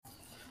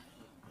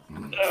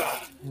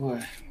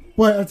Boy.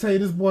 Boy, I tell you,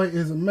 this boy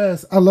is a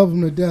mess. I love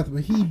him to death,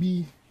 but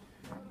he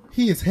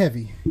is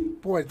heavy.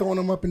 Boy, throwing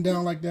him up and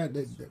down like that.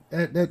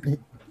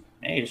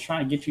 Hey, it's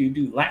trying to get you to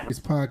do laps. This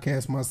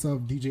podcast,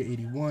 myself,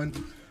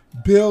 DJ81.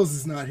 Bills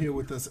is not here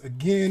with us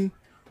again.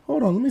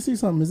 Hold on, let me see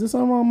something. Is this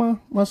on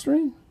my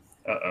stream?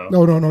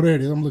 No, there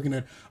it is. I'm looking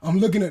at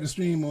the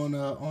stream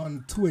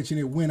on Twitch, and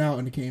it went out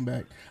and it came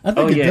back. I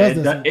think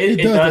it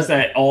does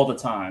that all the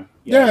time.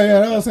 Yeah,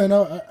 that was saying.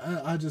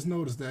 I just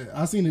noticed that.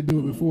 I seen it do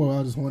it before. I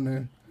was just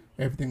wondering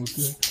if everything was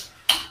good.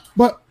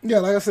 But yeah,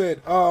 like I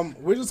said,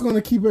 we're just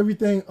gonna keep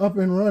everything up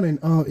and running.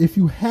 If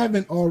you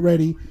haven't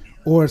already,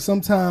 or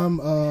sometime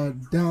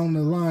down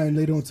the line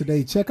later on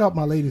today, check out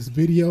my latest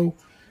video.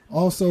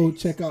 Also,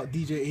 check out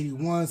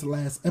DJ81's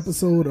last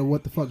episode of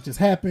What the Fuck Just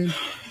Happened,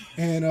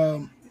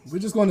 and we're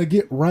just going to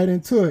get right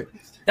into it.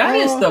 That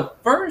is the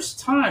first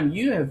time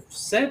you have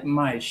said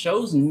my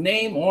show's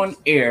name on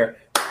air.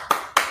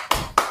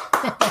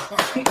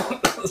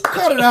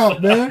 Cut it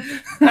out, man.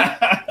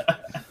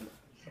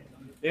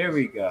 There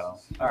we go.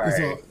 All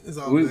right. It's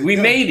all we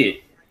made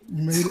it.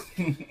 You made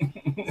it?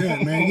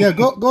 Yeah, man. Yeah,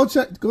 go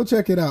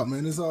check it out,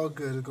 man. It's all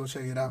good. Go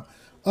check it out.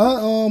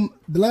 The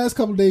last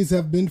couple of days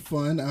have been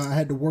fun. I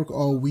had to work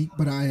all week,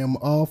 but I am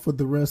off for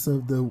the rest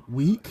of the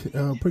week,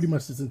 pretty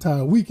much this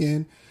entire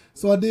weekend.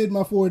 So I did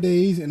my 4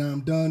 days, and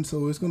I'm done.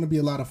 So it's going to be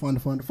a lot of fun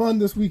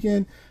this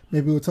weekend.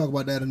 Maybe we'll talk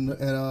about that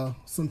at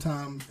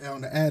sometime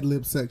on the ad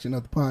lib section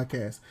of the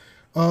podcast.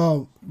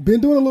 Been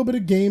doing a little bit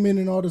of gaming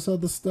and all this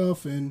other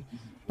stuff, and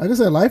like I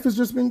said, life has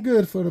just been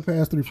good for the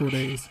past 3-4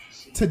 days.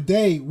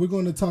 Today, we're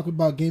going to talk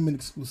about gaming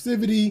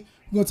exclusivity.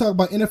 We're going to talk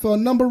about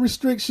NFL number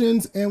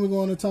restrictions, and we're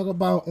going to talk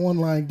about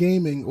online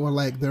gaming or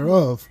lack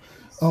thereof.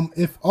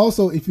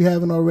 If you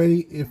haven't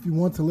already, if you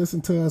want to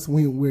listen to us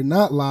when we're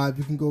not live,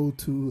 you can go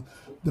to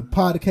the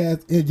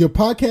podcast, your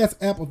podcast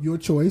app of your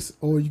choice,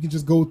 or you can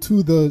just go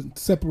to the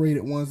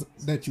separated ones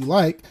that you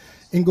like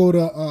and go to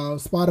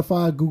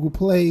Spotify, Google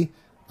Play,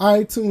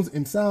 iTunes,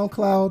 and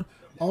SoundCloud.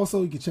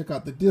 Also, you can check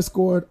out the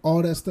Discord,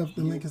 all that stuff.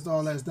 The link is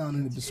all that's down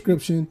in the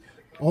description.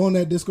 On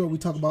that Discord, we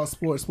talk about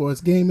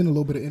sports gaming, a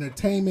little bit of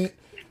entertainment,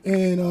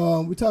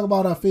 and we talk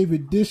about our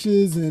favorite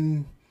dishes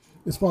and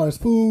as far as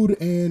food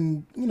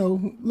and,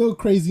 little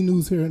crazy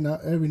news here and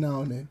every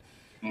now and then.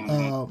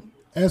 Mm-hmm.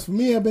 As for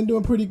me, I've been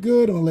doing pretty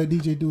good. I'm going to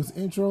let DJ do his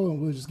intro, and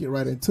we'll just get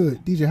right into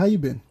it. DJ, how you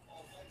been?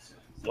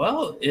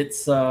 Well,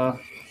 it's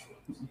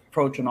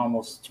approaching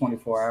almost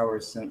 24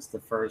 hours since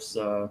the first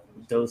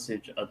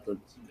dosage of the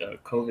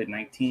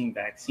COVID-19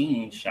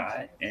 vaccine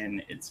shot,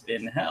 and it's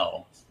been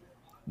hell.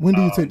 When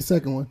do you take the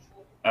second one?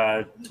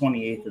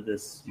 28th of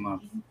this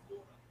month.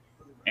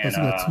 And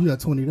you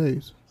got 20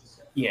 days.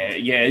 Yeah,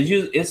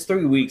 it's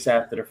 3 weeks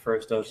after the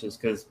first dosage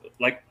because,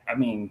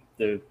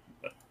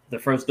 the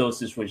first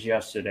dosage was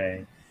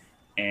yesterday,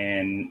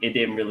 and it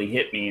didn't really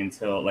hit me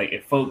until,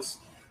 if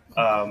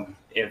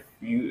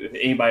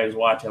anybody was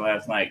watching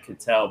last night could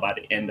tell by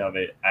the end of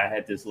it, I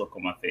had this look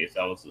on my face.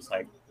 I was just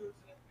like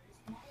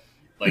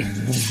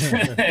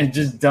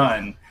just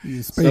done.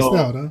 You spaced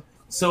out, huh?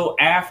 So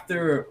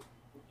after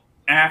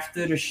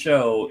the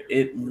show,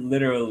 it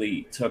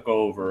literally took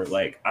over.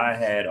 Like, I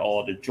had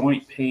all the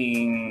joint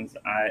pains.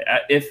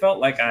 It felt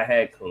like I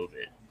had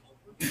COVID.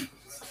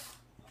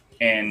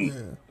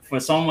 And for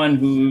someone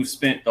who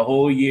spent the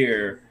whole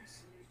year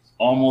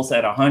almost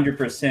at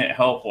 100%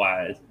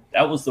 health-wise,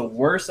 that was the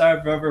worst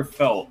I've ever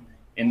felt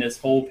in this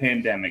whole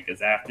pandemic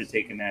is after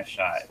taking that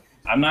shot.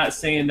 I'm not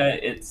saying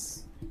that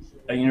it's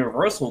a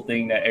universal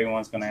thing that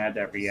everyone's going to have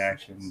that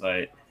reaction,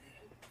 but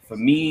for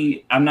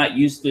me, I'm not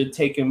used to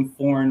taking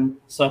foreign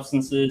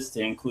substances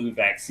to include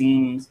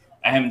vaccines.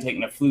 I haven't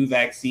taken a flu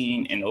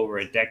vaccine in over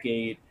a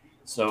decade,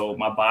 so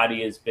my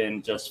body has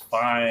been just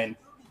fine,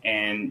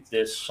 and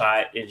this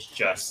shot is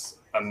just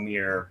a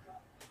mere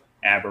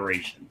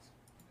aberration.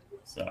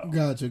 So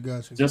Gotcha.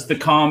 Just to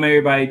calm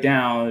everybody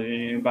down,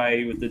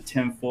 anybody with the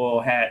tinfoil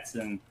hats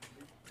and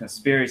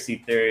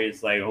conspiracy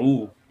theories, like,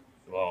 oh,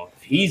 well,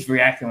 if he's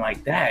reacting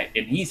like that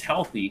and he's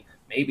healthy,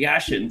 maybe I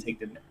shouldn't take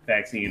the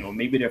vaccine, or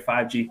maybe they're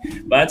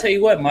 5G. But I tell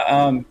you what,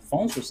 my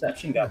phone's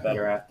reception got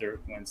better after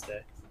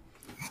Wednesday.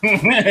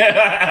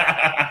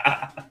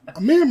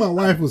 Me and my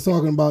wife was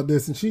talking about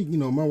this, and she,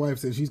 my wife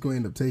said she's going to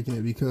end up taking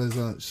it because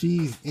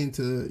she's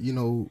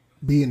into,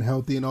 being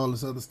healthy and all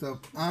this other stuff.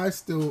 I'm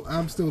still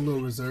a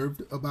little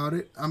reserved about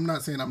it. I'm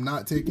not saying I'm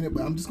not taking it,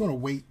 but I'm just going to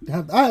wait.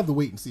 I have the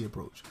wait and see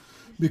approach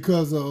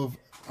because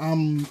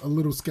I'm a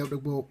little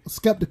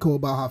skeptical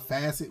about how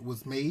fast it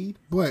was made.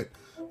 But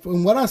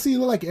from what I see,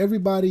 look like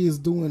everybody is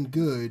doing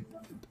good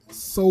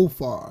so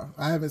far.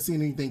 I haven't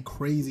seen anything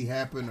crazy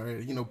happen,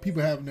 or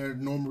people having their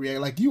normal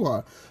reaction like you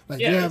are. Like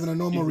you're having a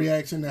normal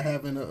reaction to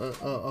having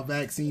a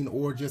vaccine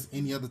or just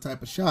any other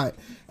type of shot.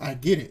 I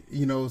get it,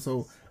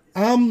 So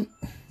I'm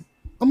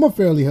a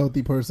fairly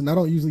healthy person. I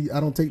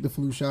don't take the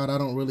flu shot. I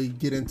don't really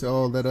get into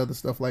all that other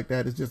stuff like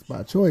that. It's just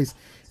by choice.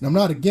 And I'm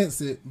not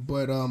against it,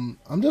 but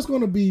I'm just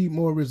going to be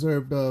more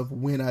reserved of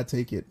when I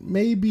take it.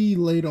 Maybe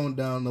later on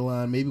down the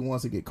line, maybe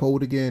once it get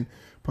cold again,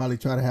 probably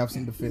try to have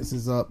some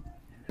defenses up.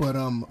 But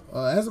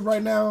as of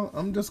right now,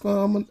 I'm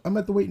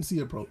at the wait and see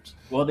approach.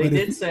 Well, they But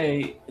did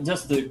say,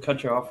 just to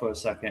cut you off for a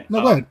second,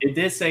 no, go ahead. it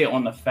did say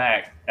on the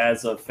fact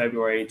as of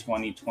February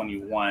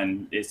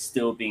 2021, it's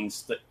still being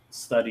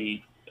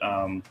studied,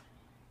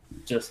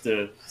 just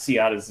to see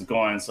how this is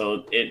going.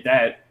 So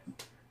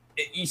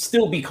you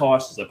still be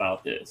cautious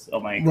about this.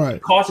 I'm like, be Right.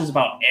 cautious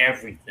about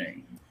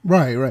everything.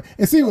 Right.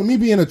 And see, with me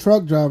being a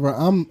truck driver,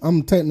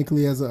 I'm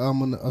technically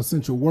I'm an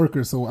essential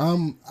worker, so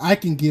I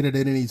can get it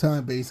at any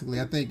time.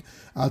 Basically, I think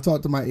I'll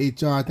talk to my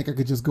HR. I think I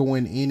could just go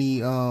in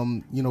any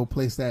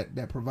place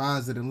that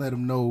provides it and let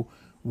them know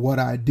what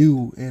I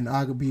do, and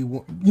I could be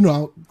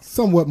I'll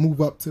somewhat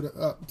move up to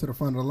the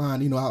front of the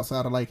line.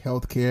 Outside of like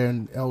healthcare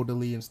and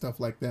elderly and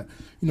stuff like that.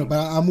 But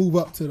I move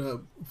up to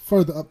the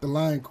further up the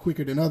line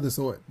quicker than others.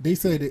 So they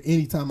say that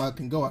anytime I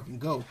can go, I can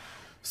go.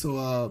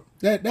 So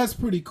that's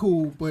pretty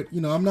cool, but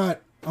I'm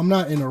not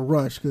in a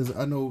rush because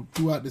I know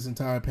throughout this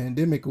entire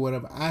pandemic or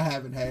whatever, I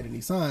haven't had any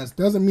signs.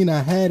 Doesn't mean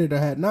I had it or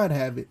had not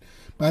have it,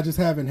 but I just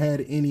haven't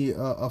had any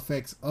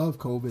effects of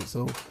COVID.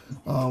 So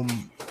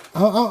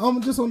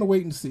I'm just on the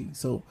wait and see.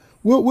 So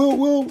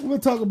we'll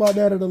talk about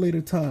that at a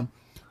later time.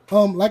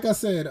 Like I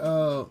said,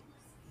 we're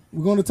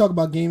going to talk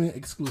about gaming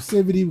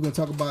exclusivity. We're going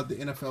to talk about the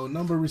NFL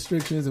number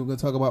restrictions, and we're going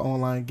to talk about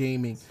online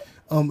gaming.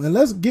 And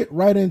let's get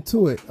right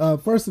into it.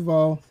 First of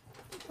all,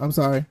 I'm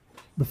sorry.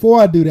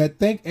 Before I do that,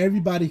 thank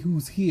everybody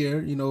who's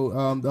here.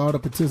 All the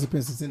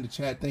participants that's in the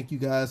chat. Thank you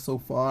guys so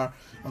far.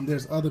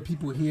 There's other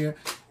people here,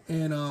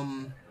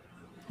 and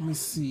let me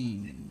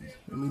see.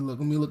 Let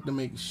me look to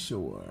make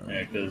sure.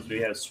 Yeah, because we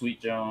have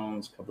Sweet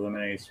Jones,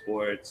 Complimentary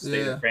Sports,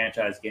 State Yeah. of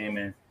Franchise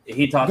Gaming.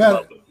 He talked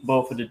about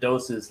both of the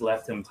doses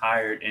left him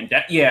tired, and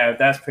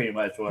that's pretty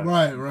much what.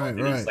 Right.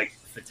 It's like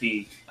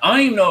fatigue. I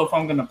don't even know if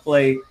I'm gonna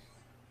play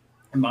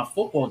in my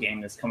football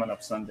game that's coming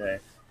up Sunday.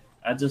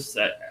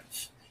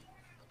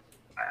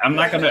 I'm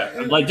not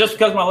gonna just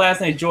because my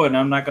last name Jordan,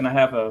 I'm not gonna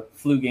have a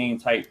flu game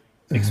type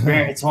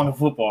experience on the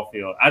football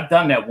field. I've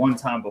done that one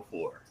time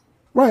before.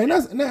 Right,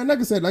 and like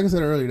I said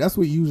earlier, that's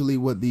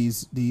what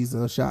these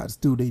shots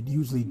do. They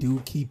usually do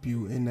keep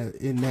you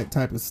in that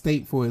type of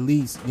state for at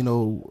least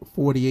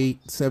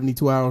 48,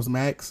 72 hours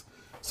max.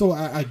 So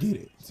I get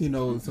it,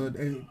 So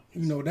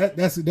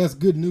that's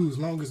good news. As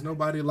long as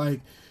nobody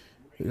like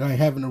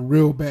having a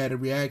real bad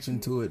reaction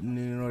to it,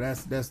 and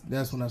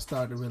that's when I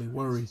start to really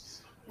worry.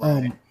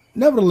 Right.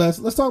 Nevertheless,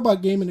 let's talk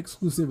about gaming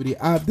exclusivity.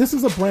 This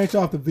is a branch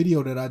off the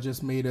video that I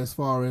just made as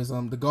far as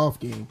the golf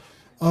game.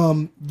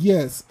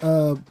 Yes,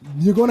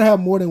 you're going to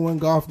have more than one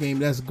golf game.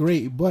 That's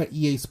great, but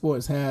EA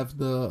Sports have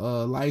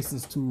the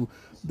license to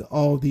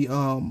all the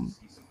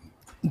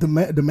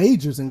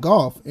majors in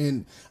golf,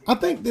 and I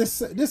think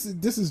this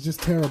is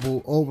just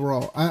terrible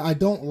overall. I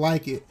don't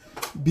like it.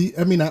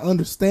 I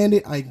understand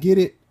it, I get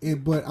it,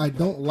 but I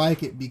don't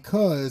like it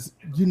because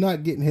you're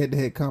not getting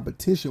head-to-head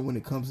competition when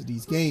it comes to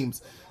these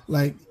games.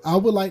 Like, I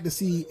would like to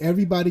see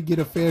everybody get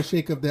a fair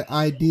shake of their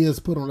ideas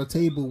put on the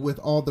table with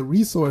all the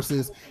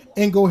resources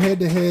and go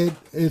head-to-head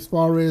as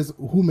far as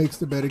who makes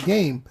the better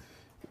game.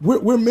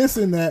 We're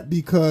missing that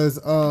because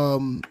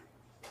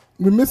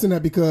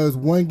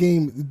one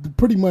game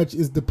pretty much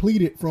is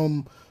depleted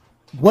from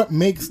what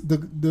makes the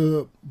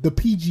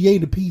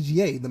PGA the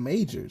PGA, the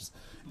majors.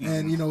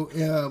 And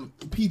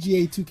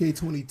PGA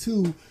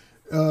 2K22,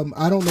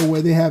 I don't know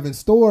where they have in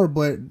store,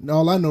 but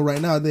all I know right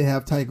now, they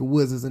have Tiger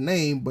Woods as a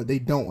name, but they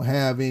don't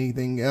have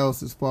anything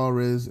else as far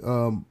as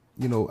I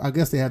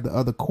guess they have the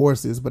other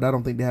courses, but I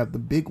don't think they have the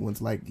big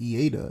ones like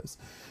EA does.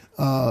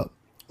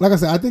 Like I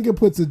said, I think it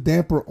puts a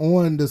damper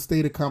on the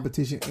state of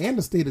competition and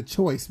the state of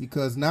choice,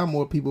 because now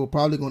more people are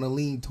probably going to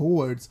lean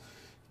towards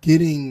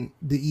getting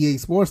the EA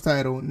Sports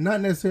title, not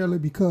necessarily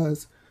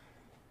because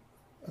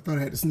I thought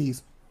I had to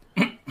sneeze.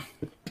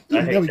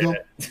 There we go.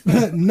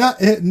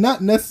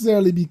 Not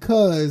necessarily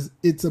because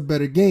it's a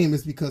better game.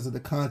 It's because of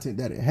the content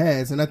that it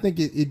has, and I think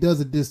it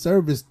does a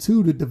disservice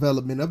to the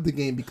development of the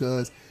game,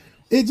 because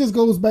it just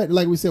goes back,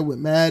 like we said, with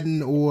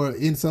Madden, or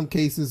in some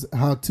cases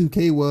how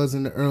 2K was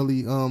in the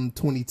early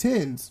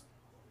 2010s.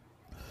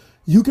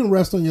 You can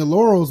rest on your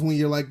laurels when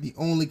you're like the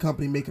only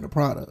company making a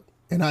product,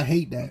 and I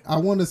hate that. I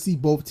want to see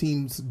both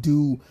teams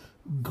do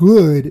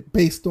good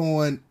based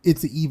on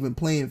it's an even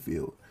playing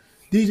field.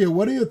 DJ,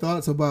 what are your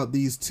thoughts about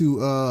these two?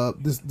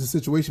 The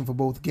situation for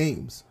both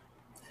games.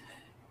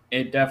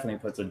 It definitely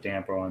puts a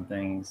damper on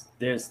things.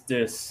 There's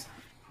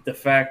the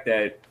fact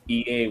that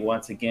EA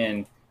once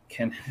again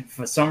can,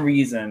 for some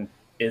reason,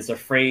 is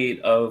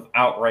afraid of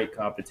outright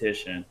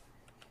competition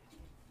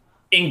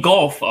in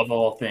golf, of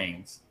all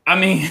things. I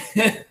mean,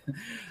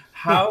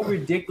 how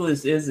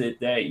ridiculous is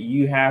it that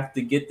you have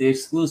to get the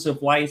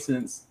exclusive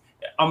license?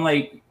 I'm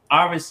like,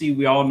 obviously,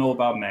 we all know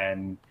about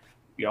Madden.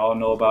 We all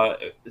know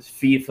about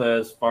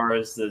FIFA as far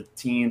as the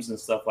teams and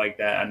stuff like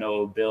that. I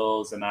know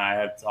Bills and I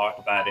have talked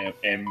about it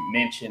and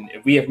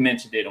we have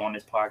mentioned it on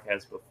this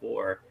podcast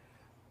before.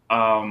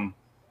 And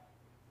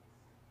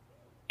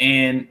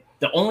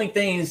The only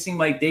thing it seemed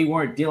like they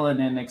weren't dealing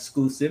in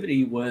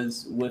exclusivity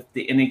was with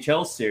the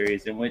NHL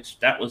series, in which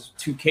that was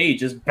 2K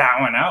just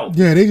bowing out.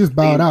 Yeah, they just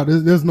bowed out.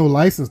 There's no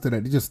license to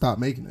that. They just stopped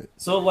making it.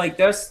 So like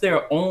that's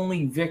their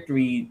only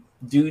victory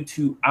due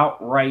to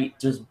outright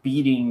just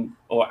beating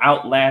or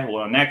outlast.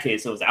 Well, in that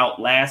case, it was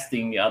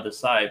outlasting the other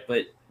side.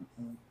 But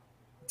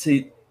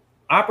to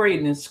operate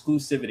in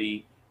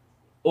exclusivity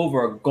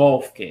over a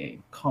golf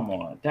game, come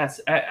on,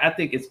 I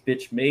think it's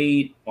bitch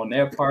made on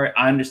their part.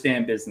 I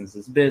understand business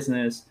is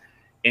business,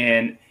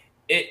 and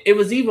it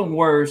was even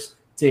worse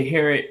to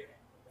hear it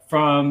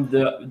from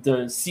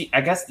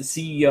I guess the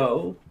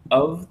CEO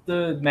of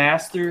the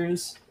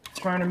Masters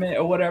tournament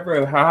or whatever,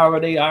 or however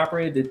they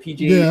operate the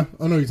PGA. Yeah,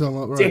 I know you're talking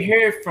about. Right. To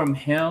hear it from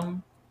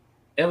him,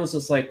 it was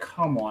just like,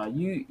 come on,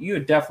 you're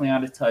definitely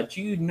out of touch.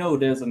 You know,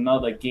 there's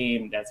another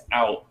game that's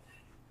out.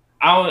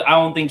 I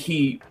don't think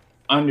he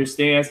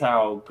understands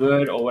how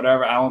good or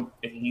whatever.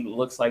 He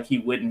looks like he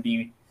wouldn't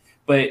be,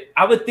 but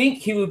I would think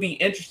he would be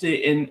interested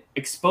in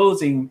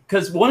exposing,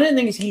 because one of the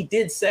things he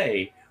did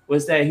say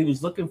was that he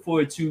was looking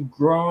forward to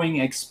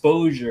growing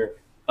exposure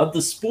of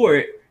the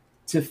sport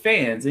to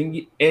fans, and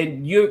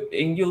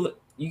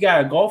you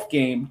got a golf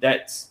game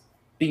that's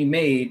being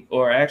made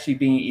or actually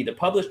being either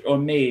published or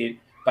made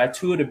by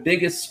two of the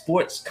biggest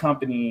sports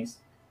companies,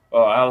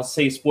 or I'll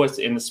say sports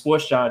in the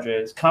sports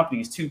genres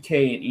companies,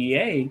 2K and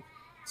EA.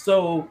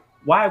 So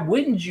why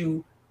would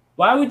you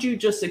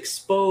just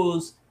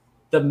expose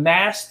the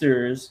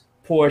Masters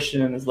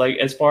portions, like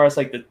as far as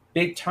like the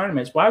big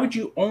tournaments? Why would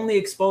you only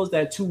expose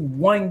that to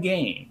one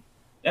game?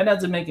 That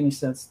doesn't make any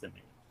sense to me.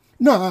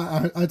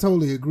 No, I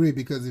totally agree,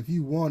 because if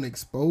you want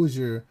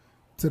exposure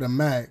to the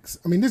max,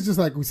 I mean, this is just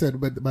like we said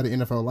about the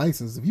NFL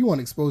license. If you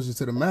want exposure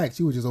to the max,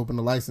 you would just open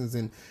the license,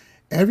 and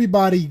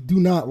everybody do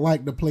not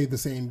like to play the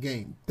same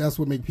game. That's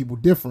what makes people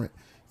different.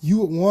 You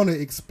would want to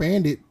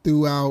expand it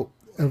throughout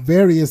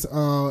various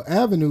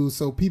avenues,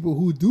 so people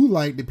who do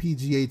like the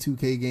PGA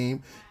 2K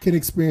game can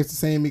experience the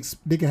same.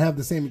 They can have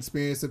the same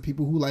experience of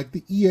people who like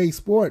the EA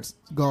Sports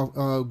golf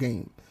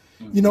game.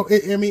 Mm-hmm. You know,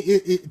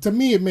 to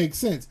me, it makes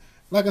sense.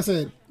 Like I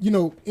said, you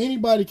know,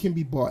 anybody can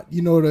be bought.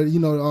 You know,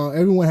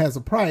 everyone has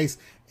a price,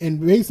 and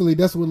basically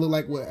that's what it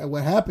looked like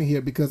what happened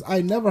here. Because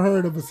I never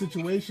heard of a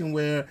situation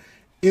where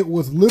it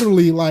was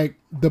literally like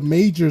the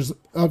majors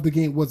of the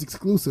game was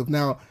exclusive.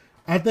 Now,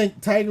 I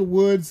think Tiger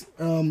Woods,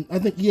 I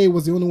think EA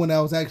was the only one that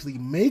was actually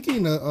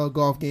making a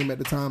golf game at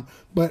the time,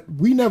 but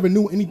we never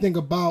knew anything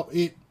about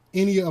it.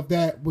 Any of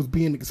that was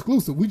being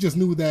exclusive. We just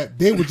knew that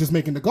they were just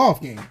making the golf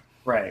game.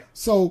 Right.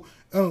 So,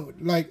 so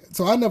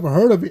I never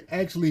heard of it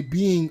actually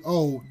being,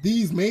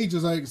 these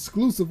majors are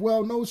exclusive.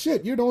 Well, no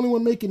shit. You're the only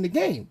one making the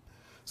game.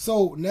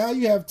 So now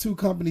you have two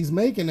companies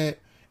making it.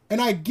 And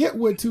I get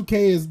what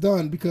 2K has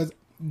done, because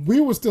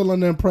we were still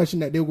under the impression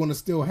that they were going to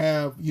still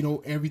have, you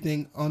know,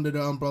 everything under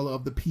the umbrella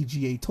of the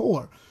PGA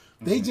Tour.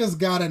 Mm-hmm. They just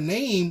got a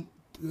name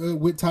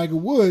with Tiger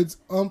Woods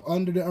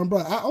under the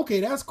umbrella.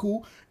 Okay, that's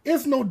cool.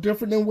 It's no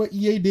different than what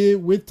EA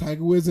did with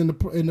Tiger Woods in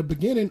the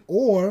beginning,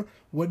 or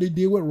what they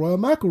did with Roy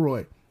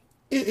McIlroy.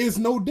 It's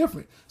no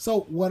different.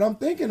 So what I'm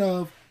thinking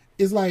of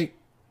is, like,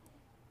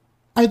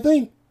 I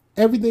think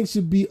everything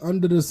should be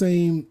under the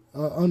same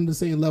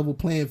level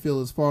playing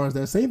field as far as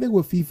that. Same thing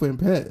with FIFA and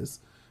PES.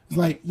 It's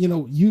like,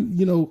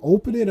 you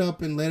open it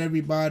up and let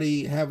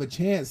everybody have a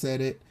chance at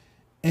it,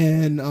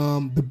 and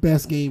the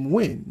best game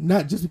win.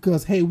 Not just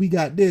because, hey, we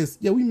got this.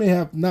 Yeah, we may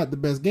have not the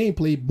best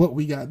gameplay, but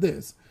we got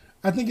this.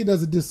 I think it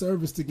does a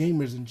disservice to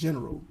gamers in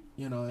general.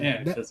 You know.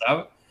 Yeah, because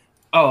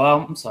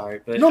I'm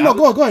sorry, but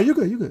go ahead. You're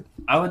good.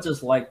 I would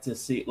just like to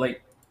see,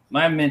 like,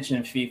 I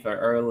mentioned FIFA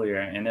earlier,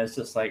 and it's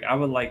just like I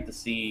would like to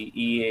see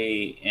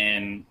EA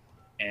and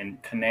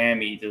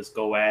Konami just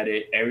go at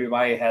it.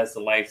 Everybody has the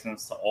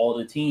license to all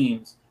the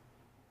teams,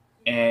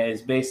 and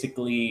it's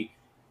basically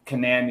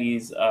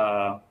Konami's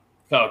or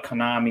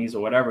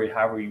whatever,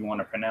 however you want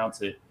to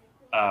pronounce it.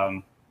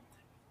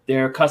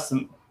 Their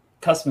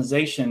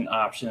customization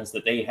options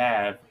that they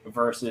have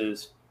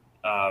versus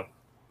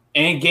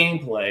and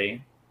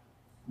gameplay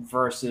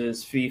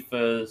versus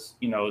FIFA's,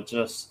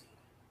 just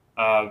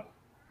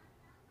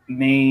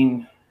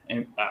main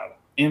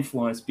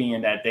influence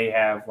being that they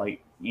have,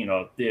 like,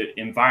 the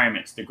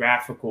environments, the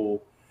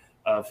graphical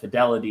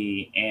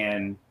fidelity,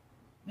 and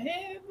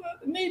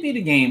maybe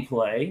the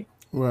gameplay.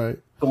 Right.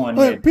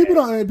 People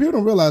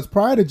don't realize,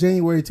 prior to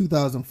January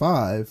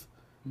 2005,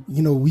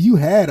 you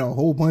had a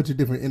whole bunch of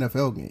different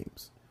NFL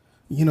games.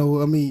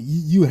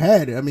 You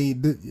had it. I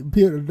mean,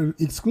 the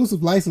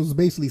exclusive license was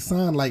basically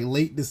signed like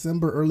late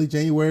December, early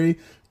January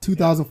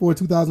 2004,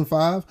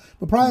 2005.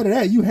 But prior to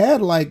that, you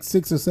had like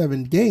 6 or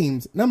 7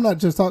 games. And I'm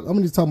just talking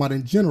about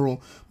in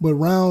general, but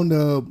around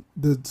the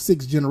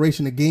 6th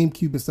generation of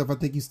GameCube and stuff, I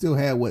think you still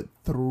had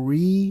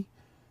 3,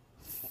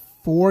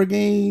 4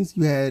 games.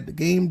 You had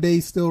Game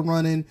Day still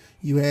running.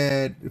 You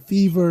had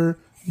Fever.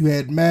 You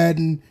had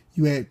Madden.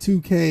 You had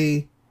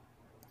 2K.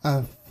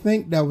 I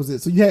think that was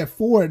it. So you had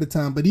 4 at the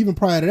time, but even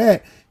prior to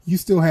that, you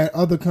still had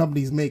other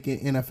companies making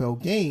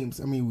NFL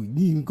games. I mean,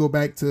 you can go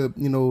back to,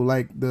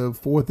 like the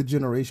fourth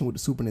generation with the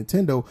Super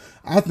Nintendo.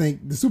 I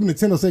think the Super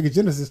Nintendo, Sega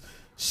Genesis,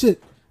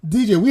 shit,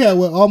 DJ, we had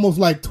almost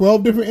like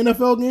 12 different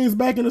NFL games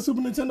back in the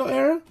Super Nintendo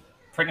era.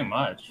 Pretty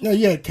much.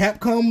 Yeah,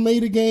 Capcom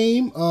made a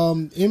game.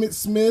 Emmett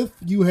Smith,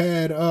 you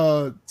had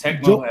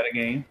Tecmo had a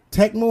game.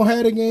 Tecmo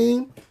had a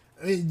game.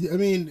 I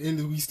mean,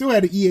 and we still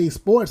had the EA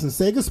Sports and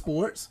Sega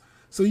Sports.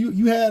 So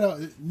you had a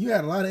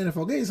lot of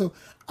NFL games. So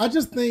I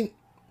just think,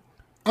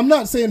 I'm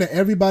not saying that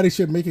everybody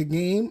should make a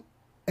game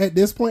at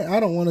this point. I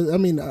don't want to. I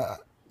mean,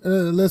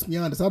 let's be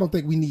honest. I don't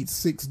think we need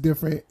 6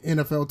 different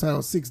NFL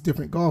titles, 6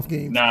 different golf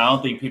games. No, I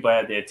don't think people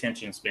have the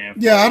attention span.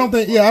 I don't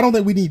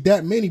think we need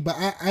that many. But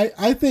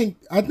I think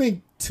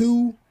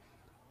 2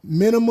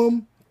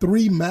 minimum,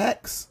 3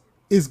 max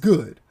is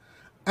good.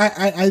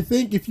 I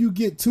think if you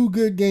get 2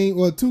 good games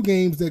or 2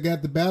 games that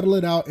got to battle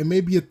it out and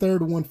maybe a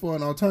third one for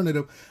an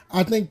alternative,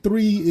 I think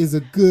 3 is a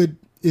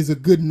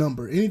good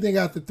number. Anything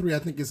after 3, I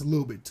think it's a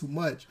little bit too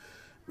much.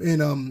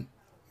 And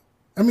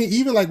I mean,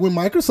 even like when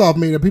Microsoft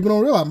made it, people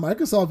don't realize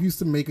Microsoft used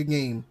to make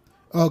a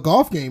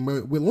golf game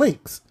with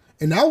Lynx,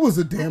 and that was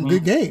a damn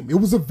good game. It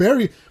was a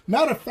very,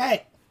 matter of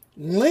fact,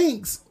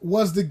 Lynx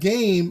was the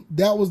game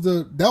that was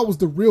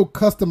the real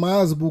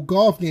customizable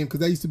golf game, because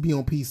that used to be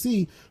on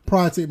PC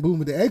prior to it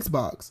moving to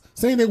Xbox.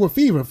 Same thing with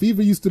FIFA.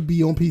 FIFA used to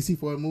be on PC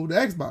before it moved to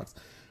Xbox,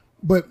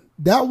 but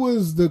that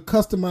was the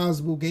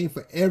customizable game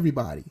for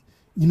everybody,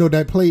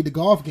 that played the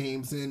golf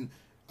games. And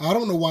I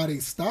don't know why they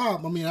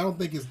stopped. I mean, I don't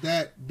think it's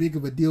that big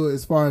of a deal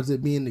as far as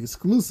it being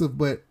exclusive,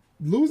 but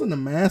losing the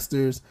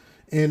Masters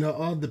and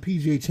the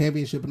PGA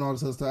Championship and all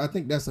this other stuff, I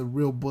think that's a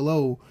real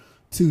blow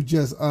to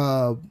just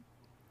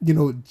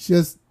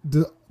just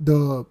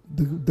the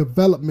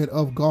development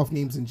of golf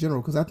games in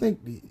general. Because I think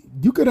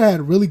you could have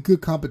had really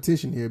good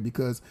competition here,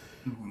 because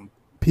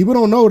people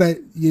don't know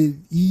that you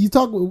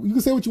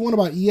can say what you want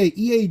about EA.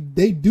 EA,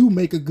 they do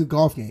make a good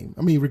golf game.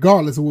 I mean,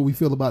 regardless of what we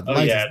feel about the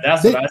license. Yeah,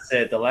 that's what I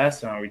said the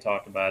last time we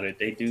talked about it.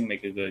 They do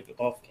make a good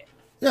golf game.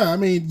 Yeah, I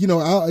mean,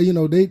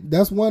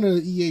 that's one of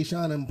the EA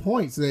shining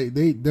points.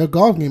 Their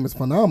golf game is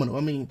phenomenal.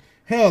 I mean,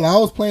 hell, I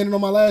was playing it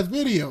on my last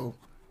video.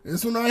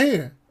 This one right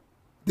here.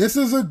 This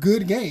is a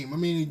good game. I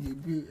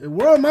mean,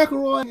 World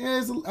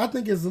McIlroy I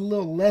think is a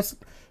little less.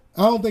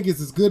 I don't think it's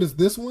as good as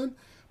this one,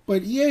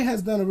 but EA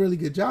has done a really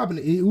good job, and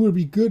it would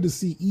be good to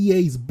see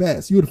EA's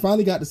best. You would have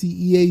finally got to see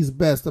EA's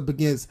best up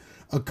against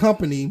a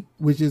company,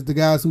 which is the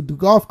guys who do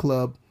Golf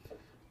Club.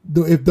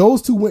 If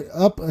those two went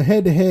up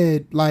head to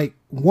head, like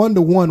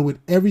 1-to-1 with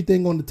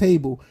everything on the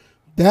table,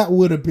 that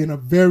would have been a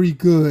very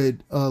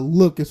good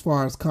look as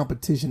far as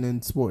competition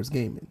in sports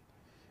gaming.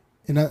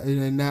 And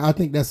I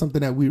think that's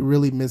something that we're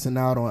really missing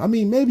out on. I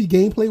mean, maybe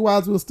gameplay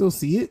wise we'll still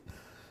see it,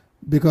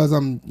 because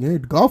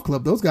the Golf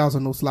Club, those guys are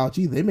no slouch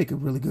either. They make a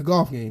really good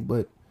golf game,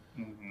 but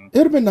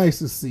it'd have been nice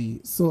to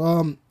see. So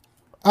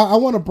I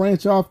want to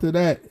branch off to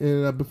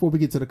that before we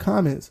get to the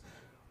comments.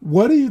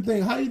 What do you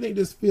think? How do you think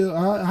this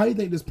how do you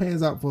think this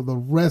pans out for the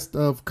rest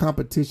of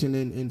competition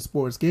in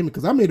sports gaming?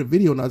 Because I made a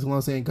video not too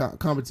long saying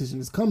competition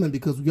is coming,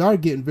 because we are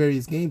getting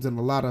various games and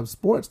a lot of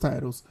sports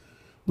titles.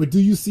 But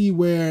do you see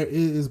where it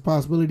is a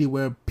possibility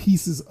where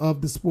pieces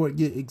of the sport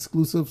get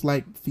exclusives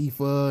like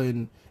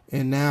FIFA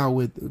and now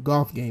with the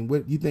golf game?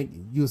 What do you think?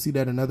 You'll see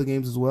that in other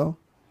games as well?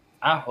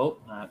 I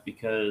hope not,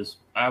 because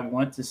I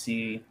want to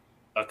see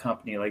a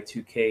company like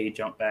 2K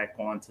jump back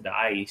onto the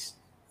ice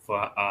for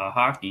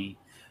hockey.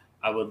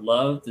 I would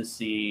love to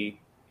see,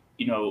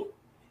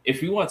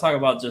 if you want to talk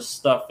about just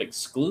stuff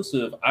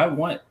exclusive, I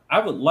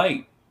would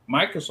like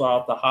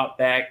Microsoft to hop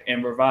back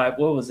and revive,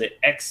 what was it,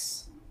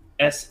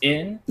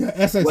 SN? Yeah,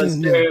 SSN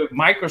was their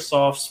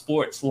Microsoft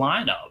Sports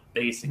lineup,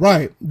 basically.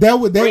 Right. They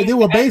were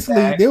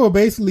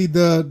basically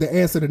the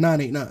answer to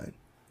 989.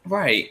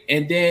 Right.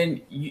 And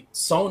then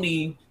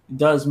Sony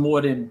does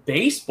more than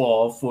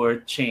baseball for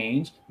a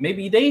change.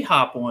 Maybe they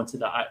hop onto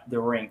the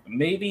rink.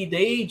 Maybe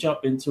they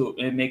jump into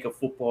it and make a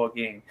football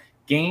game.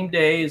 Game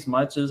Day, as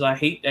much as I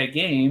hate that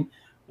game,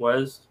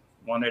 was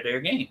one of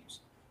their games.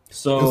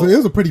 So it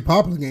was a pretty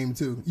popular game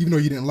too, even though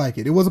you didn't like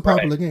it. It was a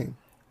popular game.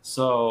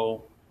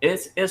 So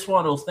it's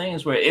one of those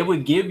things where it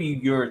would give you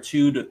your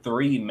 2 to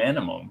 3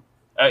 minimum,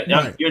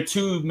 your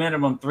 2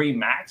 minimum, 3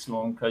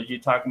 maximum, because you're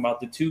talking about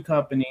the 2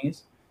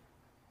 companies.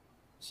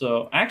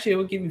 So actually, it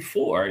would give you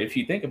 4 if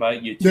you think about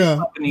it. Your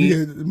 2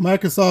 companies,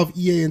 Microsoft,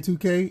 EA, and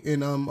 2K,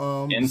 and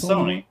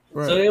Sony.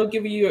 Right. So it'll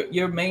give you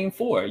your main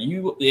 4.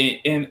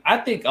 And I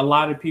think a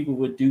lot of people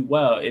would do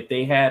well if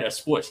they had a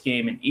sports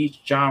game in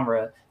each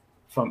genre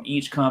from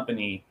each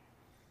company.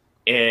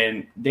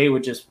 And that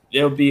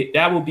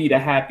would be the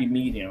happy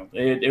medium.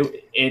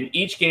 And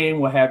each game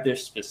will have their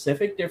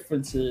specific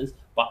differences,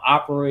 but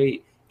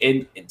operate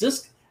and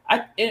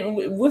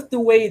with the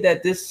way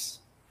that this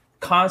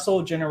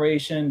console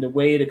generation, the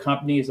way the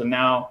companies are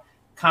now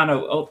kind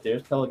of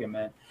there's Pelican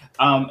Man,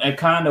 and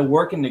kind of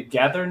working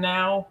together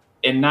now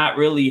and not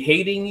really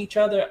hating each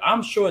other.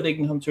 I'm sure they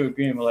can come to an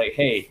agreement like,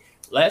 hey,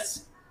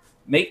 let's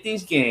make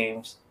these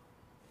games,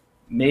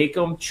 make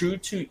them true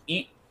to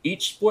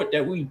each sport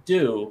that we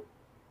do.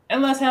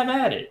 and let's have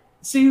at it.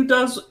 See who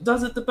does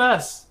it the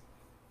best.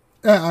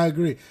 I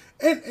agree.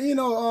 And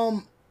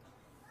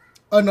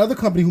another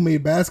company who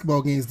made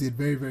basketball games did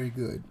very, very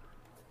good.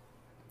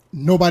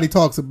 Nobody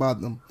talks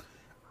about them.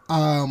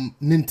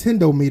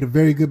 Nintendo made a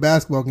very good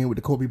basketball game with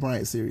the Kobe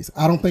Bryant series.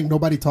 I don't think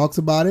nobody talks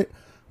about it,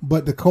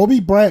 but the Kobe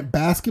Bryant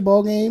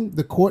basketball game,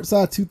 the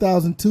Courtside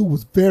 2002,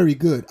 was very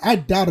good. I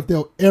doubt if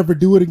they'll ever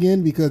do it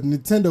again because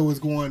Nintendo is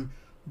going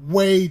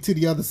way to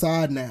the other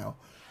side now.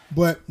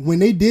 But when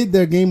they did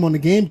their game on the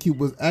GameCube,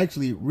 was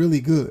actually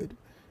really good.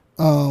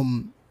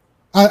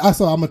 I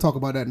saw. I'm gonna talk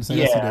about that in a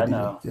second. Yeah, I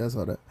know. Yeah, I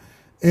saw that.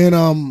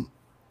 And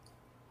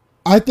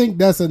I think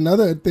that's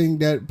another thing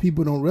that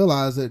people don't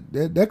realize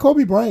that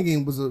Kobe Bryant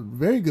game was a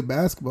very good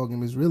basketball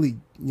game. It's really,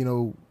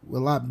 a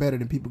lot better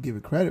than people give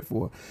it credit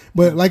for.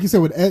 But like you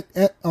said, with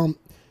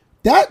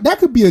that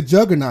could be a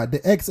juggernaut, the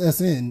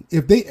XSN,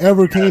 if they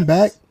ever came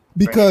back,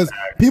 because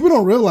people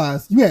don't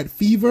realize you had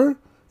Fever,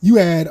 you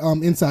had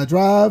Inside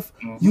Drive,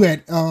 you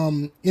had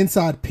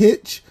Inside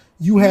Pitch.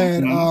 You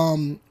had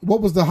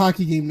what was the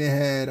hockey game they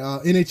had?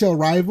 NHL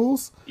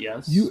Rivals.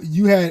 Yes.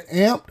 You had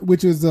Amped,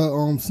 which is a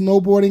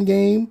snowboarding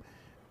game.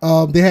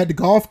 They had the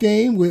golf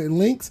game with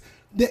links.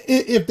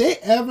 If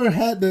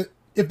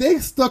they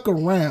stuck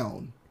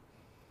around,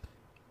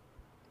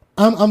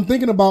 I'm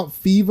thinking about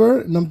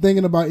Fever and I'm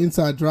thinking about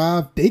Inside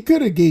Drive. They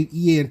could have gave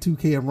EA and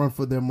 2K a run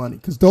for their money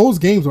because those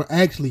games were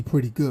actually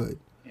pretty good.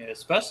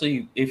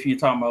 Especially if you're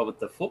talking about with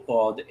the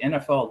football, the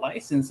NFL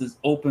license is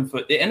open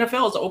for the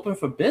NFL is open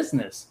for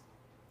business.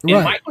 And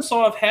right.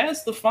 Microsoft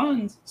has the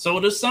funds, so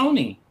does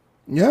Sony.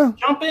 Yeah,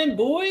 jump in,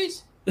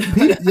 boys.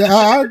 Yeah,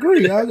 I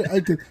agree.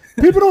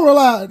 People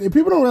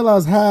don't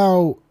realize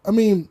how. I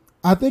mean,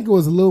 I think it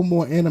was a little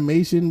more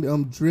animation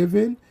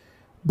driven,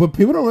 but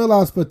people don't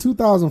realize for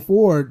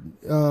 2004,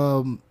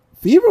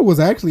 Fever was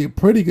actually a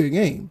pretty good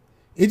game.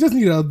 It just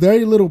needed a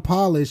very little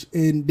polish,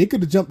 and they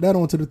could have jumped that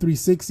onto the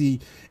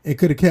 360 and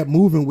could have kept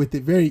moving with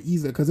it very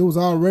easily because it was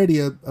already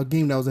a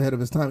game that was ahead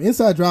of its time.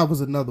 Inside Drive was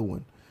another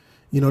one.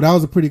 That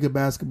was a pretty good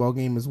basketball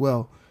game as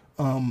well.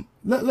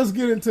 Let's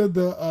get into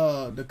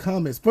the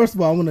comments. First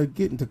of all, I want to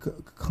get into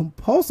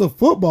compulsive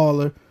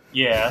footballer.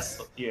 Yes,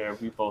 yeah,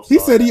 we both. He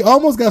said he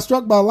almost got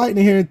struck by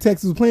lightning here in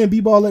Texas playing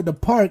b-ball at the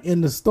park,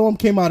 and the storm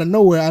came out of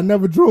nowhere. I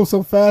never drove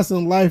so fast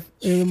in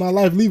my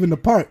life leaving the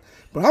park.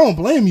 But I don't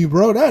blame you,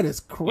 bro. That is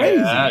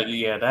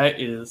crazy.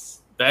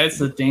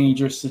 That's a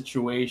dangerous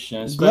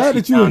situation. Glad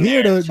that you're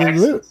here to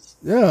live.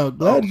 Yeah,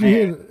 glad you're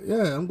here.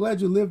 Yeah, I'm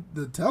glad you lived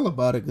to tell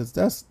about it because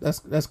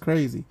that's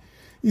crazy.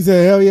 He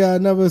said, "Hell yeah, I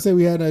never said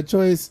we had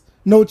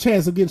no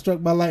chance of getting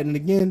struck by lightning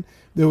again.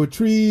 There were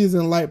trees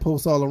and light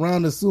posts all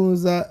around. As soon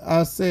as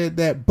I said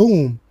that,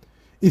 boom,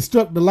 it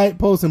struck the light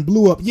post and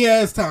blew up.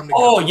 Yeah, it's time to go.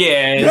 Oh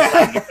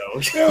yeah,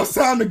 it was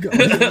time to go. It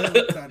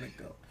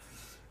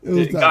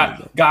was time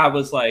to go. God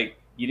was like,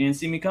 you didn't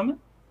see me coming?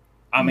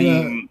 I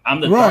mean, I'm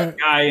the dark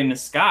guy in the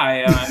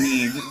sky. I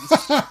mean,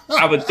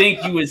 I would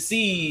think you would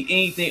see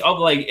anything. Of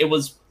like it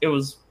was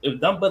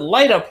nothing but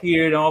light up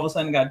here, and all of a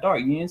sudden it got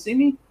dark. You didn't see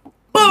me?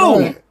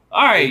 Boom! Right.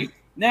 All right,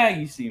 now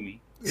you see me.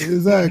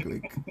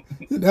 Exactly.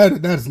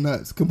 That's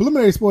nuts.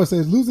 Complimentary Sports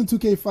says losing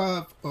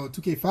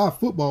 2K5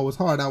 football was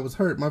hard. I was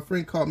hurt. My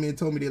friend called me and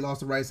told me they lost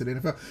the rights to the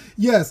NFL.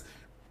 Yes.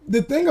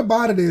 The thing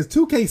about it is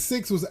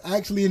 2K6 was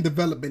actually in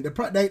development. That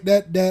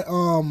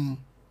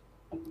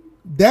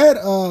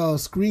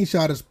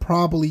screenshot is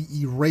probably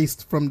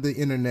erased from the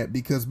internet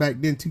because back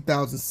then,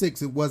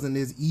 2006, it wasn't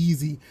as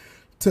easy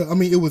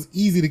it was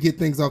easy to get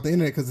things off the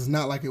internet because it's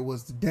not like it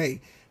was today.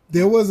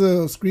 There was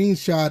a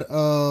screenshot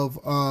of,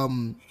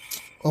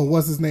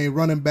 what's his name,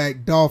 running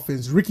back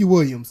Dolphins, Ricky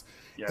Williams.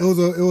 Yes. It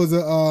was a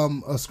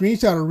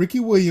screenshot of Ricky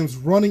Williams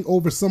running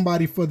over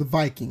somebody for the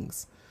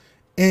Vikings.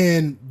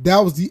 And that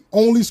was the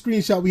only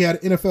screenshot we had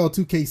of NFL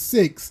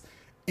 2K6.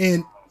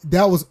 And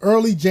that was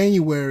early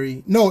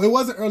January. No, it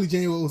wasn't early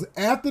January. It was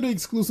after the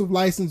exclusive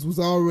license was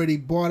already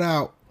bought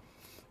out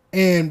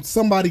and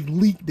somebody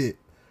leaked it.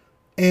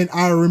 And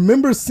I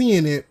remember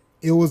seeing it.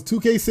 It was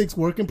 2K6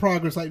 work in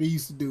progress like they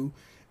used to do.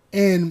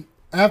 And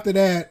after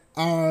that,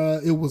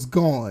 it was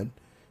gone.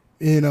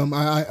 And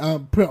I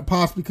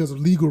possibly because of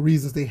legal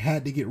reasons, they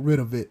had to get rid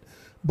of it.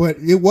 But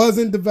it was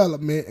in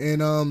development,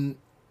 and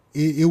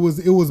it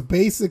was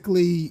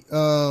basically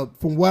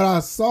from what I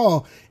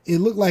saw, it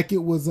looked like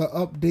it was an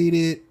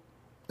updated.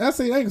 I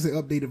can say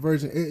updated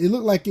version. It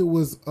looked like it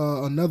was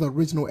another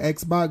original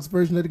Xbox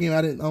version of the game.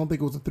 I don't think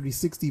it was a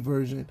 360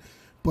 version,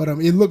 but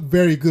it looked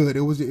very good.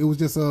 It was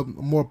just a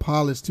more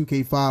polished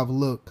 2K5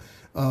 look.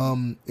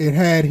 It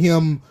had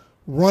him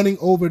running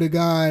over the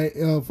guy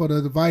for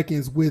the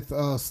Vikings with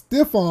a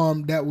stiff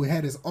arm that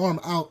had his arm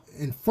out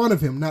in front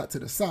of him, not to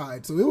the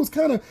side. So it was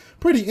kind of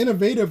pretty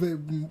innovative.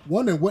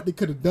 Wondering what they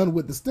could have done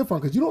with the stiff arm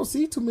because you don't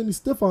see too many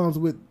stiff arms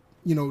with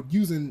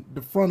using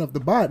the front of the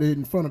body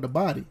in front of the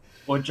body.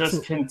 Or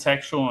just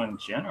contextual in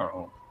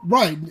general.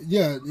 Right.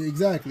 Yeah.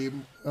 Exactly.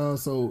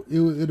 So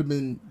it'd have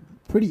been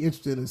pretty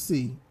interesting to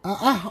see.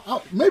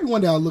 I maybe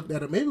one day I'll look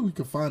at it. Maybe we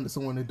could find it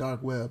somewhere in the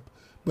dark web.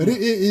 But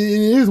it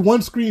is one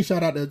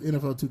screenshot out of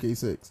NFL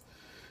 2K6.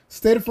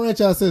 State of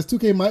Franchise says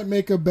 2K might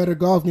make a better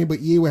golf game, but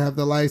EA will have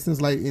the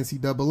license like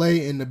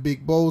NCAA and the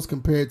big bowls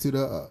compared to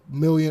the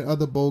million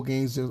other bowl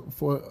games just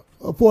for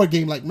a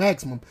game like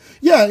Maximum.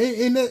 Yeah,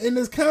 and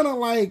it's kind of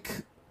like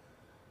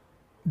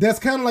that's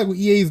kind of like what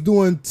EA is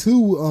doing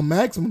to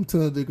Maximum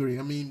to a degree.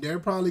 I mean, they're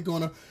probably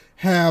going to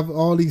have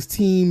all these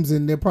teams,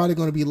 and they're probably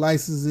going to be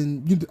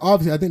licensing.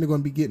 Obviously, I think they're going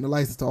to be getting the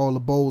license to all the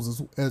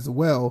bowls as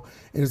well,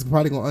 and it's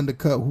probably going to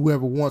undercut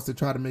whoever wants to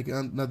try to make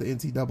another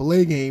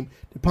NCAA game.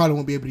 They probably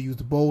won't be able to use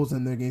the bowls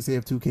in their game. Say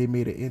if 2K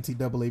made an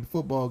NCAA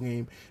football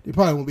game, they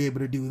probably won't be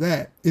able to do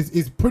that.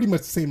 It's pretty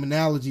much the same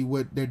analogy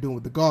what they're doing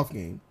with the golf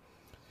game.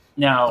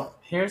 Now,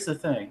 here's the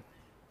thing.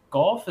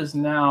 Golf is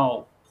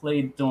now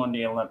played during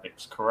the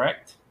Olympics,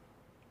 correct?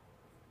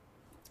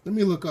 Let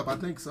me look up. I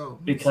think so.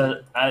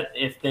 Because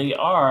if they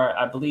are,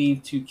 I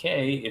believe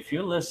 2K, if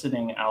you're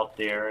listening out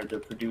there, the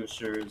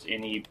producers,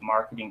 any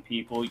marketing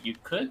people, you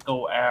could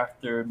go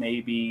after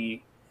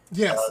maybe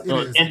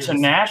the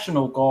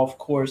international golf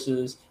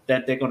courses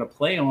that they're going to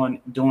play on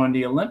during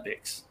the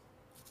Olympics.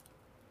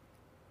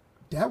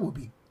 That would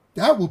be.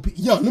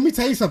 Yo, let me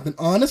tell you something.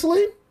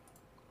 Honestly.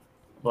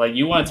 Like,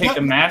 you want to take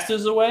the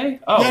Masters away?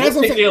 Oh, yeah,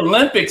 we'll take the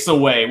Olympics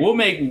away. We'll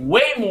make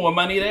way more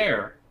money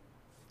there.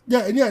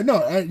 Yeah,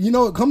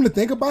 no. Come to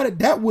think about it,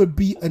 that would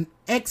be an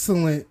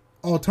excellent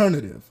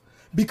alternative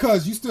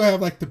because you still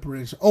have like the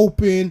British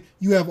Open.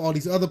 You have all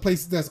these other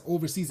places that's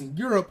overseas in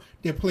Europe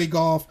that play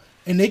golf,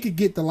 and they could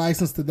get the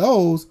license to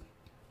those.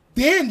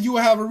 Then you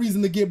will have a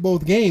reason to get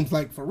both games,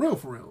 like for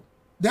real.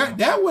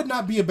 That would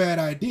not be a bad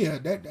idea.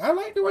 I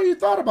like the way you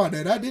thought about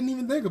that. I didn't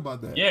even think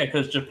about that. Yeah,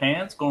 because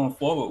Japan's going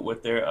forward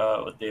with their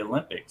with the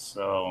Olympics.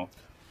 So,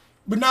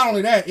 but not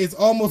only that, it's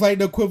almost like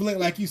the equivalent,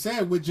 like you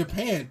said, with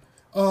Japan.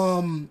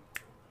 Konami.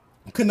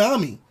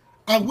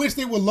 I wish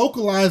they would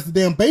localize the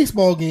damn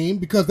baseball game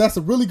because that's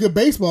a really good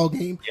baseball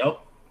game. Yep.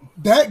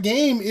 That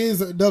game is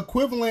the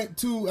equivalent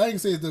to, I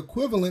didn't say it's the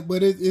equivalent,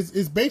 but it's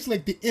basically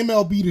like the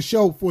MLB The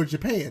Show for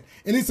Japan.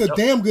 And it's a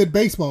damn good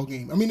baseball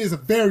game. I mean, it's a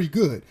very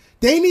good.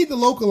 They need to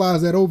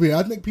localize that over here.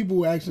 I think people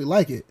will actually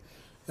like it.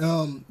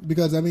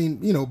 Because, I mean,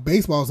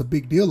 baseball is a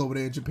big deal over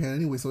there in Japan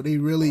anyway. So they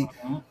really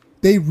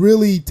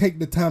take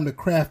the time to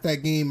craft that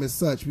game as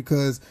such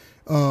because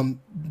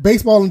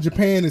baseball in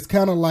Japan is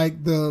kind of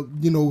like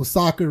the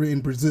soccer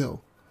in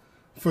Brazil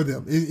for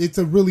them. It's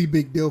a really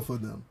big deal for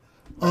them.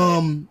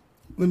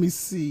 Let me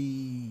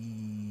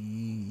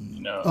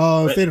see.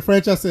 State of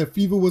Franchise said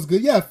FIFA was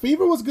good. Yeah,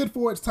 FIFA was good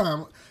for its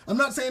time. I'm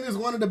not saying it's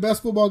one of the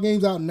best football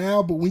games out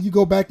now, but when you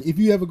go back, if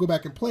you ever go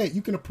back and play it,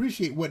 you can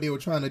appreciate what they were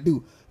trying to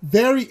do.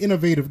 Very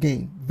innovative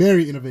game.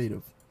 Very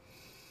innovative.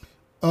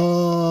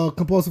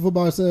 Compulsive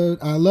Football said,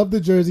 I love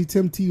the jersey.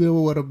 Tim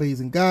Tebow, what an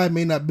amazing guy.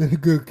 May not have been a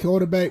good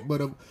quarterback,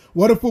 but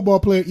what a football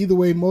player. Either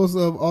way, most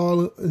of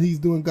all, he's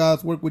doing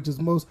God's work, which is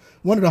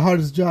one of the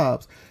hardest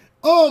jobs.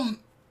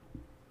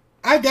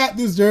 I got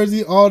this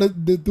jersey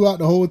throughout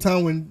the whole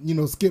time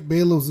when, Skip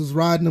Bayless was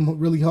riding him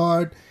really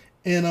hard.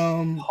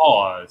 And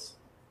pause.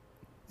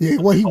 Yeah,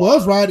 well, he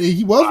was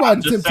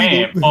riding Tim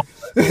Tebow.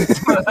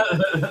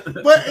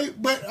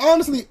 but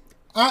honestly,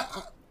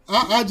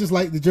 I just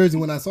liked the jersey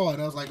when I saw it.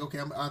 I was like, okay,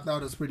 I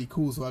thought it was pretty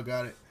cool, so I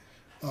got it.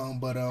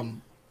 But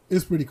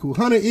it's pretty cool.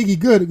 Hunter Iggy,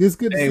 good. It's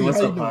good to see you. Hey, what's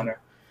up, Hunter?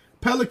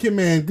 Pelican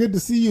Man, good to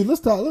see you.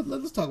 Let's talk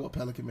about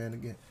Pelican Man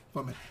again.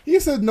 He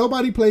said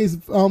nobody plays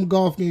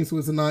golf games, so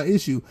it's a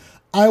non-issue.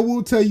 I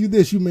will tell you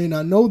this: you may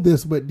not know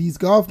this, but these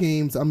golf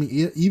games, I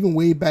mean, even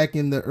way back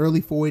in the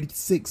early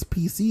 486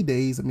 PC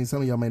days, I mean,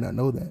 some of y'all may not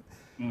know that.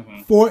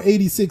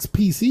 486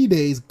 PC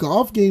days,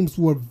 golf games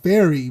were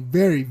very,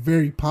 very,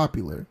 very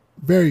popular.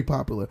 Very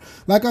popular.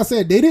 Like I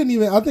said,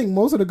 I think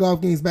most of the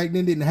golf games back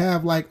then didn't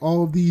have like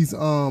all of these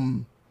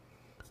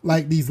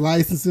like these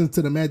licenses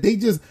to the match.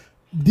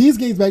 These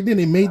games back then,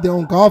 they made their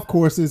own golf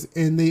courses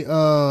and they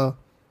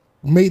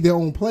made their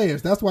own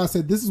players. That's why I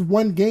said this is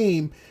one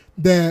game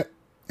that,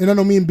 and I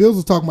know me and Bills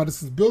was talking about this,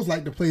 because Bills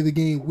like to play the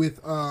game with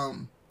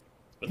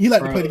he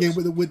liked to play the game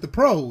with the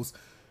pros.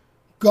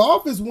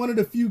 Golf is one of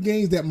the few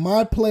games that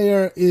my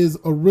player is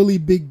a really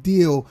big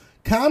deal,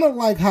 kind of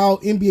like how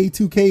NBA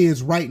 2K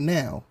is right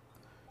now.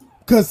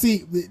 Because, see,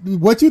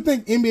 what you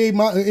think NBA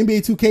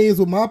 2K is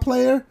with my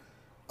player,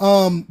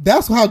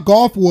 that's how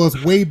golf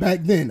was way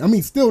back then. I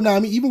mean, still now,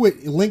 even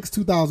with Lynx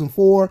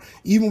 2004,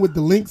 even with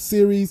the Lynx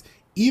series,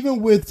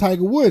 even with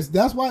Tiger Woods,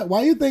 that's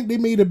why you think they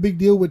made a big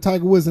deal with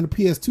Tiger Woods in the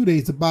PS2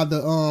 days about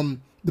the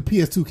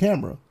PS2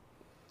 camera.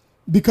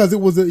 Because it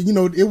was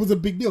a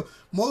big deal.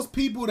 Most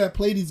people that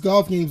play these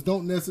golf games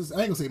don't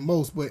necessarily, I ain't gonna say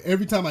most, but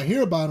every time I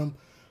hear about them,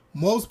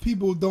 most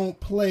people don't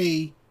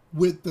play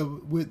with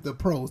the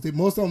pros.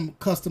 Most of them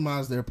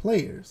customize their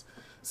players.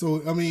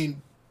 So, I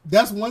mean,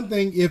 that's one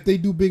thing. If they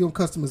do big on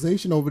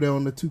customization over there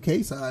on the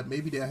 2K side,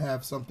 maybe they'll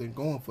have something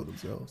going for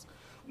themselves.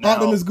 Now,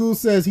 Optimus Goose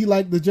says he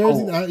liked the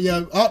jersey.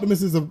 Yeah,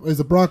 Optimus is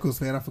a Broncos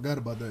fan. I forgot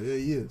about that. Yeah,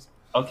 he is.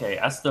 Okay,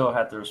 I still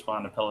have to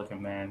respond to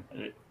Pelican Man.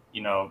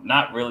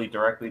 Not really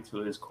directly to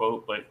his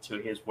quote, but to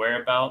his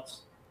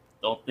whereabouts.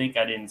 Don't think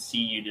I didn't see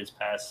you this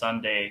past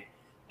Sunday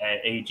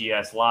at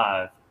AGS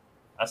Live.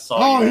 I saw.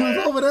 Oh, he was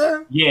over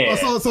there. Yeah.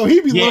 So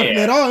he be looking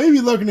at all. He be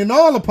looking in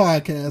all the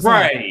podcasts.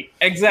 Right.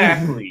 Huh?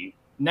 Exactly.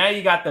 Now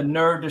you got the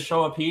nerve to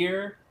show up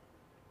here.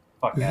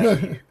 Fuck out of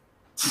here.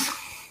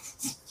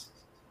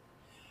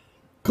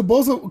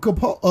 Compulsive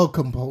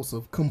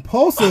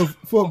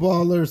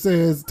footballer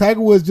says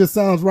Tiger Woods just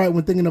sounds right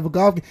when thinking of a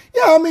golf game.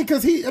 Yeah,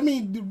 because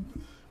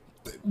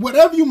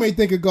whatever you may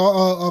think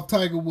of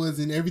Tiger Woods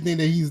and everything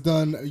that he's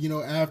done,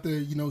 after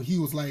he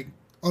was like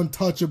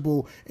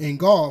untouchable in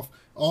golf,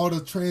 all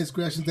the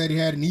transgressions that he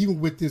had, and even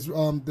with this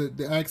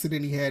the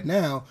accident he had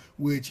now,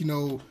 which he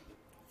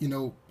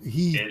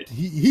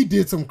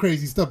did some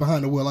crazy stuff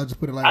behind the wheel. I just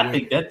put it like that. I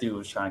think that dude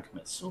was trying to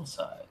commit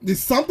suicide.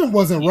 Something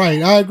wasn't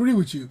right. I agree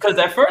with you. Because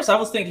at first I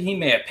was thinking he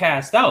may have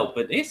passed out,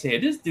 but they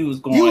said this dude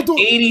was going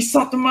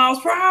 80-something miles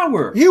per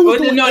hour.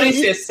 They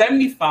said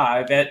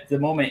 75 at the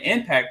moment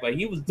impact, but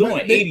he was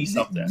doing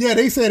 80-something. Yeah,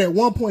 they said at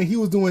one point he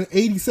was doing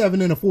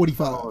 87 in a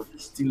 45. Oh,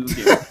 this dude,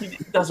 he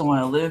doesn't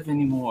want to live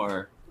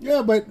anymore.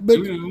 Yeah, but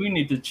we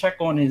need to check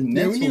on his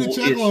mental. Yeah, we need to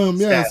check on him.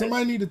 Yeah, status.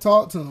 Somebody need to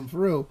talk to him for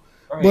real.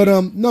 Right.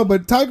 But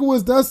but Tiger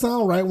Woods does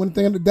sound right when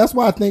that's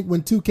why I think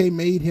when 2K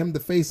made him the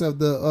face of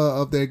the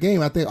of their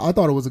game, I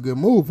thought it was a good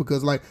move,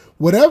 because like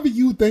whatever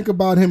you think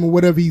about him or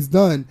whatever he's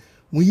done,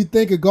 when you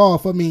think of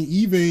golf, I mean,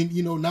 even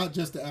not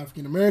just the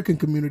African American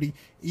community,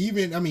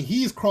 even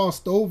he's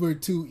crossed over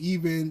to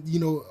even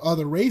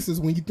other races.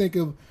 When you think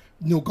of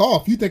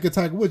golf, you think of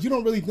Tiger Woods. You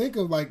don't really think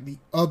of like the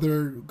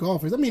other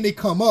golfers. I mean, they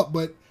come up,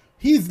 but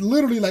he's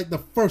literally like the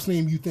first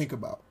name you think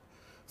about.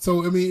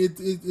 So I mean,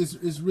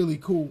 it's really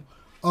cool.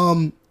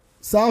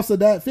 South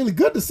Sadat, Philly,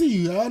 good to see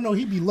you. I know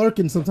he be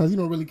lurking sometimes. You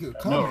don't really get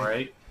comment. I know,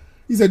 right?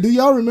 He said, "Do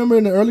y'all remember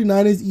in the early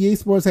 '90s, EA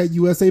Sports had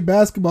USA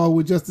Basketball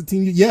with just the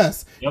team?"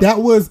 Yes, yep. That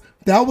was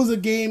a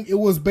game. It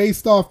was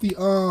based off the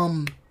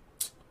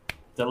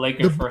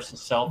Lakers versus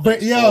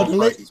Celtics. The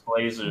versus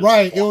Blazers.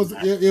 Right. It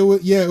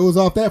was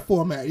off that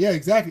format. Yeah,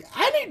 exactly.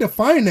 I need to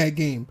find that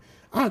game.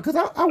 Because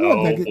I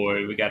want that. Oh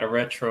boy, we got a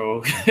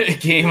retro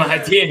game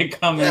idea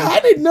coming. Yeah, I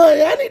didn't know.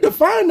 I need to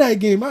find that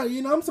game.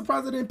 I'm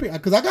surprised I didn't pick,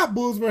 because I got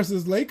Bulls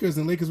versus Lakers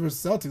and Lakers versus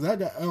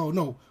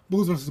Celtics.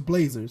 Bulls versus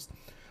Blazers.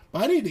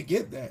 But I need to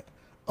get that.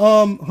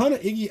 Hunter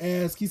Iggy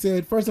asked. He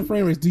said, "First and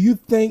Framerates, do you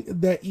think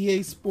that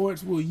EA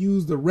Sports will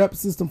use the rep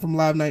system from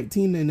Live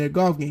 19 in their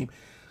golf game?"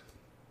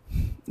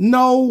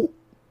 No,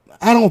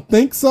 I don't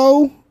think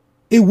so.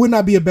 It would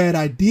not be a bad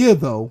idea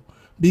though,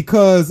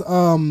 because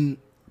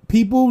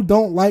people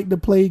don't like to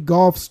play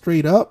golf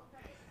straight up,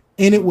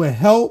 and it will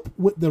help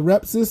with the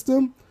rep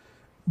system,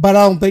 but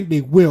I don't think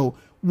they will.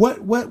 What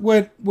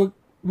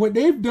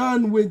they've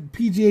done with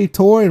PGA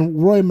Tour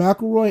and Roy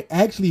McIlroy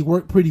actually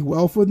worked pretty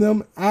well for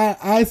them.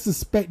 I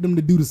suspect them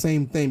to do the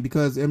same thing,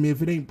 because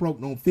if it ain't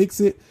broke, don't fix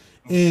it.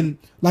 And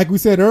like we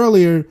said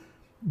earlier,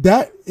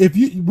 that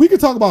we could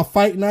talk about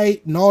Fight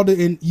Night and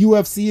and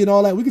UFC and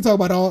all that. We could talk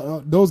about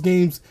all those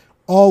games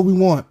all we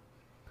want.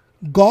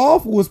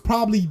 Golf was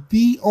probably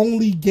the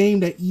only game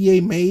that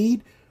EA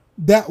made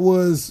that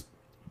was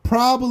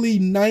probably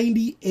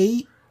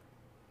 98,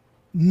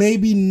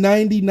 maybe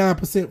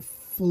 99%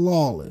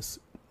 flawless.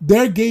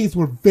 Their games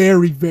were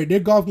their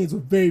golf games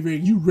were very, very,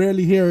 you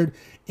rarely heard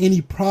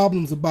any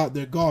problems about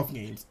their golf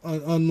games,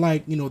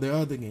 unlike, their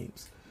other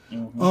games.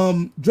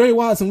 Mm-hmm. Dre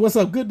Watson, what's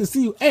up? Good to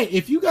see you. Hey,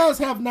 if you guys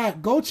have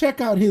not, go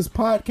check out his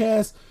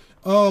podcast.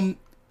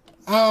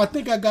 I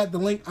think I got the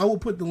link. I will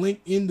put the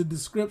link in the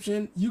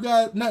description. You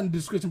guys, not in the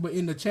description, but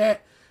in the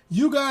chat.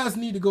 You guys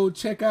need to go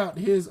check out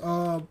his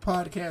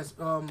podcast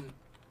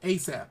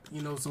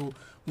ASAP. So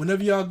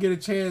whenever y'all get a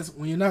chance,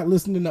 when you're not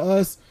listening to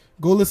us,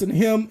 go listen to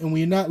him. And when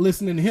you're not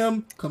listening to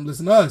him, come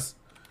listen to us.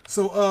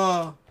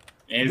 So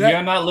and if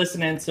you're not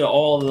listening to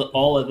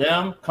all of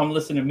them, come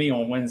listen to me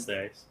on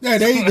Wednesdays. Yeah,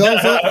 there you go.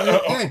 So,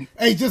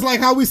 hey, just like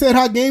how we said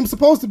how games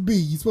supposed to be.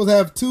 You're supposed to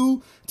have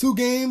two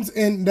games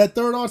and that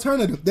third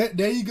alternative.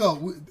 There you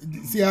go.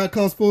 See how it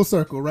comes full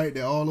circle right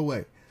there all the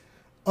way.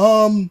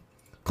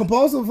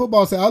 Compulsive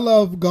Football said, "I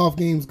love golf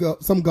games.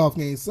 Some golf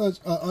games, such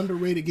an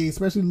underrated game,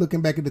 especially looking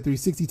back at the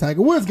 360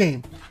 Tiger Woods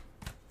game."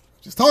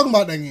 Just talking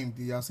about that game.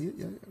 Do y'all see it?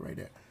 Yeah, right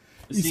there.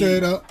 He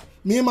said,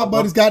 "Me and my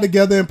buddies got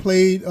together and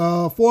played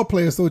 4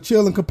 players, so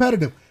chill and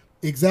competitive."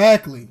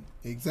 Exactly.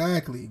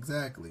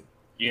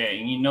 Yeah,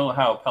 and you know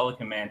how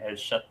Pelican Man has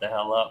shut the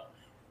hell up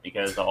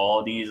because of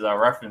all these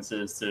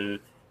references to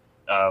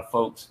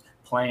folks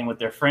playing with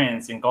their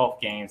friends in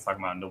golf games,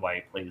 talking about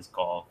nobody plays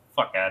golf.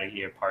 Fuck out of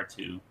here, part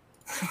 2.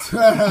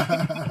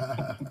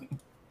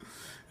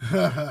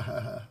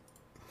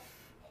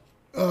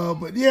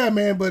 But yeah,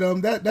 man.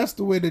 But that's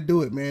the way to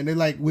do it, man. They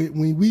like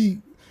when we.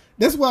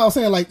 That's why I was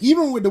saying, like,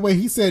 even with the way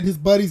he said his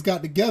buddies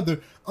got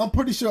together, I'm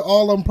pretty sure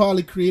all of them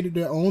probably created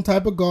their own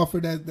type of golfer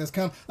that's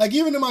kind of like,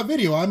 even in my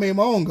video, I made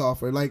my own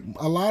golfer. Like,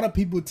 a lot of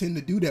people tend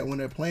to do that when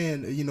they're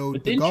playing,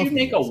 But didn't you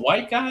make a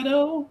white guy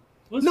though?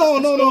 No.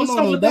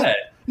 He's black.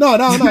 No,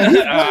 I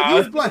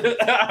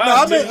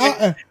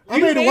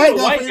made a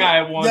white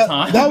guy one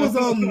time. That was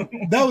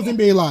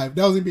NBA Live.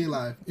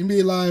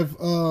 NBA Live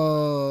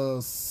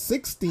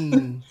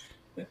 16.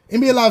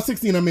 NBA Live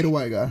 16. I made a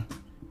white guy.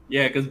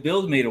 Yeah, because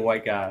Bill's made a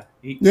white guy.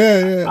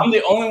 Yeah. I'm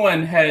the only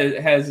one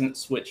hasn't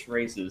switched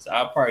races.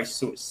 I'll probably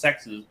switch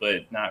sexes,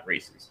 but not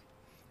races.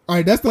 All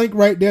right, that's the link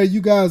right there.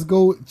 You guys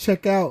go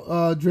check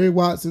out Dre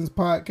Watson's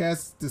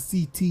podcast. The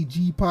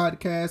CTG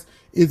podcast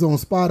is on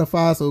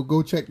Spotify, so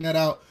go check that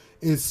out.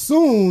 As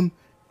soon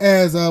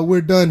as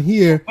we're done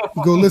here,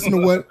 you go listen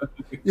to what.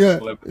 Yeah.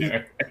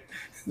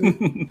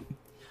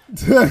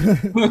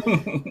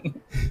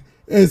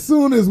 As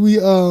soon as we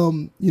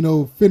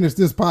finish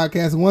this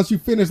podcast, and once you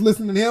finish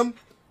listening to him,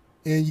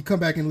 and you come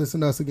back and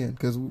listen to us again,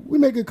 because we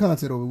make good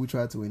content over. We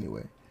try to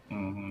anyway.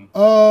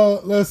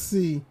 Let's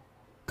see.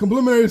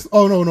 Complimentary.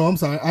 Oh no, I'm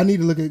sorry. I need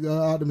to look at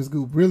Optimus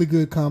Goop. Really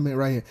good comment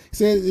right here. He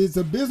said it's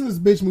a business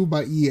bitch move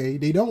by EA.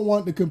 They don't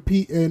want to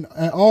compete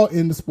at all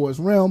in the sports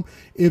realm.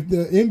 If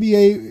the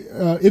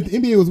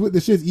NBA was with the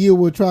shits, EA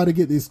would try to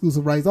get the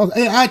exclusive rights.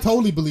 I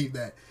totally believe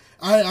that.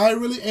 I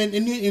really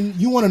and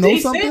you want to know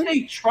something? They said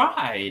they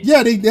tried.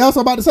 Yeah, they also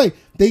about to say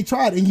they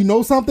tried, and you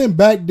know something?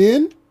 Back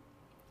then,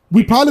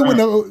 we probably wouldn't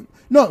have.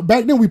 No,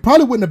 back then we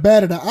probably wouldn't have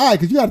batted an eye,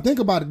 because you got to think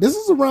about it. This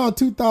is around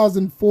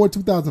 2004,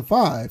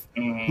 2005.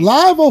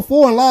 Live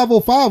 04 and Live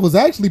 05 was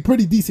actually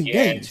pretty decent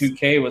games.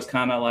 2K was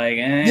kind of like,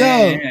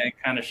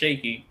 kind of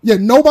shaky. Yeah,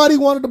 nobody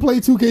wanted to play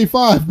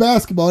 2K5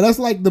 basketball. That's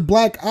like the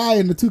black eye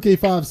in the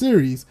 2K5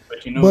 series.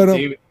 But you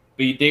know,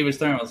 David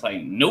Stern was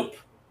like, nope.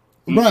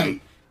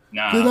 Right.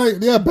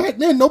 Nah. Back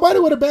then nobody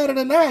would have batted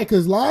an eye,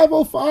 because Live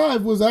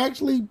 05 was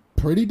actually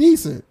pretty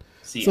decent.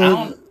 See,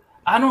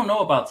 I don't know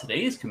about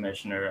today's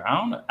commissioner.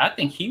 I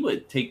think he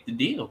would take the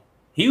deal.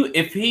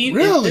 If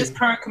this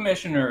current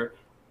commissioner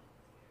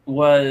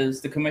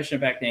was the commissioner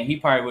back then, he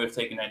probably would have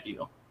taken that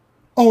deal.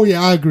 Oh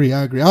yeah, I agree.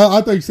 I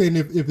thought you were saying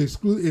if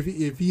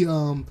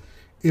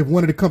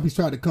one of the companies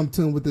tried to come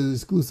to him with an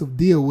exclusive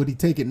deal, would he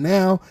take it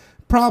now?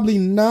 Probably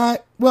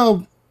not.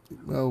 Well,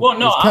 no.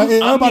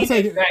 I'm about to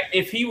say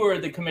if he were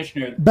the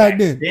commissioner back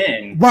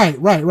then. Right.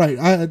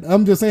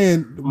 I'm just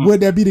saying,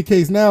 would that be the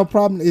case now?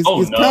 Problem is,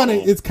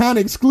 it's kind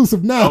of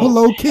exclusive now,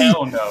 low key.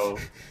 Hell no.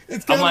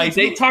 I'm like,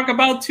 they talk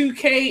about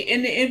 2K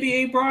in the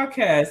NBA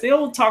broadcast. They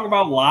don't talk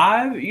about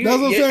live. That's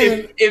what I'm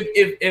saying.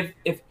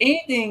 If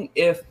anything,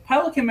 if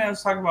Pelican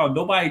Man's talking about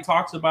nobody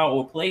talks about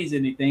or plays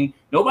anything,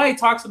 nobody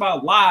talks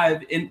about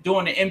live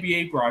during the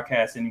NBA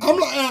broadcast anymore.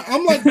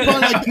 I'm like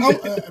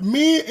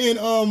me and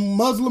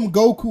Muslim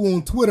Goku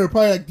on Twitter are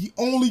probably like the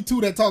only two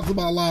that talks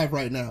about live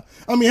right now.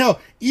 I mean, hell,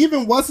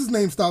 even what's his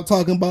name stopped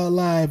talking about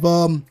live.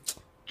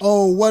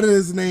 What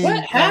is his name?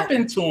 What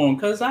happened to him?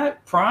 Because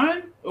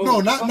Prime.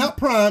 No, not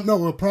Prime.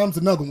 No, Prime's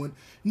another one.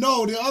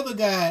 No, the other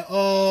guy.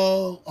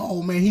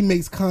 Oh man, he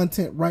makes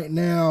content right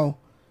now.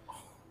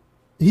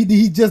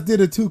 He just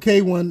did a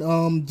 2K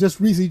one.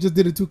 Just recently, just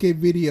did a 2K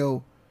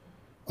video.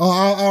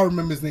 I'll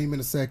remember his name in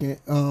a second.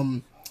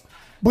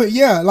 But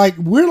yeah, like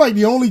we're like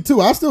the only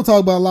two. I still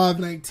talk about Live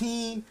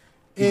 19,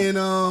 and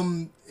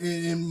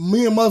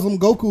me and Muslim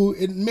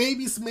Goku, and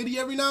maybe Smitty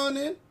every now and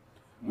then.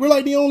 We're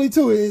like the only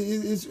two.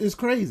 It's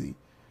crazy.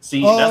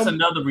 See, that's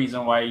another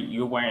reason why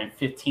you're wearing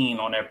 15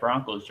 on that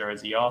Broncos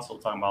jersey. You're also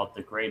talking about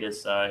the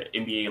greatest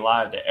NBA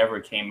Live that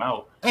ever came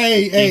out.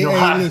 Hey,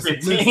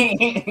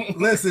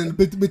 listen.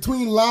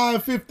 Between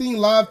Live 15,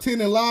 Live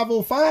 10, and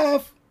Live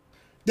 05,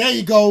 there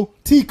you go.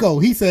 Tico,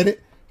 he said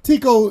it.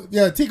 Tico,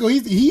 he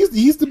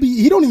used to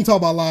be. He don't even talk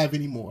about Live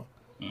anymore.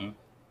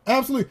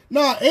 Absolutely.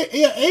 Nah,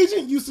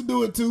 Agent used to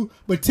do it too,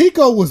 but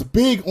Tico was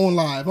big on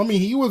Live. I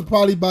mean, he was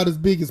probably about as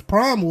big as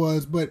Prime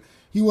was, but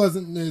he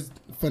wasn't as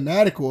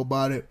fanatical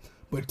about it.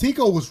 But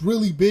Tico was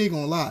really big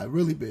on Live,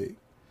 really big.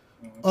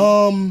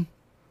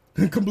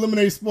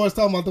 Complimentary Sports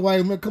talking about the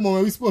white man. Come on,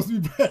 man, we supposed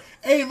to be.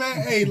 Hey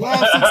man, hey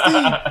Live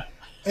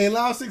 16,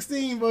 Live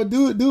 16, but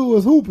dude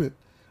was hooping.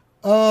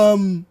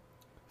 Philly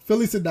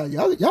said,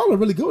 y'all are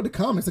really good with the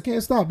comments. I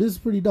can't stop. This is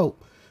pretty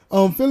dope.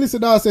 Philly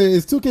Sadar said,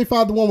 is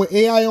 2K5 the one with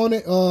AI on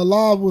it?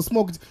 Live was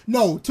smoking.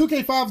 No,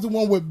 2K5 is the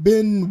one with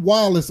Ben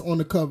Wallace on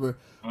the cover.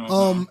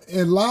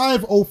 And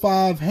Live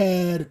 05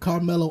 had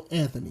Carmelo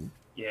Anthony.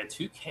 Yeah,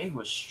 2K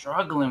was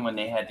struggling when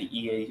they had the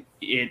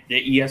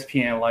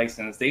ESPN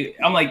license.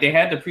 I'm like, they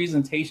had the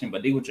presentation,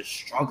 but they were just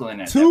struggling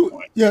at that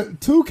point. Yeah,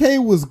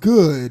 2K was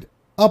good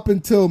up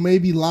until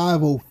maybe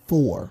Live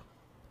 04.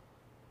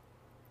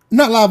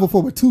 Not Live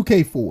 04, but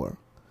 2K4.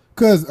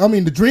 Because, I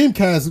mean, the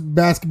Dreamcast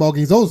basketball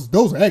games,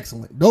 those are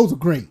excellent. Those are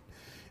great.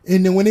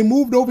 And then when they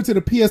moved over to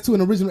the PS2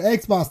 and original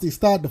Xbox, they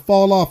started to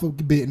fall off a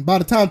bit. And by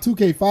the time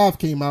 2K5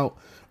 came out,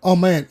 oh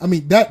man, I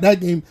mean that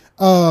game.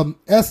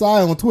 SI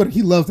on Twitter,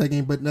 he loves that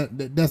game, but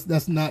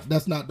that's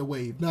not the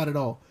wave, not at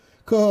all.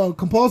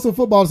 Compulsive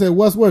Football said,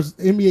 what's worse,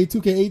 NBA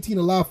 2K18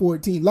 or Live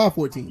 14? Live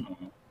 14.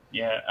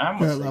 Yeah, I'm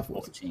gonna say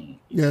 14.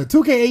 Yeah,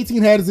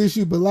 2K18 had his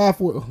issue, but Live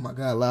 14. Oh my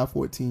God, Live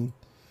 14.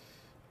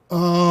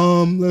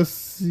 Let's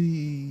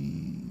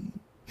see.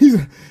 He's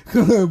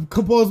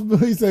Compulsive.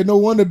 He said, no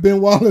wonder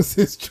Ben Wallace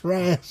is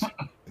trash.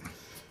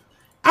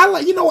 I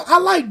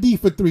like D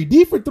for 3.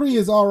 D for 3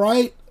 is all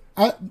right.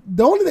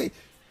 The only thing,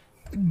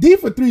 D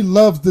for 3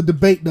 loves to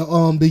debate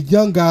the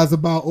young guys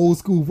about old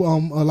school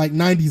like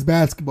 90s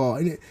basketball.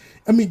 And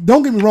I mean,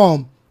 don't get me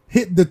wrong,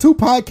 the two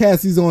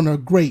podcasts he's on are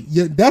great.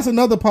 Yeah, that's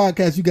another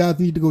podcast you guys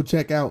need to go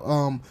check out.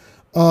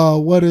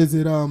 What is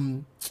it?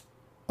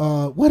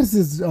 What is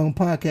his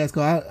podcast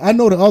called? I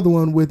know the other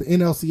one with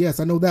NLCS.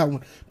 I know that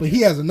one, but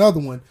he has another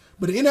one.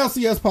 But the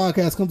NLCS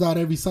podcast comes out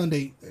every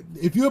Sunday.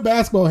 If you're a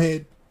basketball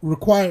head,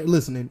 required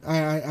listening.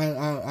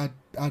 I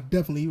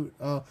definitely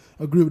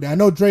agree with that. I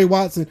know Dre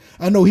Watson.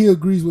 I know he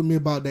agrees with me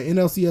about that.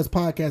 NLCS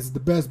podcast is the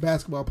best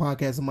basketball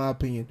podcast in my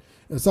opinion.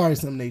 Sorry,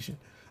 Sim Nation.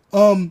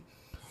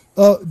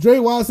 Dre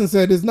Watson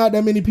said there's not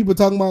that many people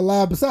talking about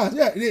live besides.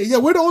 Yeah,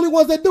 we're the only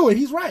ones that do it.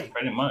 He's right.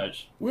 Pretty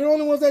much. We're the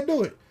only ones that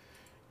do it.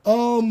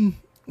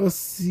 Let's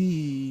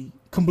see.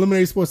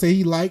 Complimentary Sports say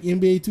he liked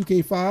NBA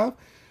 2K5.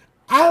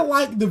 I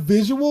like the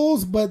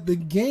visuals, but the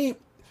game.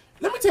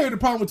 Let me tell you the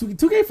problem with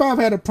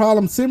 2K5 had a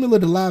problem similar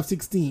to Live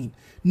 16.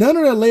 None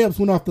of the layups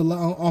went off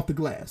the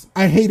glass.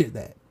 I hated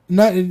that.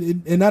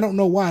 And I don't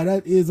know why.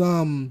 That is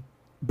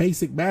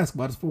basic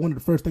basketball. It's one of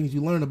the first things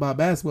you learn about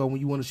basketball when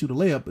you want to shoot a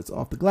layup. It's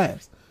off the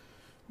glass.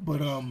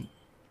 But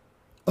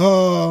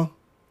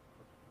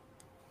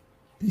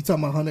he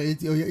talking about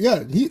 180.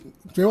 Yeah,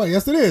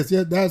 yes it is.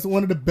 Yeah, that's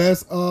one of the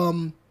best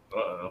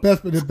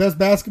best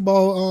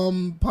basketball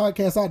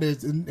podcasts out there,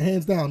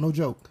 hands down, no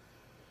joke.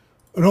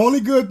 The only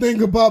good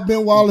thing about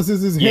Ben Wallace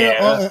is his hair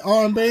and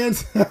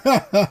armbands.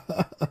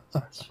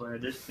 I swear,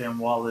 this Ben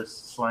Wallace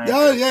slam.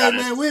 Man,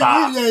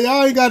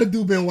 y'all ain't got to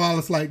do Ben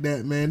Wallace like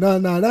that, man. No,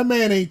 that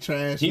man ain't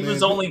trash. He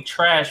was only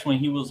trash when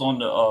he was on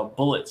the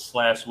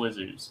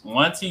Bullets/Wizards.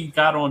 Once he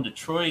got on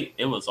Detroit,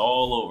 it was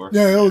all over.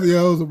 Yeah, it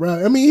was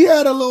around. I mean, he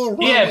had a little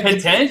run. He had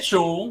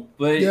potential,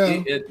 but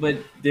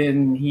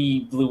then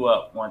he blew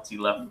up once he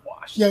left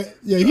Washington.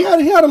 Yeah, he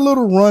had a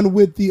little run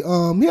with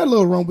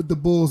the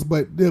Bulls,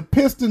 but the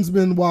Pistons.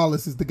 Ben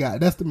Wallace is the guy.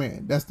 That's the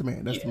man.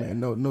 The man.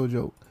 No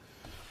joke.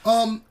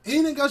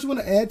 Anything else you want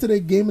to add to the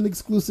gaming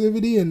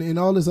exclusivity and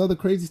all this other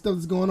crazy stuff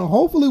that's going on?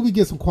 Hopefully we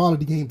get some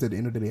quality games at the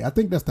end of the day. I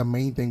think that's the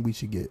main thing we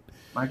should get.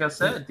 Like I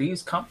said,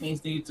 these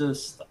companies need to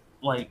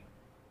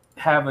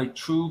have a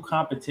true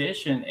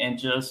competition and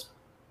just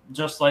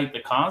like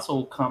the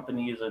console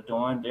companies are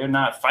doing, they're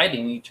not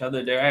fighting each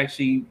other. They're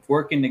actually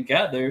working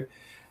together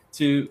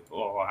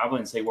I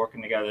wouldn't say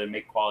working together to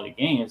make quality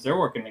games. They're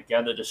working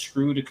together to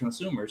screw the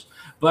consumers.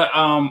 But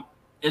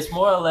it's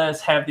more or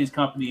less have these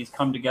companies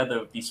come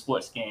together with these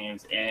sports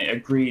games and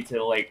agree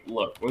to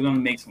look, we're going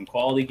to make some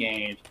quality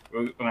games.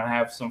 We're going to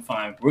have some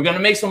fun. We're going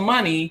to make some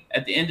money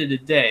at the end of the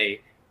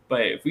day.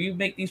 But if we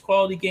make these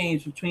quality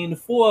games between the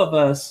four of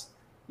us,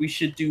 we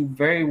should do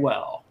very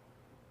well.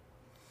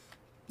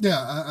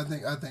 Yeah, I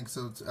think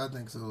so. I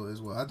think so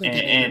as well. I think at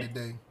the end of the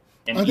day.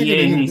 And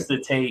EA needs to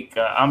take.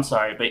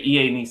 But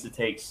EA needs to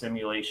take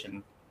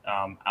simulation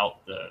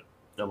out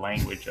the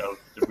language of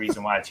the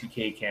reason why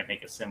 2K can't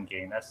make a sim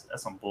game. That's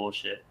some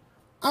bullshit.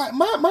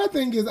 My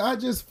thing is, I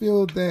just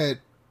feel that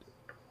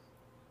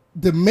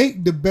to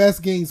make the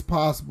best games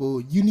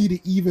possible, you need an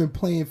even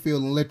playing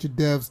field and let your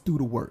devs do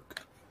the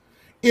work.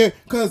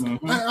 Because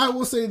I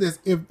will say this: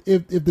 if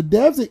the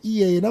devs at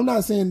EA, and I'm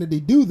not saying that they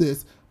do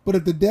this, but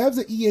if the devs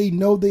at EA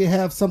know they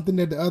have something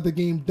that the other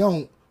game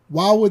don't,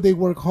 why would they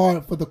work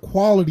hard for the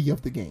quality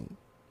of the game?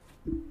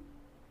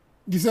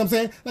 You see what I'm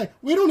saying? Like,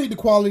 we don't need the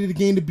quality of the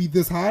game to be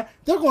this high.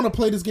 They're going to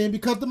play this game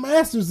because the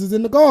Masters is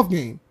in the golf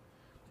game.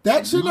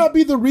 That should not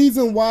be the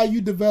reason why you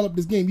develop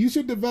this game. You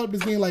should develop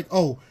this game like,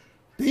 oh,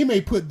 they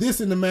may put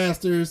this in the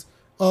Masters.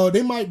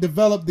 They might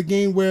develop the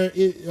game where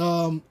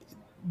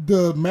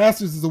the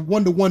Masters is a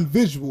 1-to-1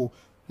 visual.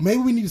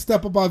 Maybe we need to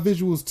step up our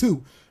visuals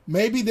too.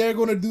 Maybe they're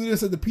going to do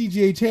this at the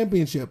PGA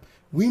Championship.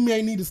 We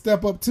may need to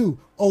step up too.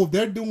 Oh,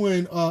 they're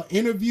doing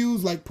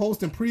interviews, like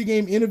post and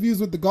pregame interviews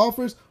with the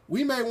golfers.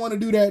 We may want to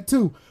do that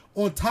too.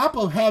 On top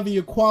of having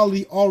your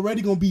quality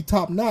already going to be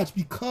top notch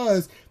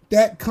because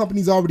that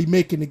company's already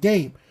making the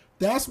game.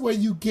 That's where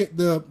you get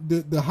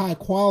the high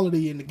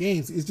quality in the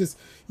games. It's just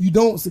you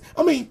don't see.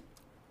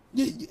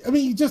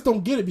 You just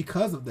don't get it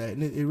because of that,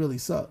 and it really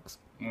sucks.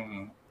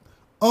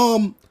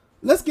 Mm-hmm.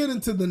 Let's get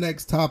into the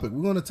next topic.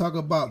 We're going to talk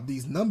about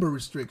these number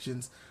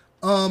restrictions.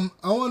 I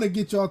want to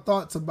get your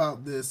thoughts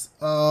about this,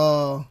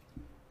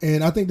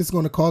 and I think this is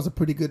going to cause a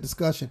pretty good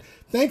discussion.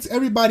 Thanks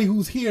everybody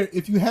who's here.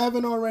 If you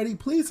haven't already,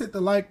 please hit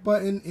the like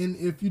button, and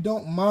if you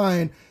don't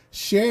mind,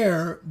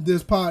 share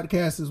this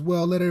podcast as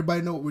well. Let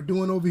everybody know what we're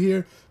doing over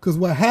here, because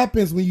what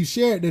happens when you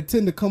share it, they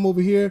tend to come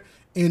over here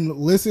and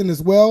listen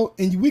as well,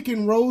 and we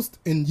can roast,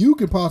 and you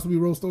can possibly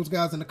roast those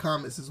guys in the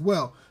comments as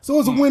well. So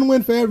it's a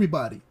win-win for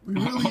everybody. We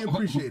really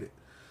appreciate it.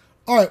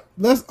 All right,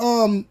 let's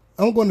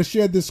I'm going to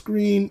share this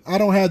screen. I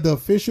don't have the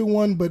official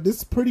one, but this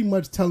is pretty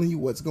much telling you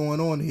what's going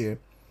on here.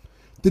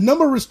 The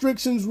number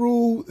restrictions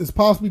rule is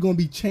possibly going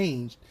to be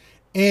changed,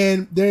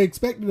 and they're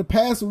expected to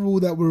pass a rule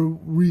that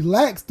will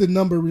relax the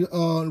number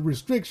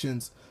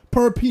restrictions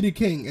per Peter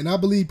King. And I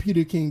believe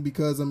Peter King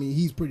because,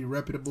 he's pretty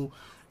reputable.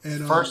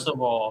 And first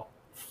of all,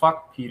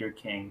 fuck Peter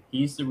King.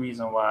 He's the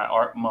reason why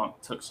Art Monk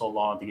took so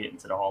long to get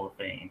into the Hall of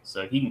Fame,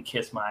 so he can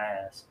kiss my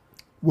ass.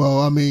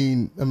 Well,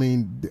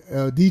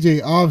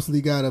 DJ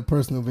obviously got a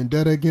personal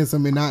vendetta against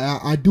him, and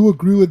I do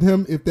agree with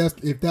him if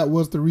that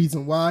was the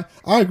reason why.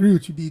 I agree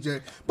with you,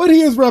 DJ, but he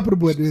is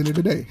reputable at the end of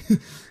the day.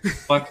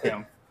 Fuck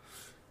him.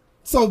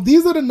 So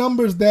these are the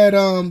numbers that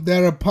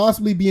are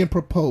possibly being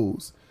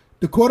proposed.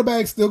 The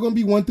quarterback's still going to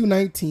be 1 through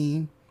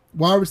 19.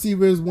 Wide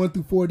receivers 1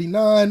 through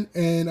 49,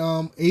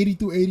 and 80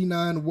 through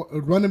 89.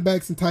 Running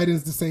backs and tight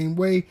ends the same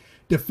way.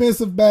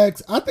 Defensive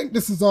backs, I think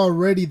this is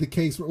already the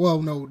case.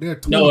 Well, no, they're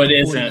 20. No, it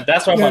isn't.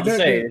 That's what I'm about to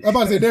say. I'm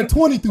about to say they're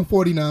 20 through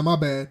 49. My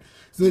bad.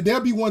 So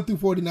they'll be 1 through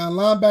 49.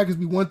 Linebackers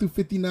be 1 through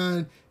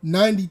 59,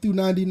 90 through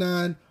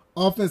 99.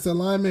 Offensive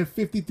linemen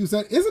 50 through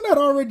 70. Isn't that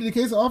already the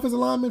case? Offensive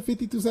linemen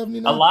 50 through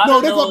 79.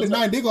 They go up to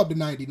 9. They go up to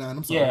 99.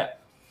 I'm sorry. Yeah.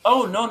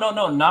 Oh no,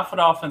 not for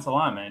the offensive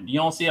linemen. You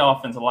don't see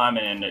offensive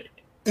linemen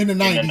in the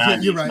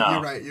 90s. You're right. No.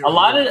 You're right. A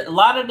lot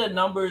of the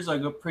numbers are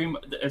pretty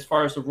much, as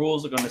far as the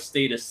rules, are going to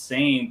stay the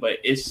same, but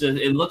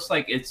it looks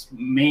like it's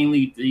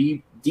mainly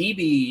the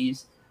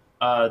DBs,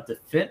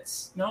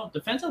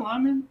 defensive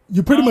linemen.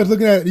 You're pretty much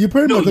looking at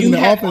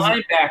offensive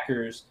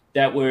linebackers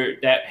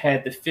that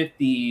had the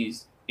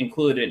 50s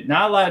included.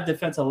 Not a lot of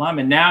defensive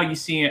linemen. Now you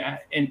see,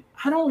 and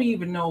I don't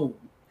even know.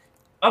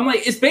 I'm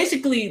like, it's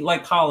basically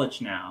like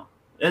college now.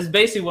 That's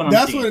basically what I'm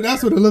seeing.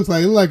 That's what it looks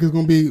like. It looks like it's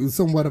going to be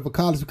somewhat of a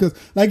college because,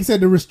 like you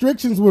said, the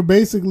restrictions were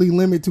basically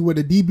limited to what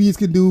the DBs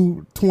can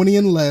do 20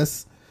 and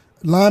less,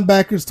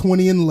 linebackers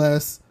 20 and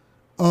less.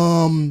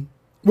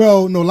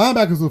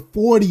 Linebackers were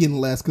 40 and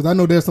less because I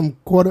know there's some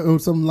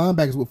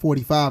linebackers with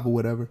 45 or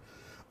whatever.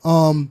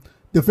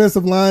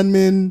 Defensive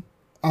linemen,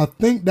 I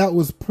think that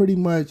was pretty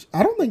much.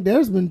 I don't think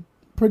there's been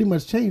pretty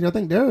much changed. I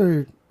think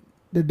the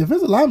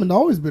defensive linemen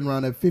always been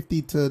around at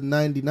 50 to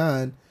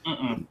 99.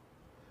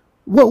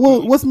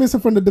 What's missing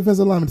from the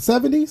defensive linemen?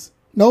 70s?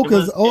 No,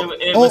 because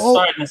it was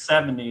starting in the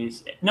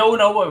 70s. No,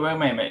 wait a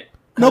minute.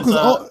 No,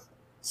 because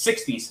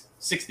 60s.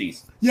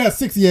 Yeah,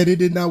 60. Yeah, they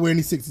did not wear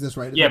any 60s. That's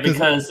right. Yeah,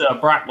 because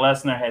Brock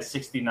Lesnar had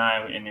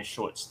 69 in his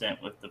short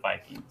stint with the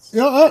Vikings.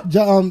 Yeah,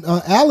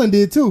 Allen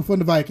did too from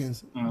the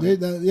Vikings.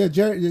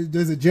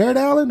 Is it Jared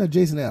Allen or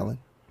Jason Allen?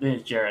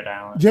 It's Jared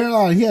Allen. Jared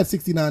Allen, he had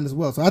 69 as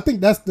well. So I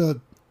think that's the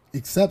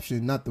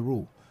exception, not the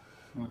rule.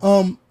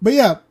 But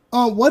yeah.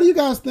 What do you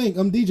guys think?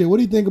 DJ, what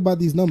do you think about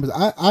these numbers?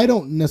 I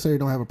don't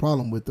necessarily have a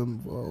problem with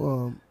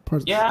them.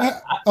 Personally. Yeah.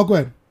 Go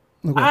ahead.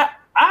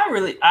 I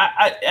really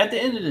at the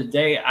end of the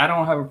day, I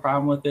don't have a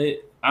problem with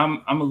it.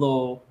 I'm a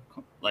little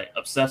like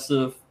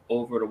obsessive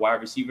over the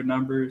wide receiver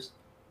numbers.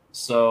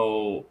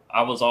 So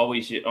I was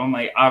always, I'm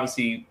like,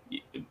 obviously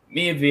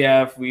me and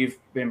VF, we've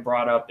been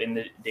brought up in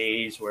the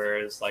days where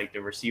it's like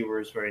the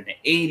receivers were in the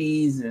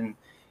 80s and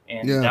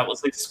that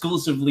was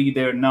exclusively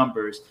their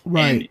numbers.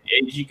 Right.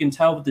 And as you can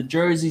tell with the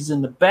jerseys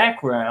in the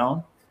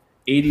background,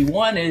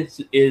 81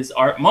 is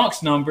Art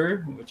Monk's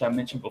number, which I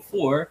mentioned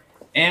before,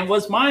 and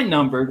was my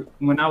number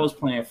when I was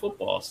playing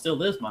football.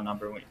 Still is my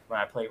number when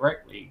I play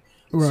rec league.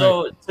 Right.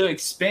 So to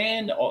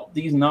expand all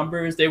these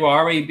numbers, they were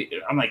already.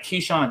 I'm like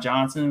Keyshawn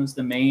Johnson was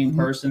the main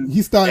person.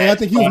 He started. I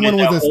think he was one of the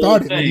ones that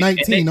started with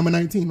 19, number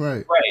 19,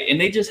 right? Right, and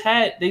they just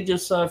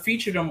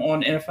featured him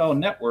on NFL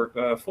Network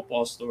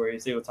football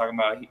stories. They were talking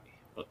about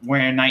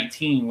wearing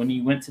 19 when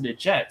he went to the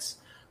Jets.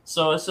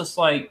 So it's just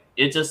like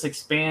it just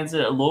expands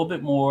it a little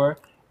bit more.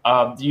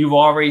 You've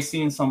already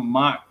seen some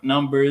mock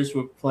numbers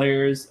with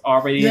players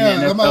already in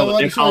the NFL with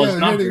their college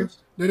numbers.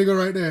 There they go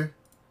right there.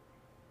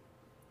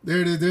 There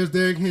it is. There's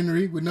Derrick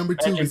Henry with number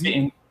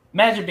 2.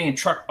 Imagine being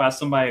trucked by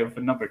somebody with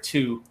a number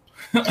 2.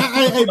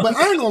 hey, but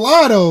I ain't gonna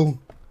lie though.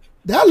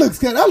 That look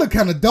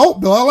kind of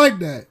dope though. I like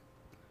that.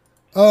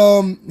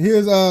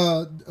 Here's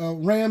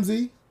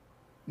Ramsey,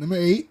 number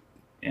 8.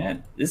 Yeah,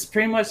 it's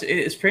pretty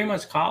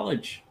much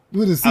college.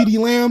 With a CD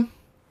Lamb.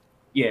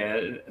 Yeah,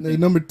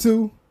 number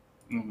 2.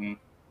 Mm-hmm.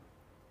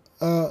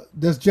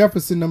 That's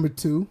Jefferson, number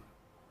 2.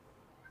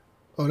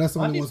 Oh, that's the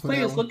only one for that one.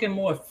 Players looking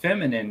more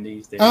feminine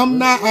these days.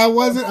 I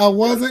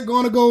wasn't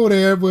going to go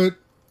there, but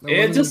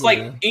it's just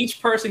like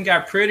each person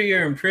got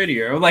prettier and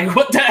prettier. I'm like,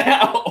 what the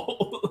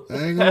hell? I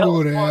ain't gonna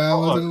go there. I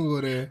wasn't gonna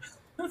go there.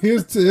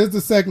 Here's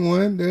the second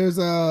one. There's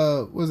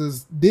was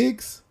this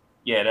Diggs?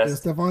 Yeah, that's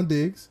Stephon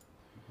Diggs.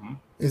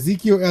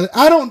 Ezekiel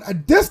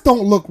Elliott. This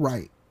don't look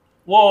right.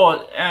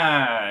 Well,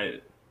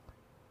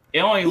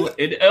 it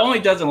only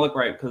doesn't look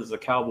right because it's a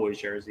Cowboys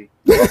jersey.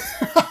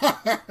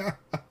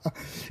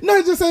 No,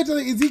 just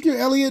actually Ezekiel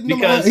Elliott.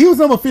 He was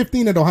number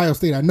 15 at Ohio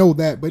State. I know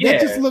that, but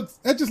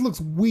that just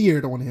looks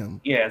weird on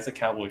him. Yeah, it's a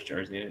Cowboys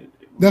jersey.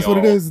 That's what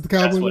it is. The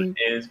Cowboys. That's what it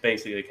is.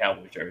 Basically, a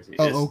Cowboys jersey.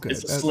 Oh, okay.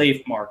 It's a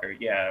slave marker.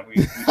 Yeah.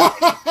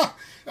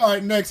 All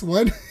right, next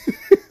one.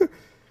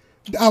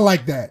 I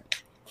like that.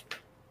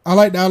 I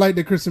like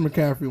the Christian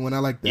McCaffrey one. I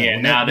like that. Yeah,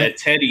 one. Now that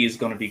Teddy is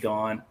going to be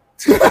gone.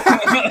 Yeah,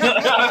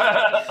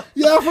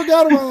 I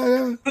forgot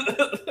about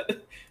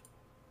that.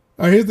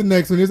 All right, here's the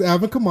next one. Here's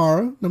Alvin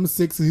Kamara, number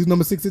 6. He's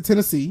number 6 at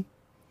Tennessee.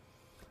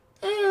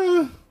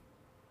 I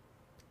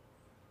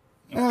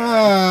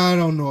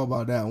don't know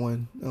about that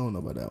one.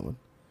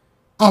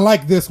 I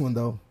like this one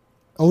though.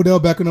 Odell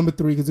Beckham, number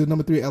 3, because he's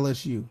number 3 at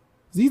LSU.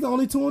 Is he the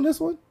only 2 on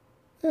this one?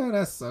 Yeah,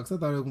 that sucks. I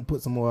thought they were gonna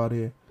put some more out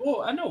here.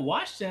 Well, I know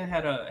Washington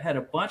had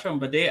a bunch of them,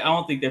 but I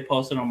don't think they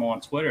posted them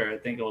on Twitter. I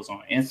think it was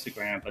on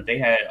Instagram. But they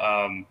had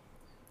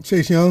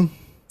Chase Young.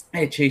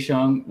 Chase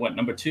Young, what,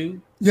 number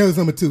 2? Yeah, it was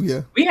number 2.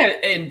 Yeah, we had,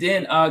 and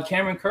then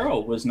Cameron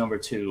Curl was number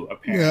 2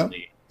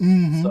 apparently. Yeah.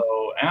 Mm-hmm.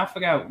 So and I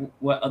forgot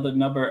what other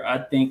number. I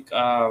think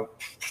the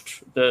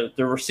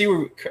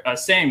receiver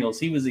Samuels,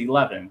 he was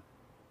 11,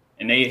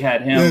 and they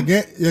had him.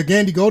 Yeah,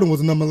 Gandy Golden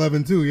was number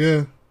 11 too.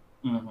 Yeah.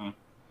 Mm-hmm.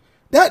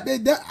 That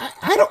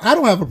I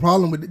don't have a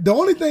problem with it. The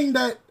only thing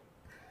that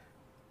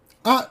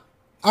I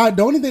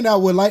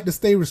would like to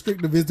stay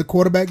restrictive is the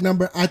quarterback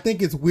number. I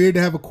think it's weird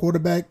to have a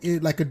quarterback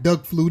like a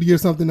Doug Flutie or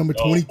something, number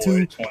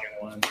 22.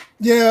 21.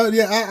 Yeah.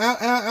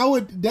 I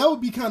would. That would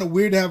be kind of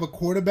weird to have a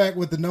quarterback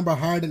with the number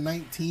higher than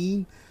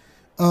 19.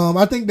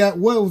 I think that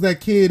what was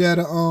that kid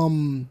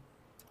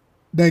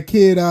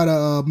out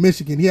of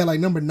Michigan? He had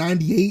like number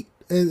 98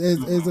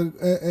 as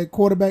a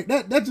quarterback.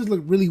 That just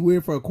looked really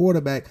weird for a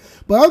quarterback.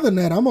 But other than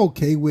that, I'm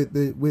okay with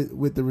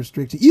the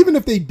restriction. Even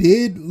if they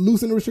did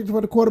loosen the restriction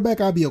for the quarterback,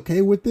 I'd be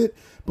okay with it.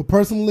 But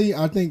personally,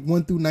 I think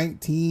 1 through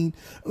 19.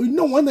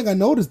 One thing I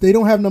noticed, they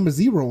don't have number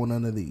 0 on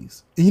none of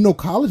these. And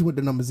college went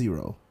to number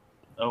 0.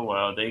 Oh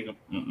well,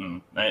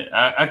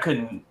 I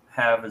couldn't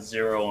have a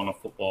 0 on a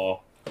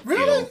football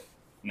Really? field.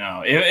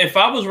 No, if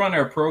I was running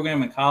a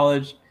program in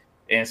college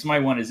and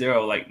somebody wanted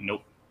 0, like,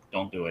 nope,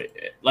 don't do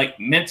it. Like,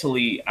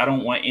 mentally, I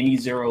don't want any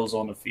 0s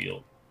on the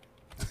field.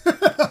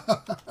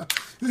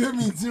 You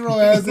mean 0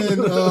 as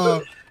in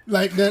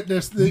like that?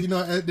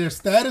 Their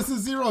status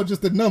is 0, or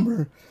just a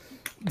number.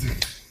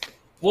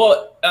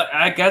 Well,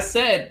 like I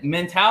said,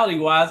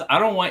 mentality-wise, I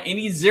don't want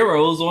any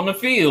 0s on the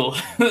field.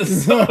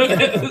 So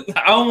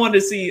I don't want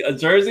to see a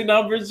jersey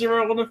number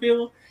 0 on the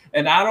field.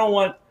 And I don't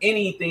want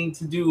anything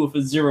to do with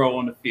a 0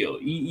 on the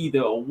field. Either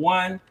a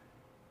 1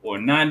 or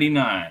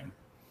 99.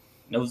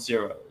 No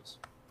 0s.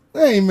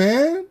 Hey,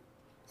 man.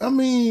 I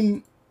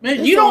mean...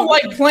 Man, you don't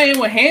like playing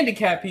with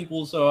handicapped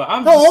people, so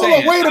I'm just hold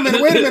saying. on. Wait a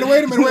minute. Wait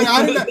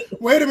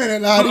a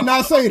minute. I did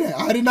not say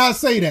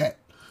that.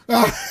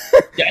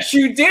 Yes,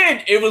 you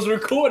did. It was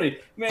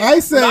recorded. Man, I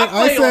said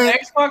on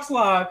Xbox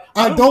Live.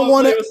 I don't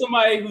want to play with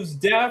somebody who's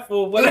deaf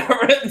or whatever.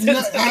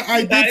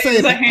 I did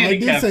say that.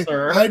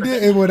 I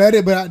did. Well, that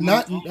is, but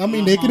not. I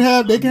mean, they can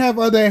have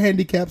other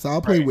handicaps.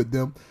 I'll play with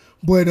them.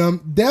 But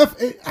deaf.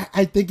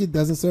 I think it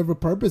doesn't serve a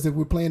purpose if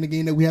we're playing a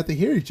game that we have to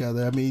hear each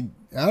other. I mean,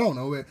 I don't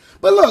know.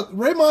 But look,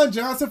 Raymond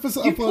Johnson for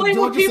you play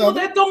Georgia with people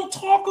Southern. that don't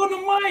talk on the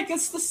mic.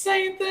 It's the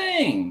same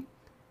thing.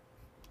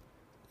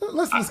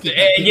 Let's get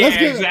back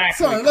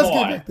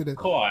to this.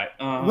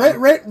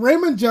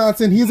 Raymond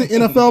Johnson, he's an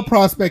NFL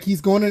prospect.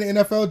 He's going to the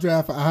NFL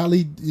draft.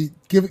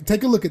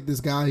 Take a look at this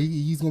guy.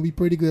 He's going to be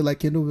pretty good, like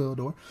Kendall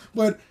Vildor.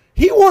 But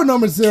he wore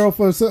number 0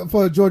 for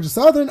Georgia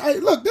Southern.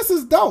 Look, this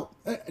is dope.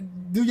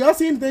 Do y'all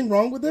see anything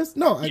wrong with this?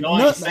 No. You're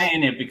only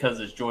saying it because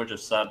it's Georgia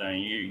Southern.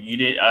 You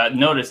did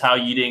notice how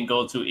you didn't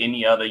go to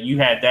any other. You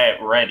had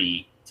that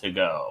ready to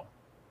go,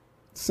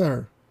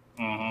 sir.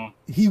 Mm-hmm.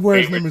 He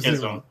wears number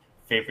 0.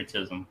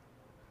 Favoritism.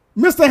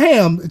 Mr.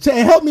 Ham,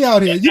 help me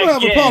out here. You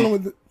don't have a problem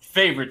with it.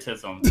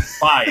 Favoritism,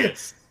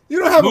 bias. You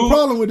don't have a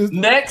problem with this.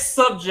 Next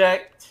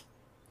subject.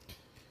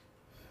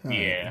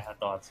 Yeah, I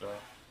thought so.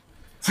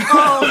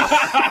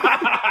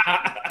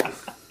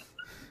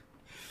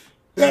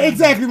 Yeah,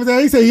 exactly.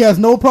 He said he has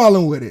no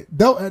problem with it.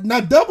 Now,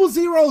 double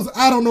 0s,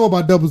 I don't know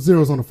about double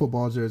 0s on a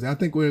football jersey. I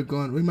think we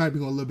might be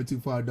going a little bit too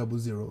far, double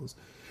 0s.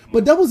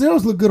 But double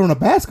 0s look good on a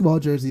basketball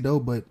jersey, though.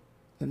 But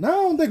now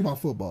I don't think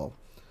about football.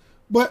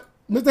 But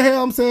Mr.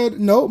 Helm said,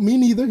 no, me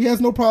neither. He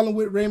has no problem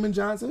with Raymond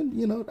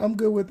Johnson. I'm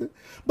good with it.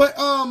 But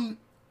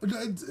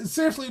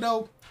seriously,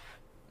 though,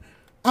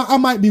 I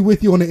might be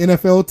with you on the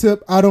NFL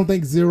tip. I don't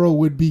think 0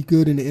 would be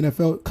good in the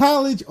NFL.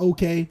 College,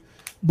 okay.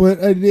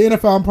 But the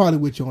NFL, I'm probably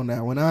with you on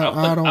that one.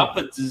 I'll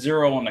put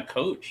 0 on the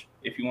coach.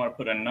 If you want to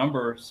put a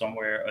number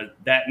somewhere,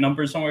 that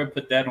number somewhere,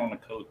 put that on the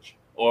coach.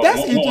 Or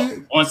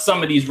on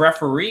some of these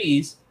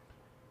referees,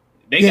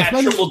 they got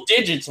triple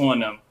digits on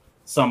them,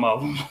 some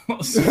of them.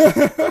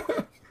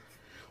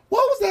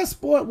 What was that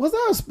sport? Was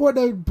that a sport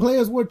that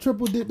players wore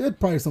triple digits? That's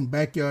probably some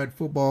backyard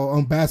football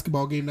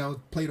basketball game that was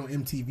played on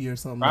MTV or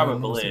something.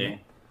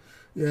 Probably.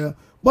 Yeah,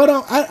 but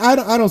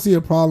I don't see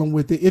a problem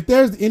with it. If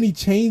there's any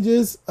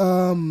changes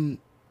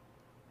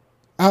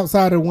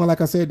outside of one,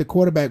 like I said, the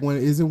quarterback one,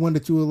 is it one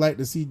that you would like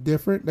to see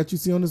different that you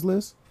see on this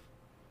list?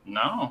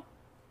 No,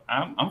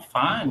 I'm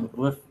fine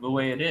with the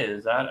way it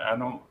is. I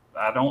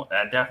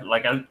definitely,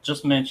 like I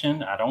just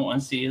mentioned, I don't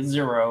want to see a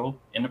 0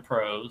 in the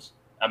pros.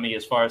 I mean,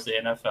 as far as the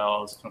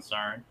NFL is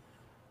concerned,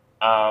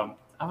 I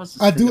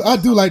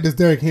do like this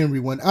Derrick Henry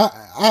one.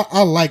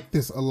 I like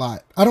this a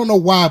lot. I don't know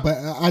why, but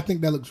I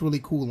think that looks really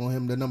cool on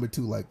him. The number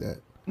 2 like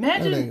that.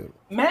 Imagine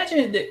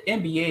the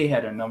NBA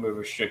had a number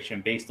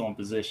restriction based on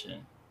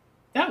position.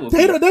 That would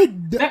they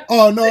don't.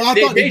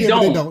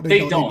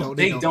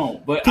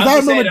 But I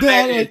remember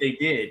they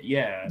did.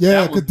 Yeah.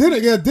 Yeah, because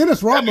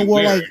Dennis Rodman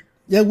wore like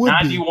Yeah, it would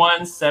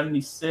 91,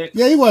 76.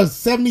 Yeah, he was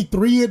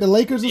 73 at the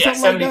Lakers or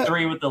something like that.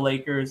 73 with the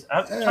Lakers.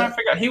 I'm trying to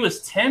figure out. He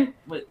was 10.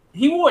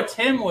 He wore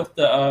 10 with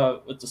the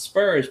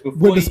Spurs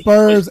before with the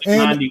Spurs he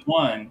and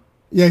 91.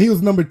 Yeah, he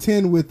was number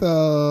 10 with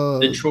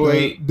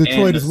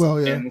Detroit as well.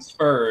 Yeah, and the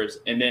Spurs,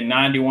 and then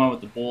 91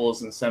 with the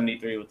Bulls and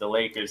 73 with the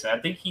Lakers. I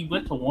think he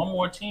went to one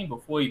more team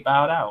before he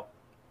bowed out.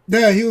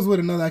 Yeah, he was with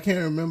another. I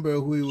can't remember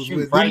who he was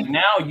with. Right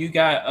now, you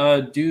got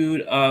a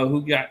dude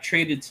who got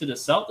traded to the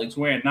Celtics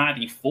wearing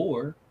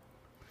 94.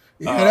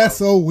 Yeah, that's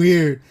so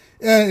weird.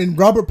 And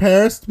Robert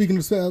Parrish, speaking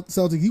of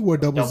Celtics, he wore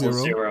double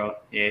zero.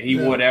 Yeah, he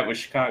wore that with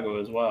Chicago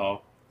as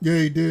well. Yeah,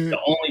 he did. The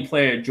only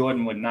player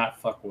Jordan would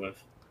not fuck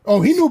with.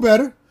 Oh, he knew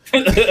better. He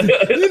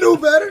knew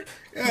better.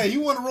 Yeah,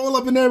 you want to roll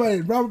up in everybody.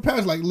 Robert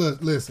Parrish, like,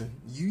 look, listen,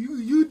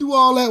 you do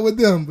all that with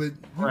them, but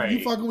you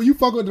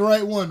fuck with the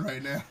right one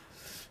right now.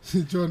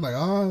 Jordan, like,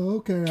 oh,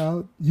 okay,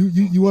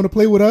 you want to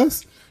play with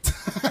us?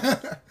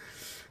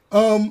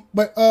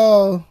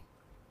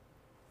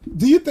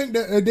 Do you think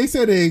that they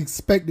said they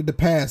expected to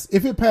pass?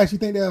 If it passed, you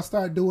think they'll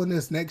start doing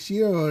this next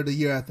year or the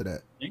year after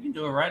that? You can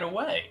do it right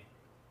away.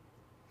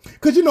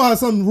 Because you know how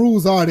some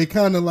rules are. They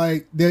kind of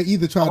like, they'll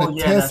either try to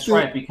test that's it.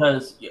 Right,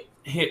 because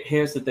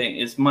here's the thing.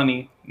 It's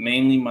money,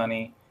 mainly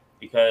money,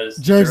 because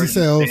jersey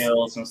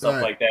sales and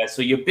stuff like that.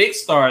 So your big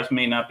stars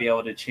may not be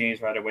able to change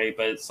right away,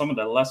 but some of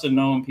the lesser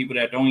known people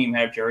that don't even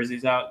have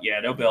jerseys out,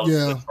 they'll be able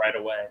to switch right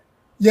away.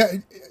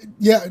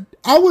 Yeah.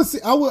 I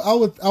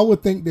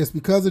would think this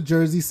because of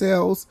jersey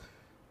sales.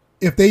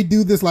 If they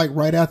do this like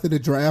right after the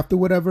draft or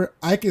whatever,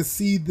 I can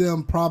see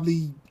them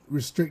probably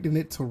restricting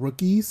it to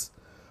rookies,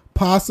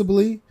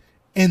 possibly,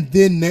 and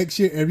then next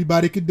year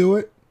everybody could do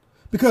it.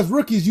 Because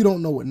rookies, you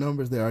don't know what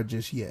numbers they are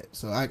just yet,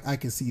 so I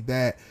can see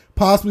that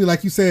possibly,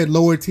 like you said,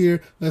 lower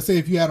tier. Let's say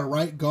if you had a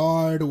right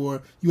guard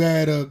or you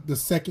had the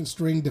second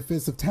string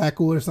defensive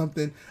tackle or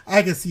something,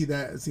 I can see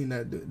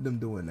them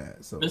doing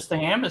that. So Mr.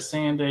 Ham is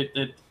saying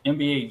that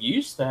NBA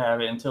used to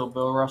have it until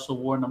Bill Russell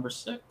wore number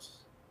 6.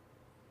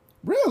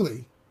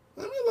 Really?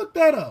 Let me look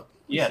that up.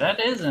 Yeah, that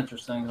is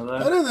interesting. I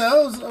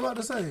was about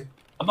to say.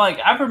 I'm like,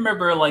 I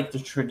remember like the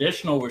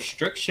traditional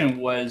restriction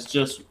was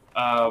just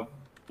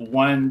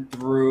 1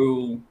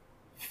 through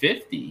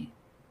 50,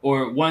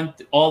 or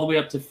all the way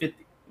up to 50.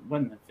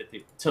 Wasn't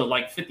 50 to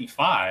like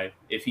 55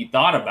 if he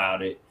thought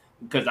about it.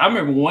 Because I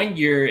remember one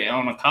year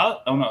on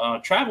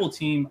a travel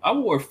team, I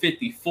wore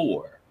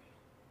 54.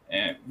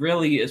 And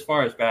really, as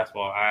far as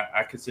basketball,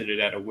 I consider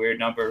that a weird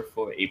number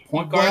for a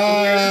point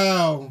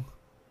guard.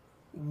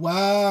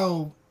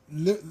 Wow.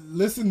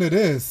 Listen to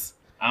this.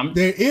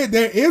 There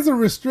is a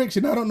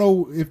restriction. I don't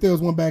know if there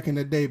was one back in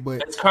the day,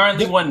 but it's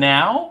currently one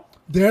now.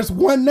 There's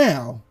one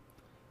now.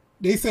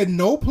 They said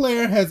no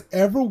player has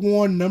ever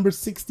worn number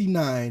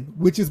 69,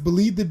 which is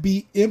believed to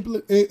be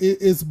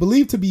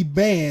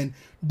banned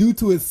due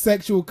to its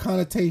sexual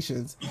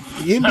connotations.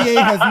 The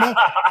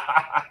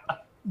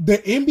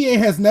NBA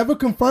has never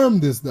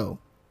confirmed this though.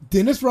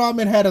 Dennis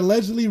Rodman had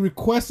allegedly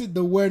requested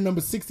to wear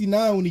number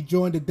 69 when he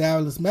joined the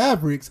Dallas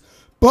Mavericks,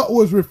 but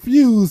was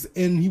refused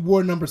and he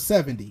wore number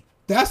 70.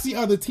 That's the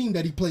other team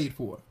that he played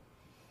for.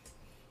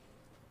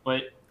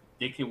 But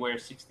they could wear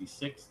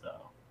 66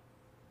 though.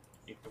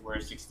 They could wear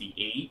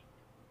 68.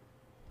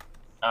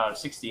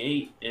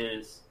 68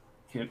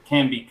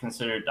 can be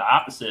considered the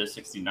opposite of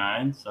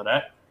 69, so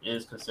that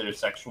is considered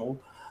sexual.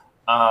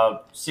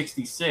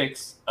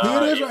 66.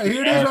 Here it is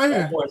right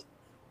here.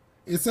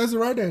 It says it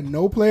right there.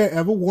 No player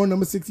ever wore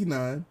number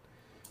 69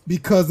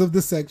 because of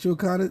the sexual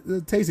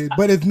connotation,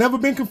 but it's never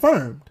been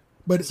confirmed.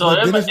 But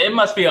it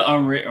must be an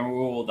unwritten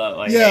rule that,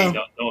 like, hey,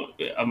 don't,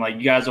 I'm like,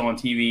 you guys are on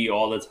TV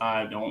all the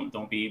time.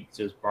 Don't be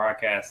just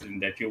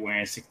broadcasting that you're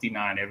wearing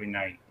 69 every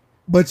night.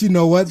 But you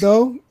know what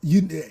though?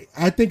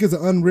 I think it's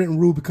an unwritten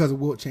rule because of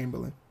Wilt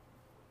Chamberlain.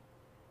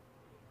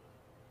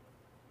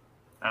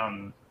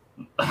 I'm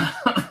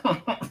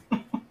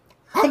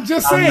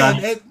just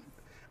saying.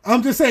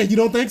 I'm just saying. You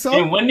don't think so?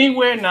 And when they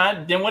wear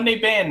when they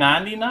ban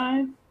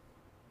 99,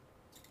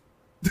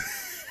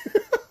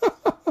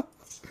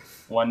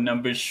 one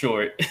number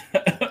short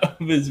of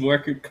his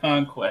record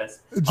conquest.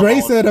 Dre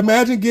said,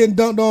 "Imagine getting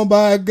dunked on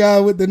by a guy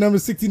with the number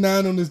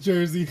 69 on his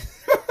jersey."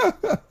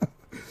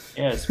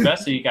 Yeah,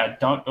 especially you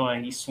got dunked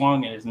on. He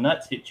swung and his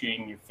nuts hit you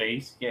in your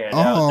face. Yeah,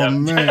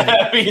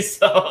 man.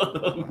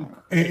 So.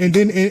 and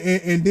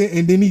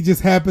then he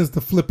just happens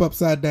to flip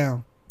upside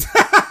down.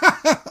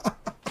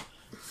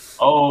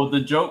 Oh,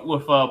 the joke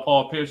with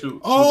Paul Pierce. He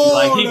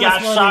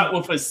got shot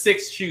with a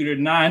 6-shooter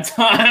 9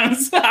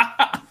 times.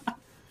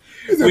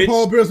 He said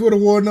Paul Pierce would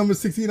have worn number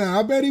 69.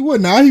 I bet he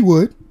would. Now he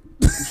would.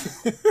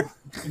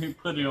 He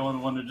put it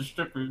on one of the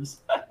strippers.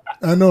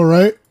 I know,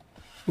 right?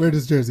 Wear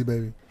this jersey,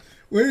 baby.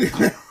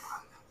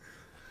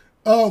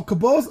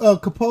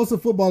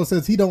 Compulsive Footballer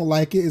says he don't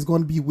like it. It's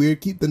going to be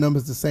weird. Keep the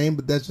numbers the same,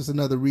 but that's just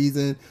another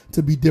reason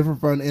to be different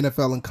from the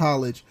NFL and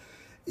college.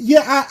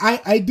 Yeah,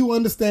 I do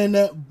understand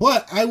that,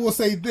 but I will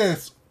say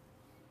this.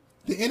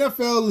 The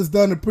NFL has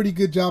done a pretty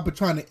good job of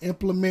trying to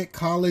implement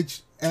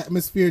college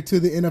atmosphere to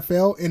the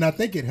NFL, and I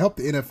think it helped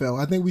the NFL.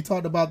 I think we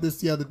talked about this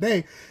the other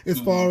day as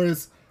far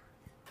as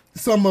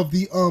some of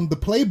the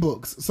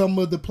playbooks, some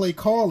of the play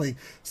calling,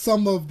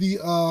 some of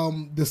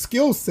the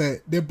skill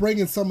set. They're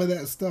bringing some of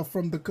that stuff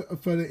from the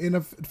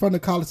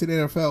college to the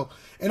NFL.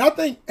 And I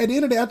think at the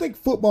end of the day, I think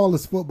football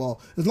is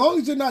football. As long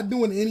as you're not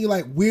doing any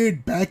like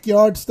weird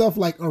backyard stuff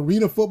like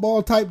arena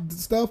football type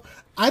stuff,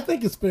 I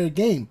think it's fair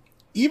game.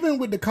 Even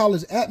with the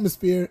college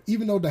atmosphere,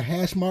 even though the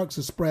hash marks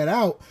are spread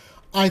out,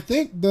 I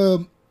think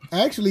the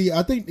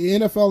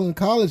NFL and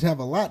college have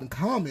a lot in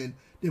common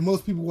than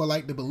most people would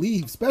like to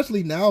believe,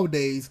 especially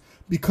nowadays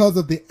because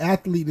of the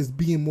athlete is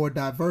being more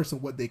diverse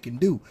in what they can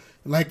do.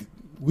 Like,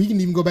 we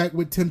can even go back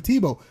with Tim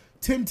Tebow.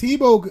 Tim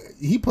Tebow,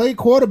 he played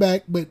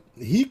quarterback, but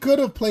he could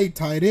have played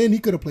tight end. He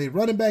could have played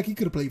running back. He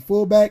could have played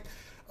fullback.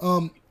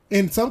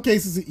 In some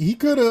cases, he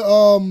could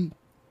have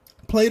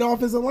played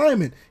offensive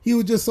lineman. He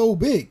was just so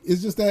big.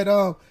 It's just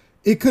that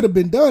it could have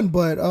been done,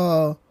 but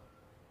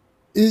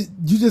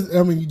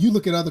you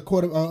look at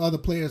other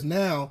players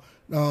now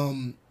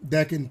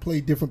that can play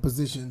different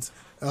positions.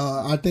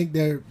 I think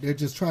they're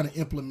just trying to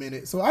implement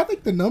it. So I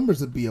think the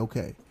numbers would be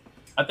okay.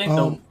 I think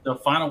the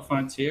final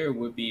frontier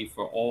would be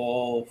for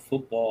all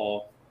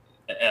football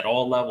at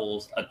all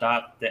levels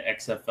adopt the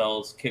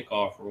XFL's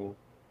kickoff rule.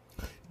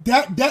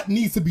 That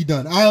needs to be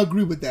done. I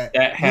agree with that.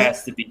 That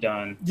has to be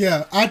done.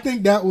 Yeah, I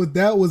think that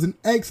was an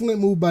excellent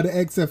move by the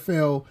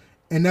XFL,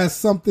 and that's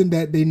something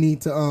that they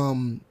need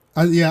to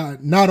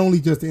not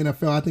only just the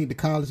NFL. I think the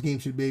college game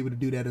should be able to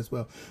do that as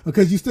well,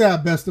 because you still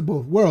have best of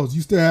both worlds.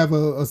 You still have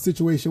a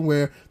situation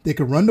where they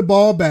can run the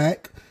ball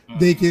back.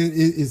 They can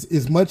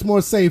is much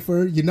more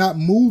safer. You're not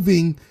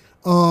moving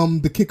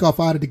the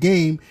kickoff out of the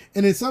game,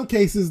 and in some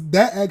cases,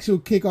 that actual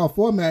kickoff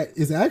format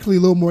is actually a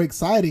little more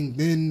exciting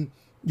than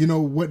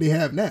what they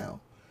have now.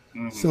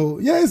 So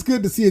yeah, it's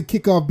good to see a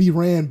kickoff be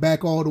ran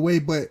back all the way,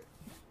 but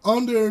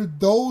under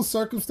those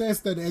circumstances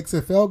that the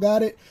XFL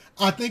got it,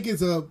 I think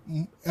it's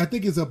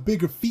a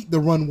bigger feat to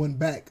run one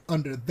back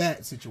under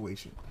that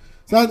situation.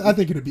 So I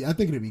think it'd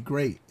be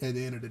great at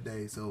the end of the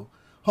day. So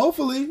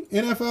hopefully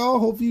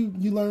NFL, hope you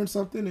learn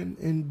something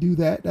and do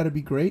that. That'd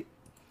be great.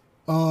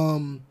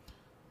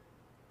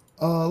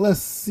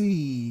 Let's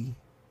see.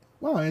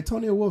 Wow,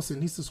 Antonio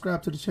Wilson, he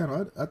subscribed to the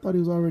channel. I thought he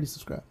was already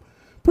subscribed.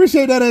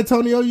 Appreciate that,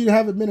 Antonio. You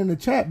haven't been in the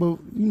chat, but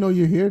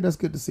you're here. That's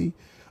good to see.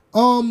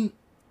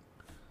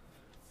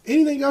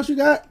 Anything else you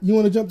got? You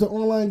want to jump to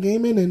online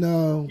gaming and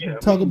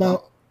talk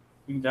about?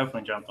 We can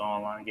definitely jump to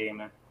online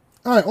gaming.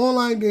 All right,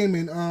 online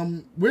gaming.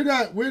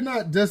 We're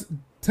not just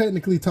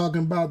technically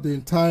talking about the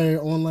entire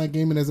online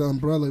gaming as an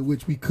umbrella,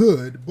 which we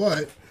could,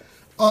 but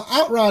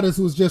Outriders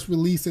was just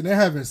released and they're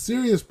having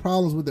serious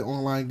problems with the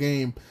online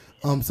game.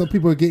 Some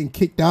people are getting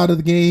kicked out of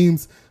the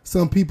games.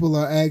 Some people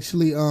are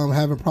actually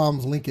having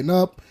problems linking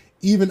up.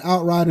 Even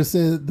Outriders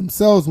said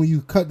themselves, when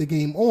you cut the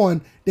game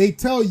on, they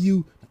tell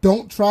you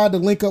don't try to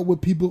link up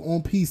with people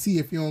on PC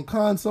if you're on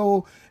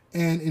console.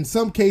 And in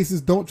some cases,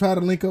 don't try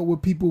to link up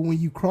with people when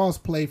you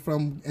cross-play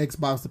from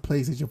Xbox to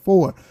PlayStation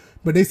 4.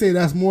 But they say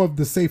that's more of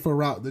the safer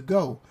route to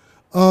go.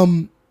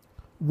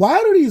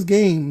 Why do these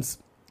games...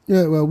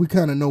 Yeah, well, we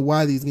kind of know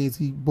why these games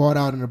get bought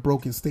out in a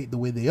broken state the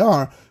way they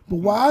are, but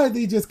why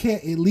they just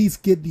can't at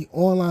least get the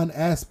online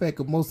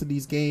aspect of most of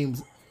these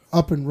games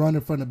up and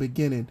running from the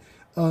beginning.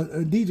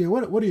 DJ,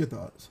 what are your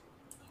thoughts?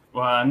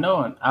 Well, I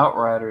know an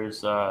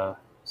Outriders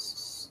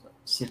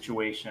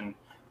situation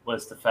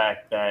was the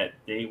fact that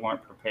they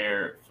weren't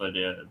prepared for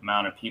the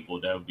amount of people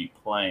that would be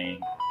playing.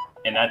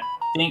 And I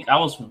think I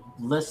was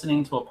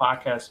listening to a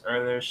podcast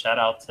earlier. Shout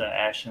out to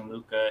Ash and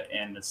Luca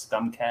and the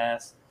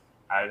Scumcast.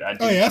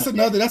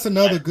 That's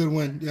another good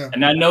one. Yeah,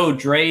 and I know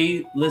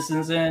Dre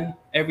listens in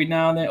every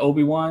now and then.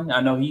 Obi-Wan,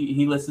 I know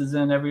he listens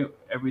in every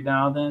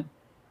now and then,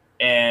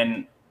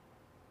 and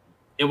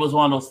it was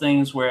one of those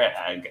things where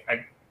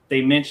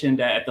they mentioned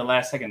that at the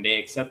last second they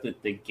accepted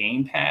the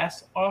Game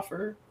Pass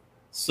offer.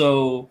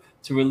 So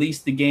to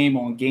release the game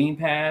on Game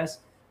Pass,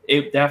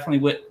 it definitely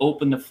would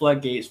open the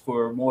floodgates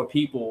for more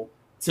people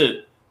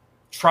to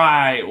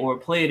try or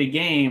play the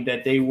game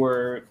that they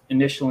were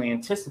initially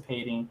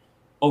anticipating,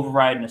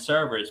 overriding the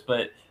servers.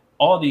 But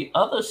all the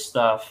other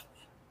stuff,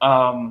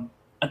 I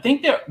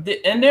think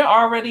they're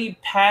already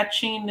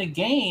patching the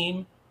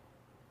game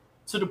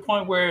to the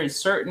point where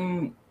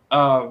certain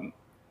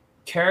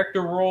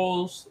character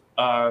roles,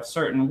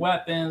 certain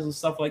weapons and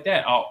stuff like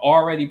that are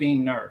already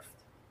being nerfed.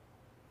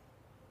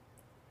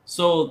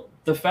 So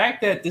the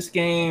fact that this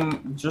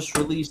game just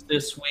released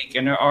this week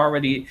and they're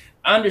already,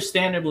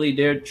 understandably,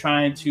 they're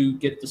trying to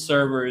get the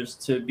servers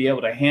to be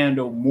able to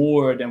handle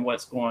more than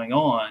what's going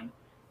on.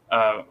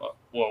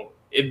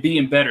 It be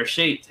in better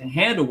shape to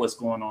handle what's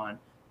going on,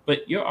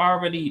 but you're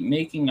already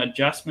making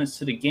adjustments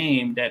to the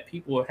game that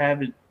people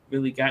haven't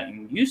really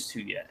gotten used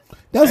to yet.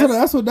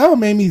 That's what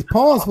made me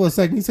pause for a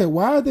second. He said,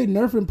 "Why are they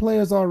nerfing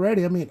players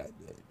already?" I mean,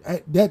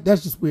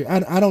 that's just weird.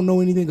 I don't know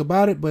anything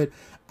about it, but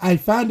I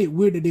find it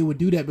weird that they would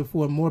do that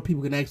before more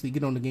people can actually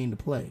get on the game to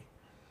play.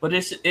 But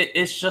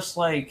it's just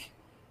like,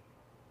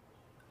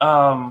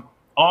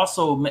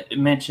 also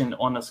mentioned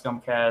on the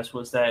Scumcast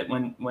was that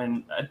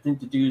when I think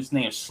the dude's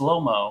name is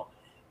Slow-Mo,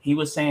 he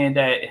was saying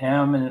that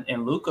him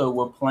and Luca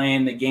were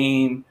playing the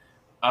game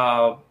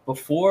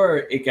before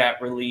it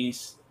got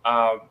released,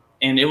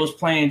 and it was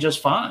playing just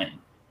fine.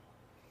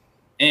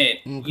 And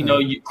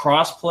Okay. you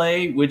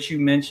crossplay, which you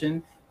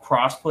mentioned,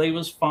 crossplay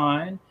was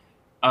fine.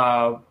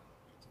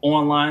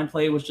 Online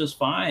play was just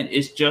fine.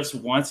 It's just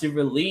once it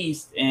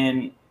released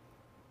and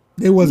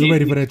They wasn't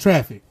ready for that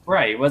traffic.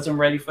 right, it wasn't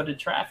ready for the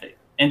traffic.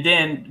 And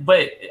then,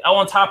 but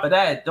on top of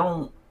that,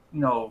 don't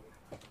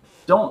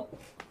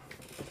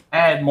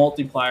add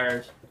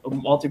multipliers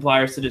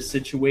to the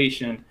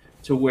situation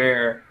to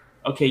where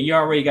okay, you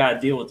already got to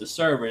deal with the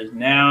servers.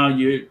 Now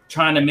you're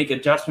trying to make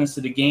adjustments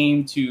to the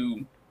game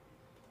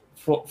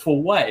for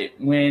what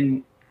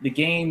when the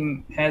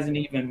game hasn't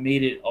even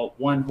made it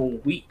one whole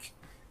week.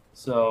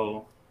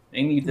 So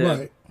they need to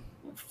Right.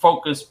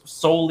 focus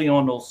solely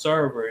on those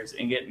servers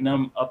and getting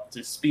them up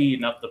to speed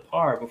and up to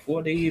par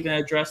before they even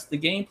address the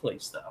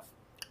gameplay stuff.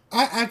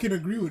 I can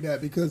agree with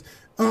that because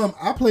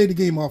I played the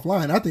game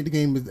offline. I think the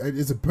game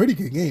is a pretty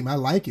good game. I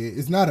like it.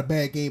 It's not a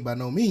bad game by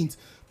no means.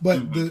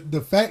 But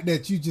the fact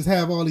that you just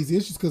have all these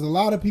issues, because a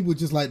lot of people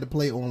just like to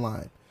play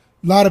online.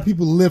 A lot of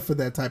people live for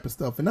that type of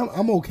stuff, and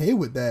I'm okay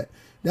with that.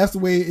 That's the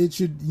way it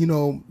should.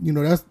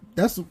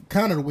 That's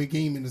kind of the way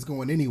gaming is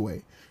going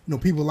anyway.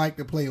 People like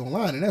to play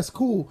online, and that's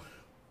cool.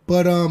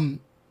 But I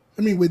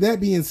mean, with that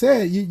being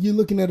said, you're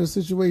looking at a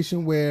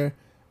situation where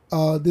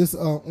this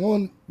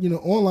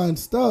online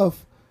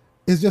stuff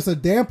is just a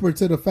damper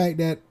to the fact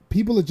that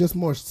people are just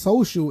more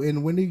social,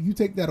 and when you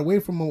take that away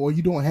from them or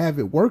you don't have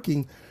it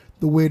working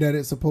the way that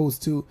it's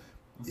supposed to,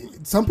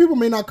 some people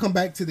may not come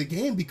back to the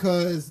game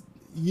because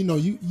you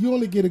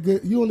only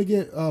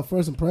get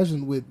first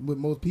impression with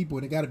most people,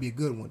 and it got to be a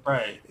good one.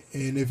 Right.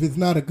 And if it's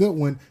not a good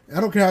one,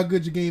 I don't care how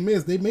good your game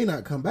is, they may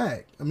not come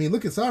back. I mean,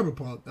 look at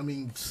Cyberpunk. I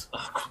mean,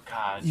 oh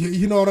God,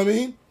 you know what I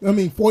mean? I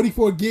mean,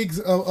 44 gigs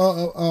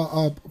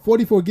 44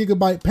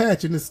 gigabyte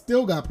patch, and it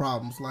still got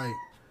problems. Like,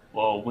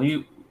 well,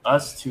 we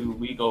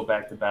go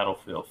back to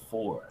Battlefield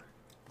 4.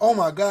 oh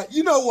my God!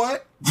 You know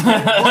what?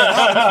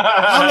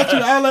 I'll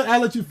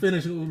let you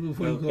finish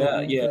before you go.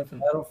 Yeah,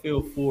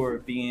 Battlefield 4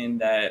 being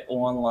that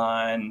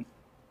online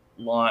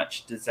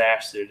launch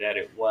disaster that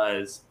it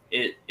was,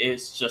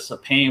 it's just a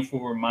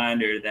painful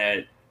reminder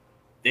that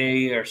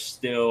they are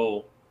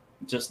still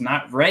just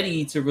not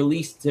ready to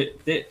release.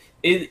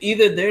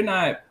 Either they're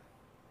not,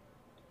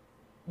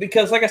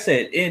 because like I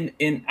said,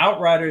 in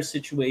Outriders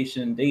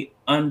situation, they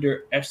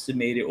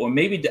underestimated, or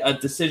maybe a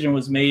decision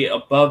was made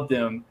above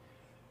them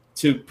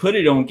to put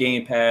it on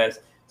Game Pass,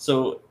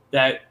 so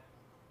that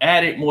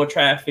added more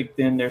traffic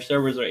than their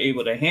servers are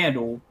able to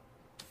handle.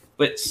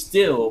 But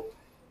still,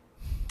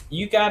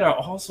 you gotta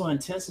also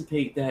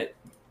anticipate that,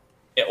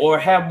 or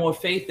have more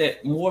faith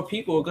that more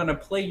people are gonna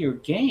play your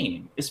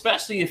game.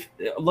 Especially if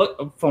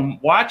look from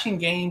watching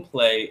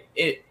gameplay,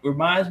 it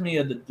reminds me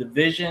of the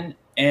Division,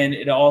 and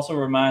it also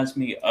reminds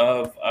me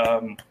of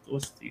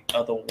what's the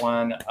other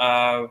one?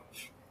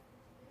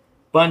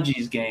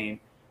 Bungie's game.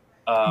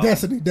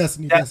 Destiny.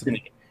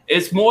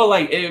 It's more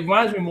like, it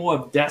reminds me more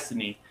of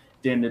Destiny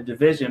than the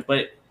Division,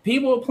 but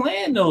people are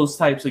playing those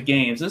types of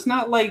games. It's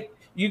not like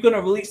you're going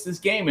to release this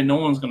game and no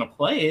one's going to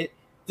play it.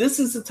 This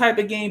is the type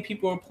of game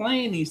people are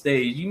playing these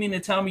days. You mean to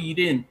tell me you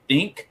didn't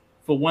think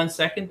for 1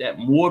 second that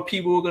more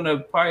people were going to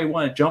probably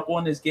want to jump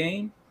on this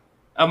game?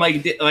 I'm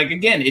like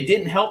again, it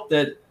didn't help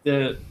that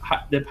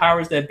the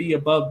powers that be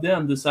above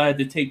them decided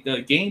to take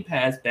the Game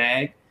Pass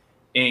bag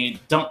and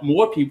dump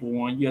more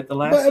people on you at the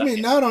last. But I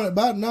mean, not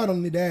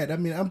only that. I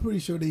mean, I'm pretty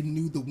sure they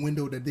knew the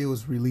window that they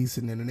was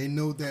releasing in, and they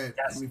know that.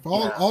 I mean,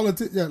 for all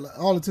intents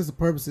and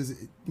purposes,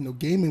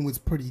 gaming was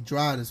pretty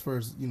dry this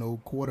first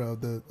quarter of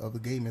the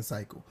gaming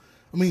cycle.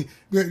 I mean,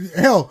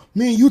 hell,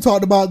 me and you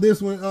talked about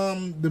this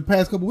when the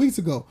past couple weeks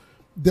ago.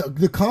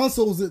 The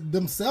consoles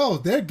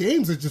themselves, their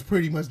games are just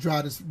pretty much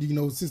dry,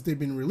 since they've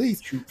been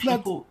released.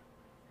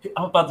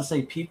 I'm about to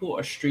say, people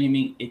are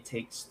streaming It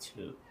Takes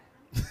Two.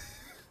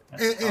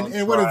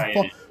 And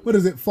what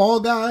is it? Fall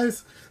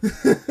Guys?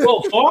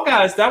 Well, Fall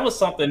Guys, that was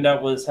something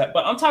that was,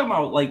 but I'm talking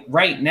about like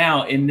right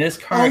now in this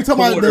current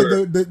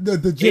quarter. About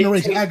the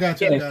generation. I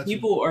got you.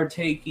 People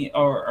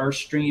are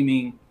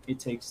streaming It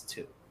Takes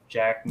Two.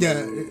 Jack.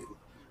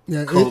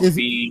 Yeah, Kobe,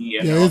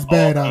 it's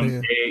bad out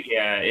here.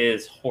 Yeah, it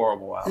is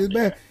horrible out there. It's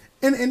bad,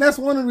 and that's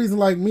one of the reasons.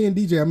 Like me and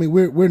DJ, I mean,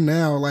 we're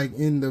now like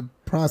in the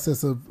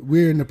process of,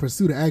 we're in the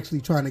pursuit of actually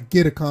trying to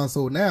get a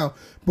console now.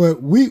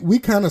 But we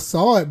kind of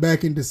saw it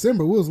back in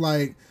December. We was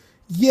like,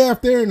 yeah,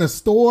 if they're in a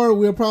store,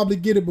 we'll probably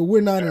get it, but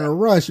we're not in a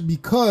rush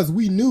because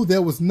we knew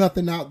there was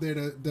nothing out there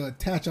to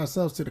attach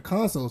ourselves to the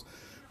consoles.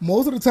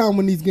 Most of the time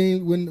when these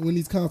games, when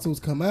these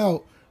consoles come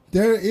out,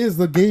 there is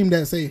a game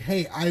that say,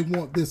 hey, I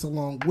want this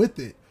along with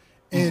it.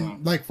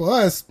 And like for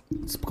us,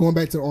 going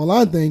back to the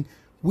online thing,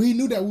 we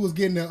knew that we was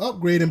getting an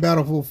upgrade in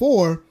Battlefield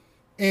 4,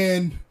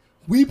 and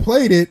we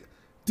played it.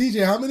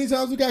 DJ, how many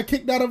times we got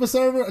kicked out of a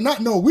server?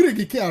 We didn't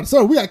get kicked out of the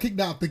server. We got kicked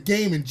out of the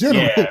game in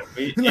general. Yeah,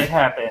 it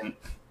happened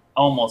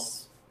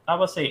almost, I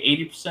would say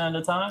 80% of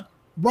the time.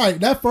 Right,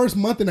 that first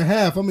month and a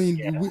half, I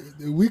Yeah,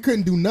 mean, we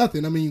couldn't do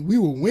nothing. I mean, we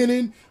were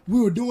winning,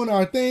 we were doing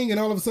our thing, and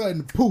all of a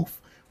sudden,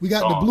 poof, we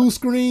got the gone. blue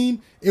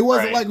screen. It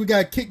wasn't Right. like we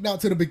got kicked out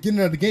to the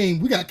beginning of the game.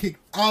 We got kicked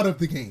out of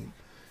the game.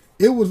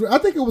 It was, I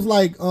think it was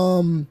like,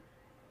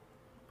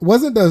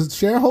 wasn't the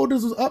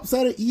shareholders was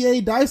upset at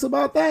EA Dice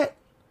about that?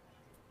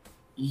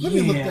 Let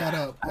me look that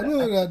Yeah, up. Let me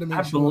look that to I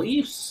make sure.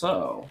 believe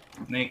so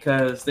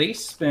because they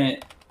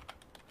spent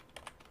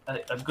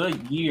a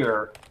good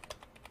year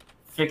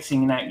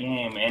fixing that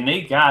game, and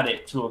they got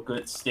it to a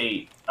good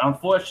state.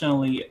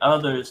 Unfortunately,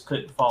 others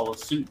couldn't follow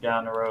suit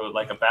down the road,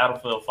 like a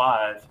Battlefield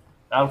 5.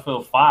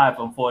 Battlefield 5,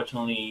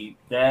 unfortunately,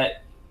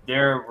 that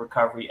their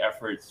recovery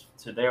efforts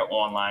to their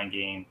online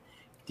game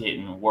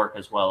didn't work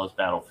as well as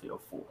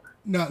Battlefield 4.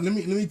 Now, let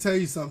me tell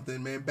you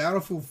something, man.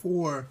 Battlefield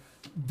 4,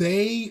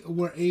 they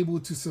were able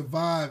to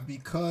survive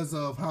because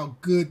of how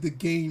good the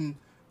game.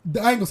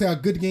 I ain't gonna say how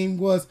good the game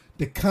was.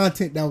 The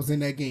content that was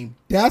in that game.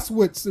 That's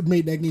what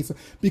made that game.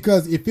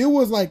 Because if it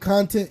was like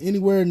content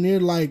anywhere near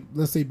like,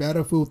 let's say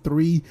Battlefield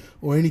 3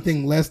 or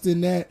anything less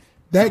than that,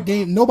 that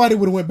game, nobody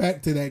would have went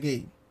back to that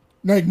game.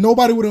 Like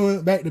nobody would have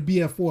went back to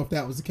BF4 if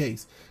that was the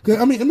case. Cause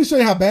I mean, let me show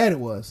you how bad it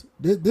was.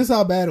 This is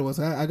how bad it was.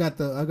 I got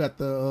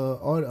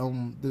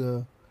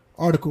the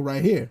article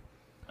right here.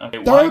 Okay,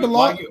 while you're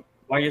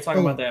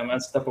talking Oh, about that, I'm gonna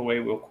step away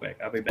real quick.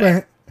 I'll be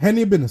back. hand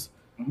your business.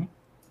 Mhm.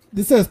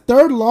 This says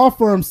third law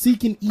firm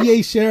seeking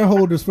EA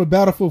shareholders for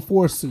Battlefield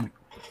 4 suit.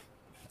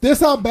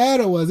 This how bad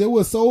it was. It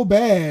was so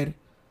bad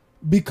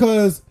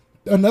because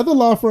another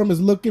law firm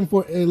is looking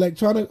for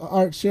Electronic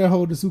Arts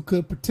shareholders who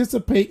could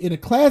participate in a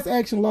class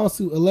action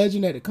lawsuit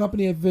alleging that the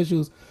company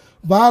officials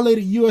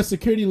violated U.S.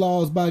 security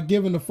laws by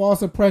giving the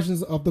false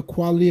impressions of the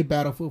quality of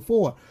Battlefield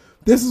 4.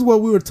 This is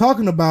what we were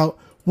talking about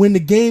when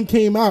the game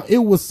came out. It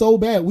was so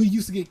bad. We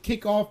used to get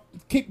kicked off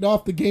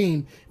the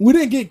game. We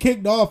didn't get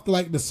kicked off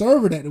like the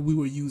server that we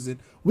were using.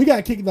 We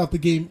got kicked off the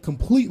game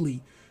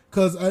completely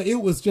because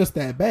it was just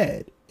that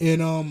bad.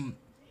 And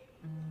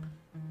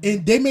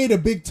they made a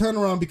big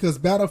turnaround because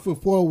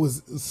Battlefield 4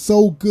 was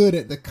so good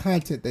at the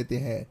content that they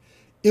had.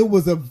 It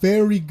was a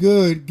very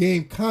good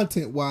game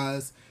content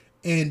wise,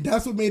 and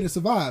that's what made it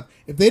survive.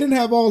 If they didn't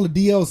have all the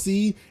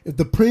DLC, if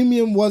the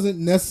premium wasn't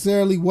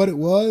necessarily what it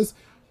was,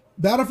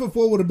 Battlefield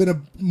 4 would have been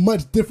a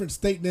much different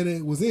state than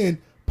it was in,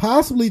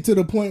 possibly to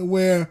the point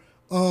where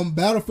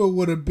Battlefield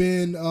would have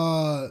been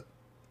on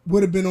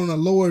a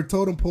lower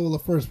totem pole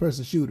of first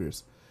person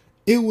shooters.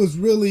 It was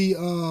really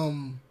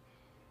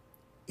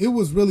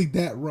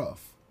that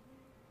rough.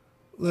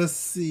 Let's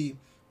see.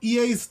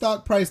 EA's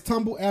stock price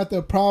tumbled after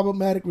a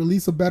problematic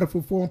release of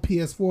Battlefield 4 on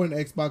PS4 and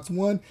Xbox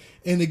One.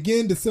 And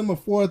again, December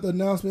 4th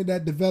announcement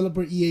that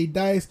developer EA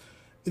Dice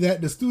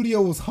that the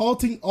studio was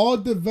halting all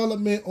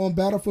development on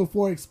Battlefield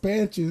 4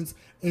 expansions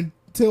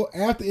until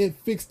after it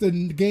fixed the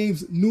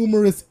game's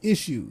numerous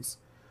issues.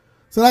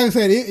 So like I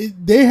said,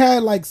 they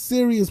had like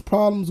serious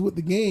problems with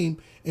the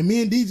game, and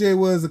me and DJ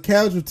was a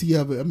casualty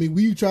of it. I mean,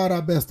 we tried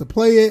our best to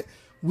play it.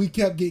 We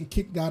kept getting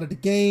kicked out of the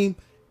game.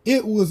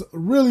 It was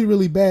really,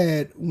 really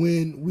bad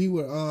when we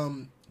were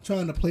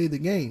trying to play the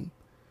game.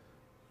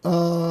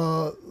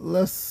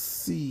 Let's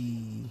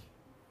see.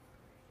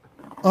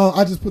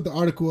 I just put the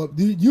article up.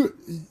 Did you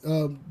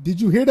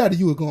hear that, or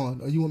you were gone?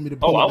 Or you want me to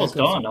pull Oh, it I back was up?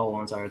 gone the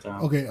whole entire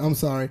time. Okay, I'm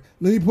sorry.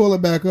 Let me pull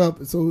it back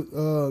up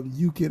so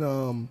you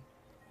can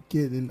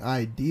get an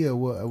idea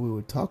what we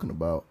were talking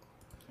about.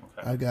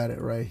 Okay. I got it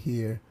right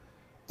here.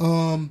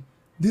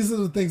 These are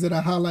the things that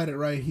I highlighted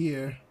right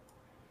here.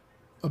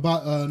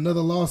 About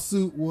another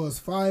lawsuit was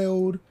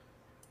filed.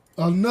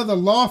 Another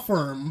law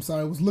firm,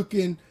 was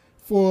looking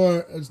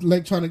for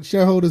electronic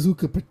shareholders who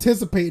could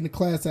participate in the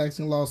class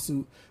action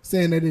lawsuit,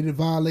 saying that it had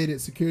violated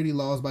security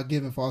laws by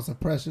giving false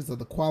impressions of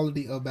the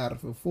quality of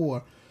Battlefield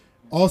 4.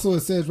 Also,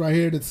 it says right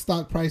here that the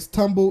stock price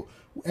tumbled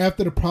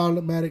after the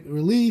problematic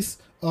release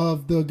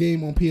of the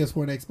game on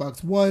PS4 and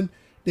Xbox One.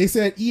 They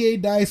said EA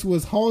Dice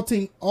was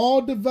halting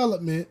all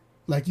development,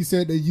 like you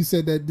said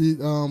that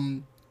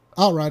the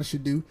Outriders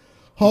should do,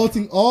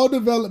 halting all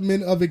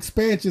development of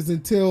expansions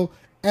until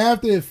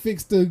after it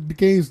fixed the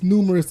game's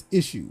numerous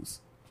issues.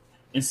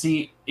 And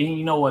see, and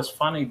you know what's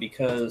funny,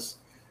 because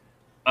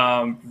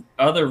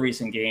other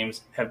recent games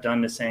have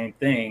done the same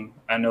thing.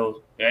 I know,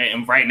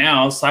 and right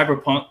now,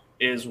 Cyberpunk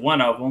is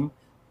one of them.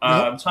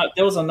 Yep. So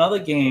there was another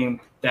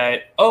game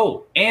that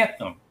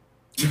Anthem.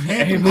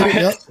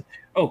 Yep.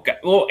 Oh God,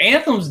 well,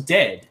 Anthem's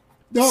dead.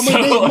 No,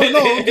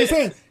 I'm just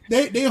saying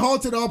they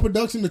halted all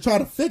production to try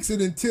to fix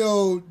it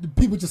until the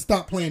people just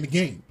stopped playing the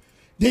game.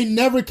 They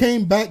never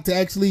came back to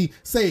actually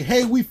say,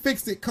 "Hey, we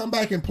fixed it. Come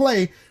back and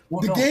play."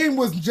 Well, the game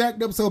was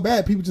jacked up so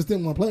bad, people just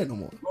didn't want to play it no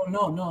more.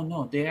 Oh,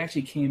 no. They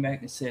actually came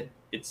back and said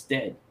it's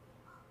dead.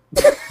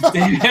 They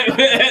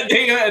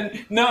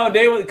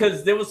were,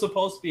 because there was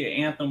supposed to be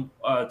an Anthem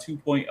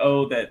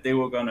 2.0 that they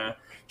were gonna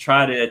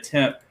try to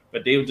attempt,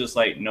 but they were just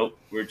like, nope,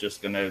 we're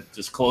just gonna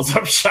just close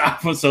up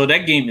shop. So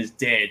that game is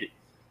dead.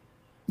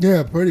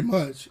 Yeah, pretty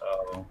much.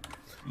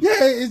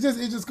 Yeah, it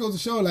just goes to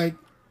show like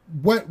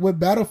what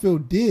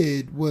Battlefield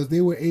did was they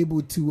were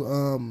able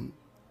to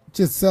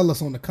just sell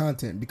us on the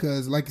content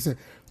because, like you said,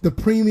 the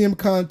premium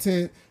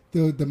content,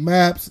 the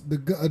maps,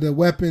 the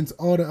weapons,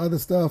 all the other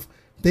stuff,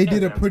 they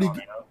did a pretty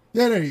good.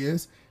 Yeah, there he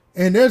is.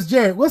 And there's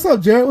Jared. What's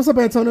up, Jared? What's up,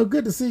 Antonio?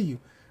 Good to see you.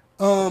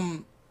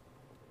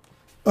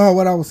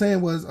 What I was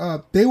saying was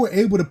they were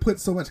able to put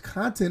so much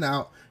content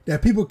out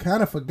that people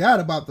kind of forgot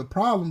about the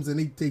problems,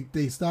 and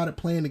they started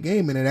playing the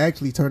game, and it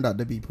actually turned out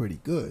to be pretty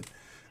good.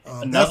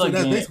 That's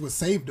basically what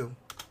saved them.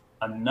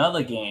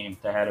 Another game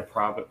that had a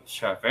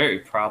very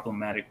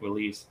problematic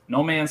release,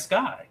 No Man's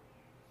Sky.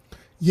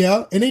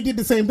 Yeah, and they did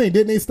the same thing.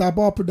 Didn't they stop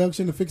all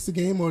production to fix the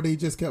game, or they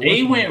just kept working?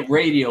 They went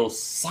radio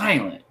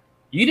silent.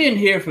 You didn't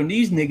hear from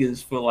these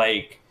niggas for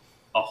like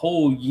a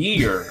whole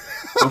year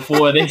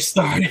before they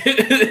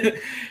started.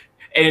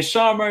 And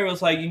Sean Murray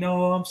was like,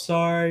 I'm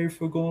sorry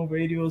for going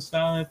radio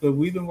silent, but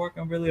we've been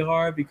working really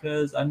hard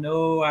because I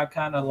know I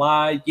kind of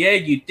lied. Yeah,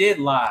 you did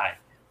lie.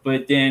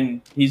 But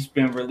then they've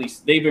been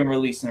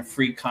releasing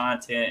free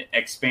content,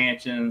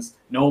 expansions,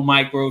 no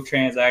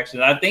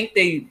microtransactions. I think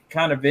they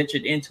kind of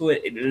ventured into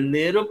it a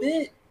little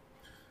bit.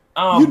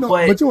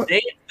 But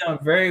they've done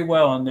very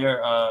well on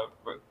their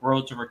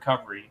road to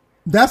recovery.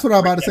 That's what I'm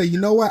about to say. You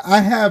know what? I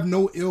have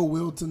no ill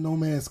will to No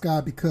Man's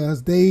Sky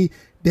because they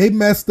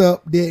messed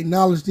up, they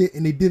acknowledged it,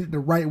 and they did it the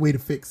right way to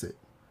fix it.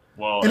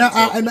 Well, what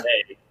happened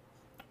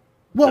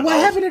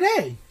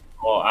today?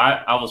 Well,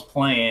 I was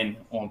playing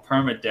on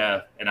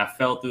permadeath, and I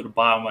fell through the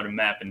bottom of the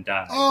map and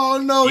died. Oh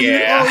no!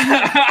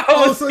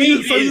 Yeah. So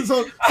you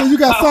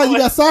got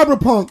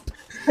cyberpunked.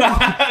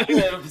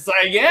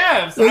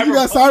 So you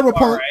got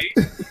cyberpunked.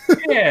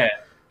 Right? Yeah,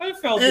 I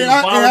fell through the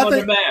bottom of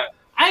the map.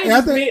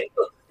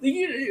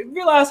 You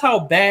realize how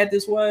bad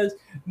this was?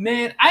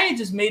 Man, I had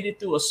just made it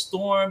through a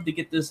storm to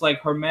get this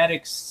like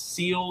hermetic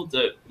seal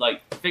to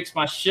like fix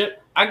my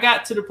ship. I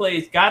got to the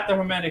place, got the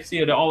hermetic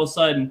seal, and all of a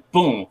sudden,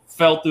 boom,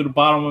 fell through the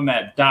bottom of the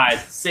map, died,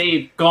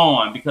 saved,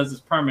 gone because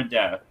it's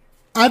permadeath.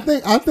 I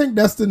think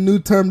that's the new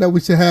term that we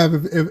should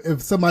have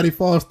if somebody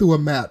falls through a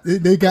map.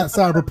 They got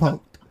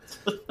cyberpunked.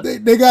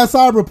 They got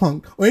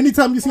cyberpunk. Or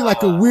anytime you see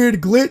like a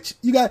weird glitch,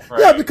 you got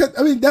because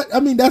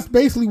that's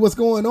basically what's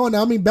going on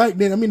now. I mean, back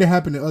then, it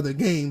happened in other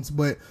games,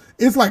 but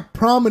it's like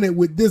prominent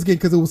with this game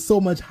because it was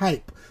so much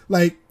hype.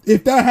 Like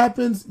if that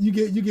happens, you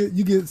get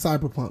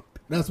cyberpunk.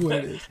 That's what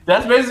it is.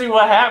 That's basically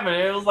what happened.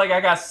 It was like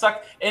I got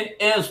sucked, and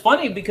it was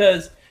funny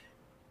because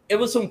it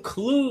was some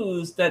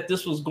clues that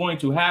this was going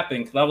to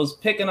happen because I was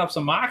picking up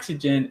some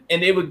oxygen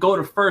and it would go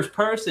to first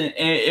person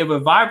and it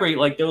would vibrate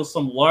like there was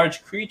some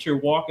large creature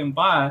walking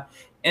by.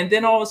 And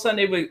then all of a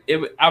sudden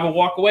I would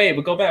walk away. It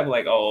would go back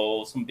like,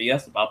 oh, some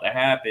BS about to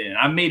happen.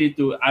 I made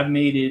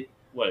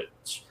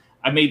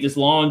this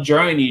long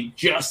journey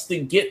just to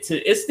get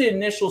to, it's the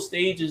initial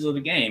stages of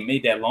the game.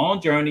 Made that long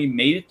journey,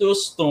 made it through a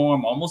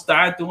storm, almost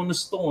died during the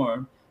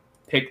storm,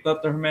 picked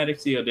up the hermetic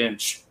seal, then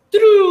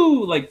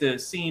like the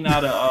scene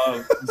out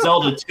of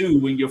Zelda 2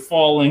 when you're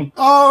falling.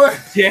 Oh,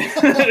 yeah,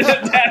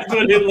 that's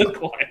what it looked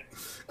like.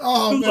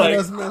 Oh man,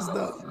 that's messed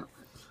up.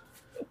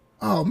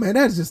 Oh man,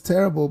 that's just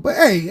terrible. But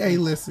hey,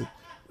 listen.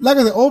 Like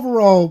I said,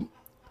 overall,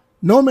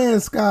 No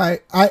Man's Sky.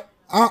 I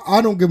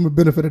don't give them the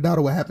benefit of the doubt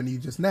of what happened to you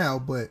just now,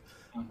 but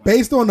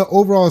based on the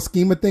overall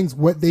scheme of things,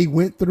 what they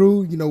went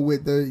through,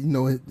 with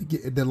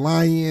the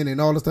lion and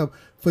all the stuff,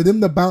 for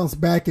them to bounce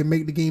back and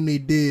make the game they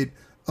did.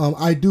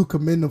 I do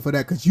commend them for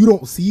that because you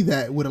don't see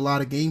that with a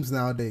lot of games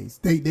nowadays.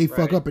 They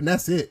fuck up and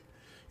that's it.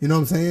 You know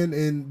what I'm saying?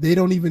 And they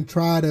don't even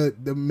try to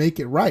make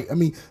it right. I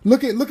mean,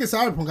 look at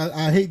Cyberpunk.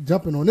 I hate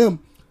jumping on them,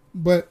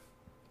 but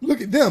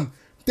look at them.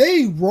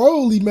 They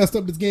royally messed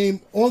up this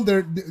game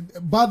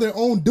by their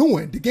own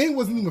doing. The game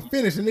wasn't even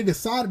finished and they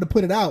decided to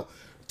put it out.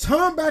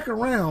 Turn back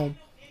around,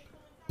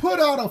 put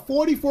out a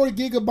 44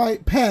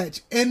 gigabyte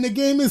patch, and the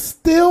game is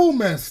still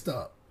messed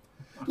up.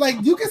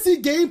 Like, you can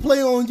see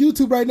gameplay on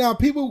YouTube right now.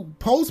 People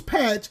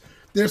post-patch,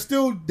 they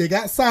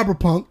got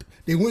cyberpunked.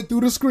 They went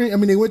through the screen.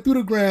 They went through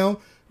the ground.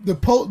 The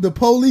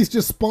police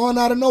just spawn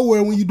out of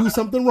nowhere when you do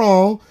something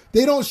wrong.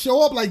 They don't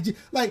show up like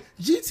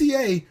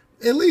GTA.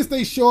 At least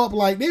they show up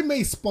like, they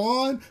may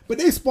spawn, but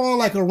they spawn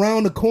like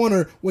around the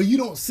corner where you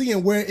don't see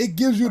them, where it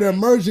gives you the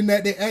immersion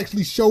that they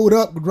actually showed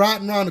up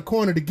riding around the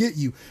corner to get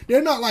you.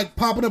 They're not like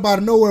popping up out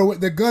of nowhere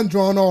with their gun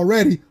drawn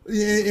already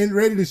and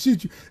ready to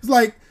shoot you. It's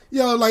like,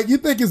 like you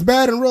think it's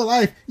bad in real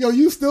life.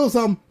 You still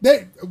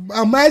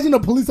imagine a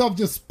police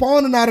officer just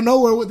spawning out of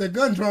nowhere with their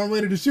gun drawn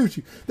ready to shoot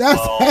you.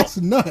 That's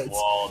nuts.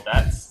 Well,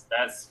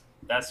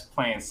 that's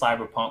playing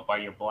Cyberpunk while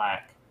you're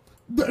black.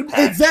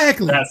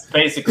 Exactly. That's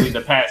basically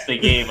the patch they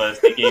gave us.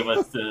 They gave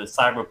us the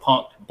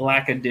Cyberpunk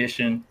Black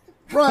Edition.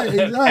 Right,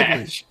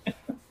 exactly.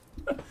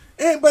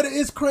 But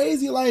it's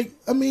crazy. Like,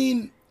 44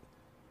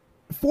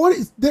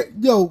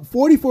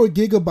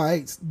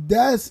 gigabytes,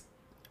 that's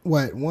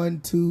what,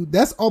 1, 2,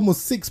 that's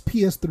almost 6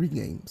 PS3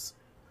 games.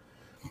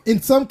 In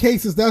some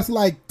cases, that's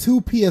like 2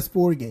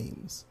 PS4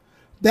 games.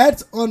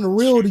 That's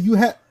unreal. You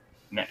have.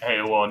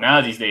 Hey, well,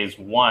 now these days,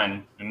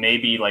 one,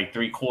 maybe like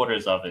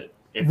 3/4 of it.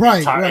 If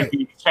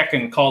you're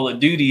checking Call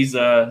of Duty's.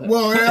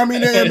 Well,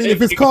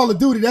 if it's Call of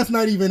Duty, that's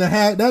not even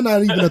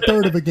a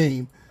third of a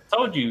game.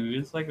 Told you,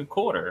 it's like a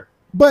quarter.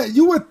 But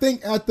you would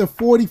think after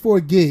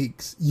 44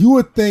 gigs, you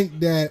would think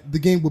that the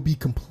game would be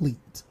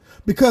complete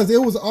because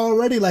it was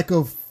already like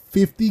a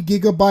 50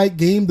 gigabyte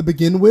game to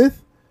begin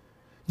with.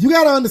 You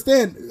got to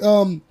understand,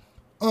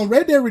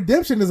 Red Dead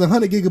Redemption is a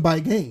 100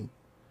 gigabyte game.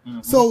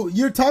 Mm-hmm. So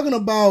you're talking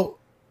about,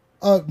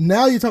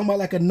 now you're talking about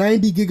like a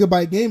 90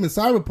 gigabyte game in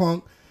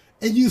Cyberpunk,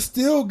 and you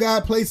still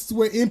got places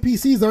where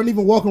NPCs aren't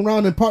even walking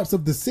around in parts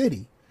of the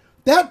city.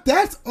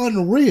 That's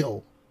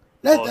unreal.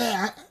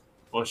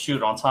 Well,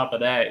 shoot. On top of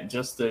that,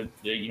 just to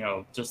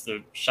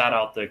shout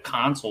out the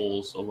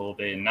consoles a little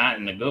bit, not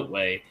in a good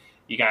way.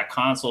 You got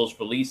consoles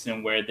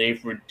releasing where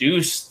they've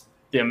reduced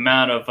the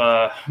amount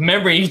of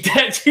memory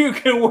that you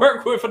can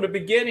work with from the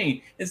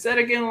beginning. Instead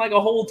of getting like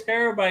a whole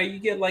terabyte, you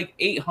get like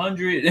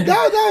 800.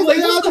 I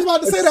was just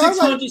about to say that.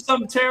 600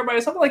 something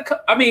terabytes. Something like,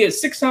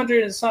 it's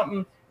 600 and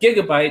something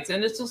gigabytes,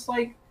 and it's just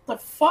like, the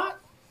fuck.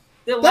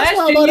 The last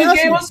year you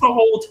gave us a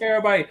whole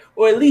terabyte,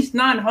 or at least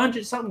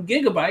 900 something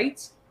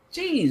gigabytes.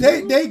 Jeez,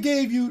 they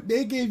gave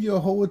you a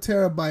whole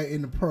terabyte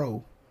in the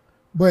Pro,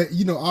 but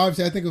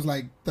obviously I think it was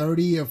like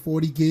 30 or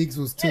 40 gigs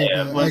was to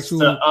the actual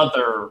the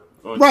other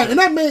right, and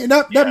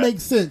that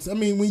makes sense. I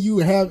mean, when you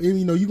have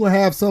you're gonna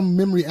have some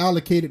memory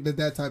allocated to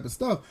that type of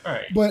stuff,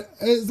 right? But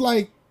it's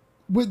like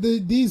with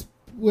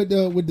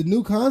the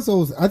new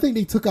consoles, I think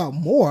they took out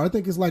more. I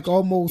think it's like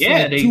almost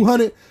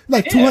 200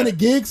 200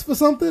 gigs for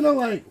something. I'm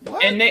like,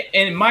 what? And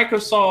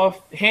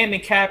Microsoft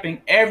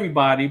handicapping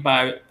everybody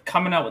by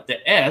coming out with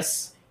the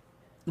S.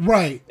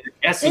 Right.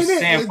 S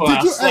stand for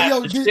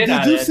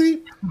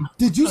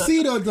Did you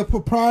see the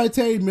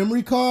proprietary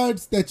memory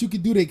cards that you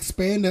could do to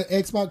expand the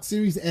Xbox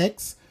Series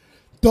X?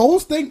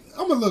 Those things,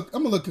 I'm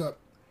gonna look up.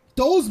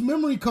 Those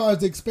memory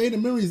cards, the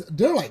expanded memories,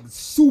 they're like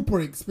super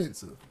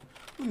expensive.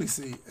 Let me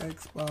see.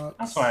 Xbox.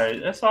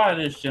 That's why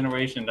this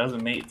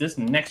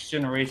next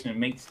generation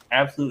makes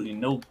absolutely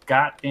no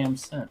goddamn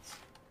sense.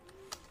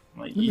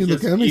 Like you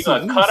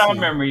gotta cut out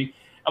memory.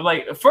 I'm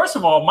like, first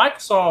of all,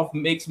 Microsoft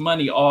makes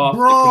money off the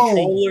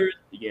controllers.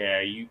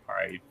 Yeah, you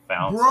probably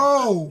found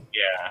something.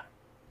 Yeah.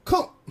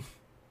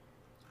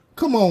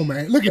 Come on,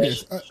 man. Look at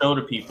this. Show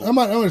the people. I'm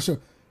going to show.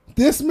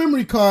 This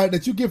memory card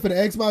that you get for the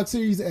Xbox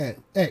Series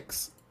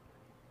X.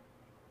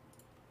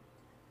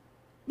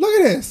 Look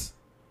at this.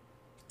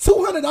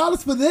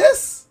 $200 for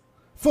this?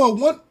 For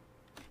one?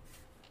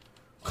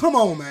 Come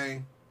on,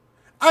 man.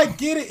 I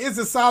get it. It's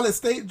a solid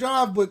state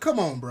drive, but come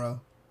on, bro.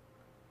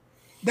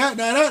 Now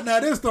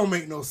this don't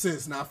make no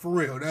sense. Now for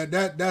real,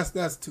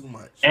 that's too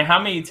much. And how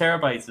many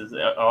terabytes is it?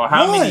 Or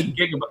how many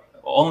gigabytes?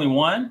 Only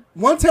one?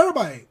 1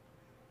 terabyte.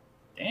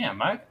 Damn,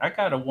 I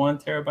got a 1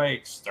 terabyte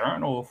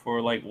external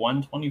for like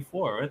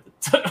 124. What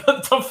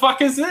the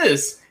fuck is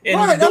this?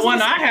 And the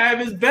one I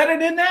have is better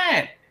than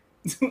that.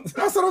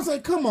 That's what I'm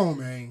saying. Come on,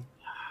 man.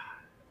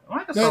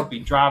 Microsoft be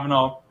driving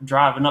up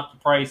the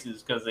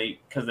prices because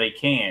they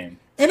can.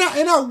 And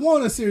I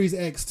want a Series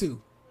X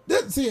too.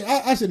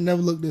 I should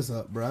never look this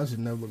up, bro.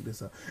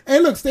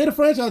 And look, State of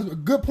Franchise,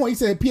 good point. He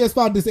said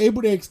PS5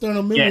 disabled their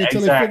external memory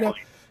until they figure out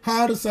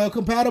how to sell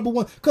compatible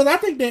one. Because I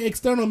think their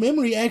external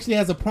memory actually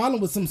has a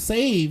problem with some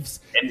saves.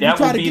 And that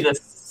would be the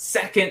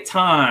second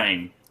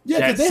time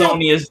that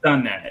Sony has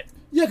done that.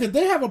 Yeah, because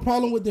they have a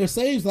problem with their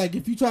saves. Like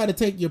if you try to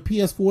take your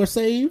PS4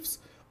 saves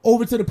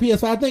over to the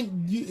PS5, I think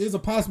there's a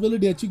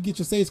possibility that you get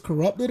your saves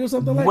corrupted or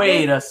something like that.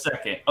 Wait a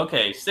second.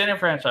 Okay, State of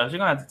Franchise, you're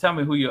going to have to tell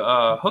me who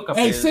your hookup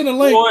is. Send a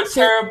link. 4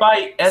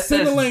 terabyte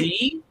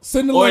SSD?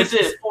 Send a or link. Is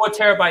it 4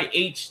 terabyte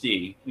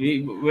HD?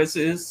 What's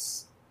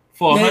this?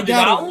 For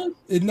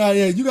 $100? No,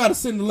 yeah, you got to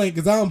send the link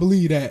because I don't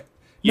believe that.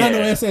 Not no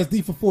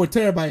SSD for 4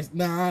 terabytes.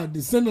 Nah,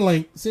 send the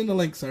link. Send the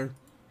link, sir.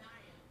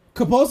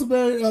 Compulsive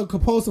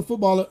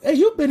footballer. Hey,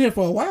 you've been here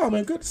for a while,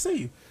 man. Good to see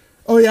you.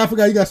 Oh yeah, I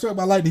forgot you got struck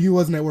by lightning. You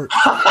wasn't at work.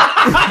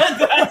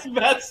 That's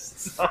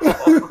messed up. No,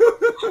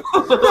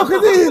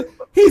 because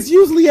he's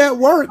usually at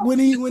work when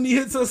he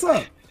hits us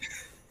up.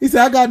 He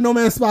said, "I got No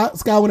Man's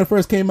Sky when it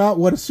first came out.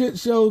 What a shit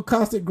show!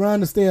 Constant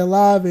grind to stay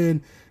alive,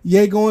 and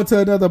going to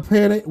another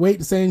planet. Wait,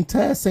 the same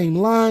task, same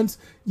lines.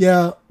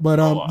 Yeah, but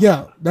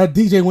that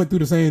DJ went through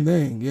the same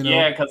thing.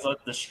 Yeah, because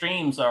the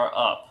streams are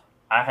up.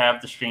 I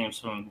have the streams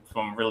from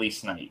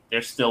release night.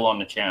 They're still on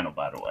the channel,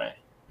 by the way.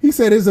 He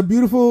said it's a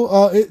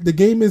beautiful, the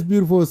game is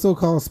beautiful. It's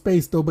so-called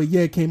space, though, but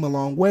it came a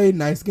long way.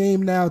 Nice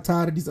game now.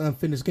 Tired of these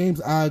unfinished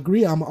games. I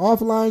agree. I'm an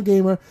offline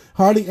gamer.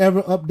 Hardly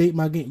ever update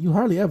my game. You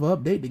hardly ever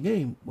update the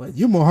game. Well,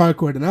 you're more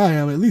hardcore than I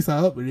am. At least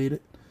I update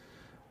it.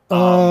 You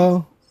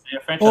got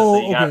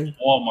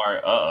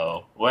Walmart.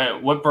 Uh-oh.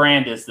 What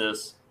brand is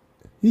this?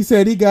 He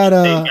said he got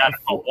They got it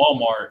from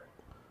Walmart.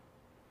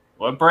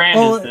 What brand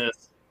is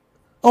this?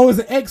 Oh, it's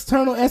an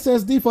external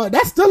SSD for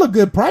that's still a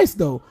good price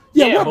though.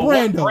 Yeah, what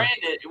brand though?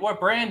 What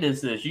brand is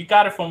this? You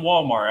got it from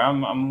Walmart.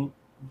 I'm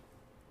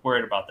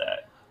worried about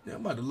that. Yeah,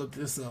 I'm about to look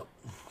this up.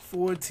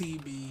 4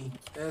 TB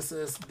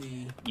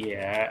SSD.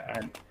 Yeah,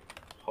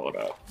 hold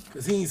up.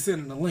 Cause he ain't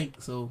sending the link,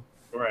 so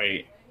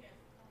right.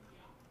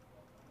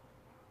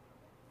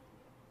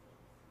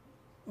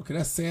 Okay,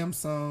 that's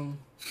Samsung.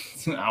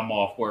 I'm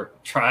off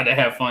work. Tried to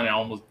have fun. I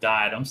almost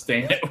died. I'm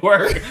staying at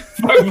work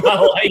for my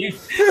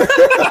life.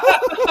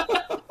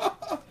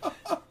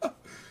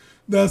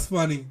 That's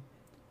funny.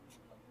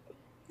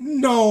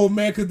 No,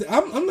 man, because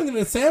I'm looking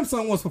at the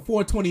Samsung ones for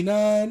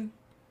 $429.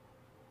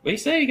 But he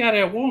said he got it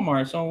at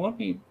Walmart, so let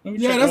me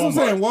Yeah, check that's Walmart. what I'm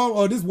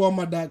saying. This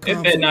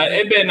Walmart.com.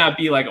 It better not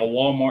be like a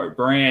Walmart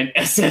brand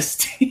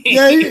SSD.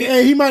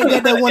 Yeah, he might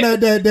get that one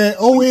that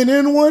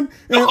ONN one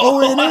and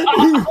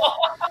ONN.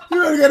 He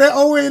might get that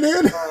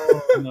ONN.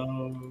 Oh,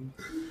 no.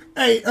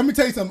 Hey, let me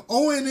tell you something.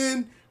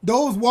 ONN,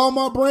 those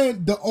Walmart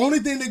brand, the only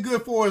thing they're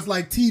good for is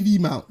like TV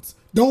mounts.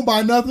 Don't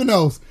buy nothing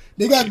else.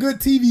 They got good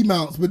TV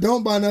mounts, but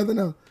don't buy nothing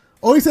else.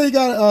 Oh, he said he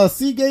got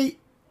Seagate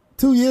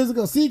 2 years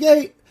ago.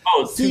 Seagate?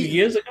 Oh, 2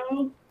 years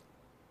ago?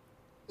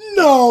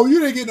 No,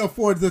 you didn't get no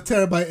 4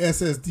 terabyte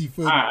SSD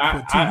for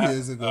 2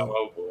 years ago.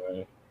 Oh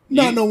boy,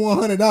 not no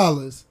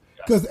 $100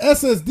 because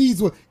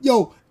SSDs were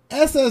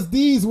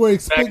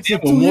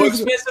expensive 2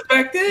 years ago. Expensive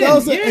back then.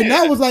 And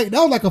that was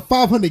like a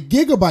 500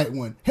 gigabyte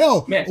one.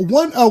 Hell, a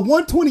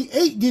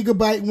 128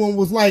 gigabyte one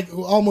was like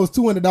almost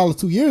 $200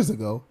 2 years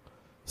ago.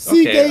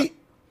 Seagate. Okay.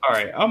 All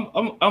right,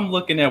 I'm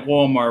looking at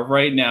Walmart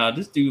right now.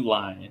 This dude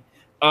lying.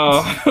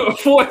 4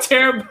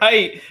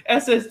 terabyte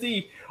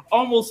SSD.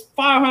 Almost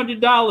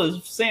 $500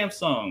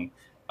 Samsung.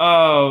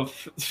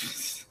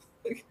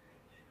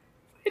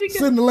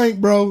 Send the link,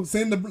 bro.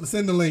 Send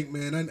the link,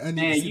 man. I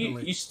need to see the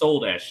link. You stole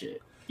that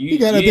shit. He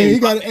got it from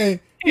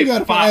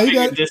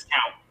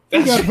discount.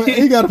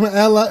 He got it from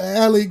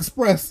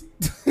AliExpress.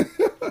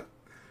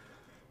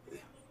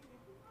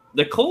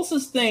 The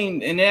closest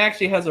thing, and it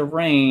actually has a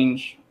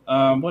range.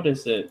 What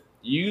is it?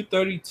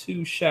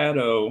 U32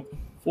 Shadow.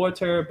 4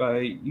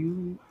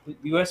 terabyte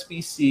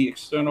USB-C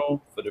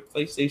external for the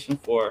PlayStation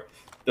 4.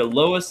 The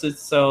lowest it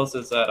sells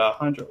is at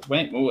 100.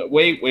 Wait.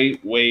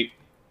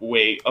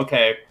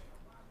 Okay,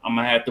 I'm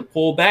gonna have to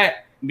pull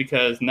back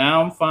because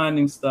now I'm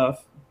finding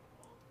stuff.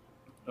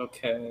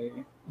 Okay,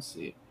 let's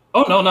see.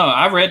 Oh no,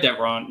 I read that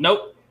wrong.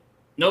 Nope.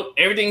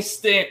 Everything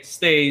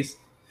stays.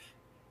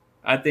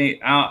 I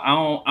think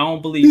I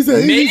don't believe. He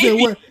said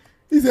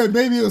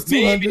maybe it was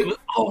 200.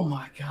 Oh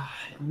my god.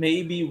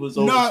 Maybe it was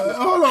over. No,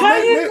 hold on.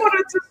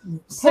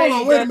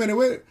 Wait a minute.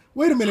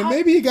 Wait a minute.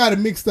 Maybe he got it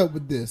mixed up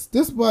with this.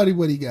 This is probably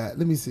what he got.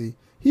 Let me see.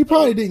 He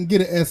probably didn't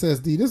get an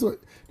SSD. This is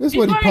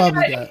what he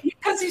probably got.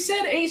 Because he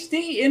said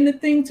HD in the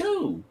thing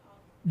too.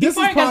 He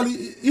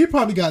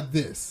probably got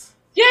this.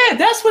 Yeah,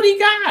 that's what he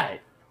got.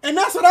 And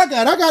that's what I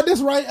got. I got this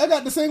right. I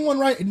got the same one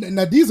right.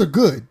 Now these are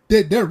good.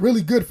 They're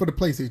really good for the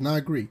PlayStation. I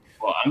agree.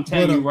 Well, I'm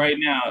telling you right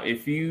now,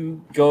 if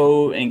you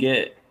go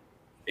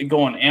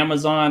on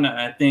Amazon,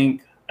 I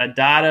think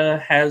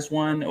Adata has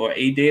one or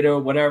Adata or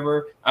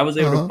whatever. I was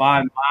able to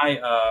buy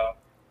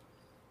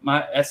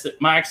my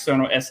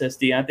external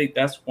SSD. I think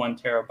that's 1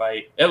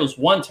 terabyte. It was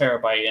 1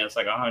 terabyte and it's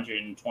like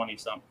 120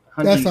 something.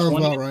 That sounds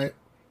about right.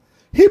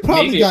 He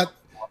probably got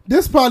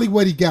this. Probably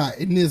what he got,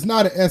 and it's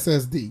not an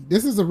SSD.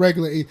 This is a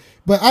regular,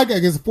 but I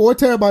got it's 4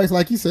 terabytes,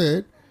 like you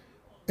said,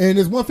 and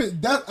it's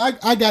that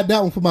I got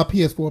that one for my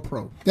PS4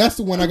 Pro. That's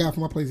the one I got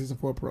for my PlayStation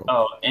 4 Pro.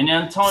 Oh, and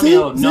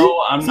Antonio, I'm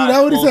not. See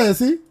that what he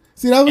said?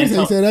 See that what he said?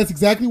 He said that's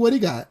exactly what he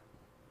got.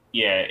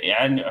 Yeah,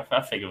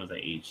 I figured it was an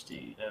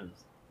HD.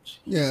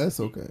 Yeah, that's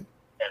okay.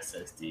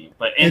 SSD,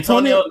 but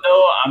Antonio,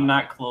 no, I'm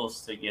not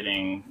close to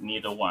getting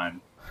neither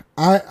one.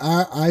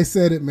 I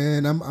said it,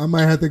 man. I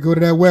might have to go to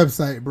that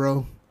website,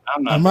 bro.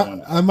 I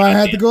might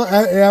have to go.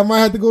 I might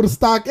have to go to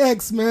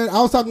StockX, man.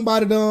 I was talking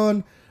about it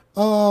on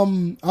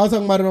my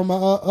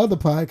other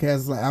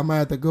podcast. Like I might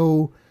have to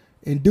go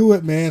and do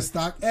it, man.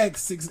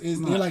 StockX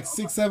they're like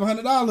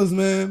 $600-$700,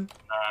 man.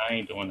 Nah, I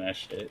ain't doing that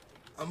shit.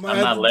 I'm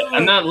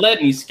not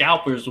letting these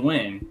scalpers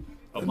win.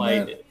 I'm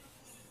like,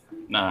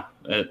 nah,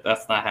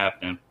 that's not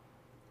happening.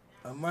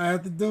 I might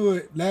have to do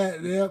it.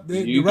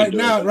 Right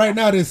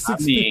now, there's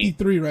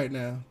 $653 right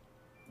now.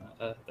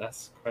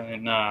 That's crazy.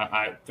 Nah,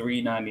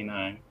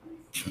 $399.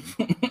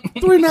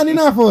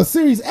 $399 for a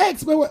Series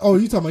X, man. Oh,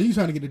 you talking about you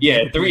trying to get the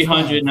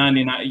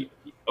 $399.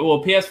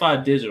 Well,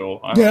 PS5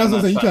 digital. Yeah, that's what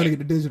I'm saying. You trying to get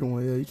the digital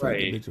one. Yeah, you trying to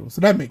get the digital one.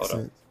 So that makes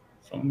sense.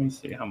 So let me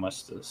see how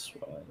much this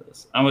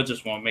was. I would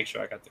just want to make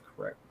sure I got the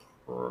correct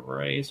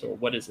price, or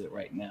what is it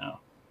right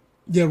now?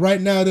 Yeah, right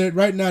now they're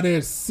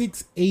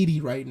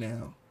 $680 right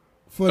now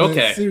for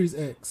the Series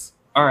X.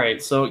 All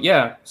right, so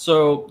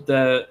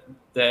the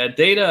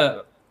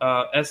data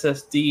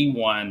SSD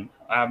one,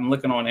 I'm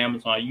looking on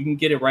Amazon. You can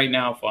get it right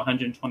now for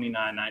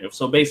 $129.90.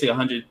 So basically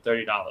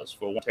 $130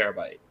 for 1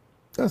 terabyte.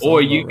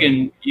 Or you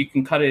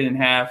can cut it in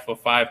half for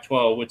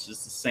 $512, which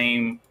is the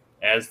same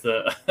as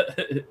the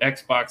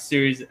Xbox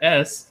Series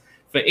S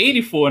for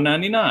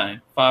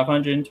 $84.99,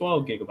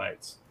 512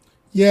 gigabytes.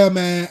 Yeah,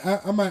 man.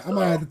 I might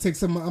have to take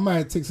some. I might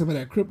have to take some of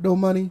that crypto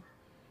money,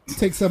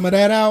 take some of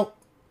that out.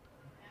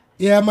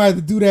 Yeah, I might have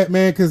to do that,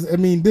 man. Because I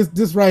mean,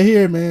 this right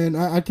here, man.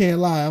 I can't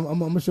lie. I'm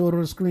gonna show it on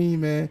the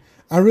screen, man.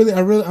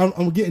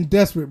 I'm getting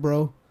desperate,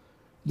 bro.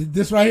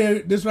 This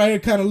right here,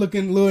 kind of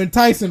looking a little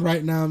enticing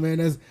right now, man.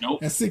 That's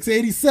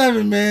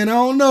 $687, man. I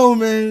don't know,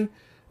 man.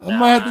 I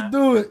might have to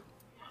do it.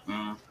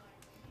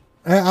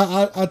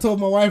 I told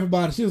my wife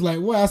about it. She was like,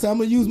 "Well," I said, "I'm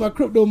gonna use my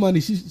crypto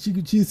money." She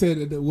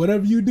said,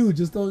 "Whatever you do,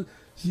 just don't."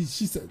 She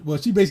said, "Well,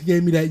 she basically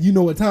gave me that. You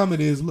know what time it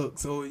is. Look,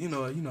 so you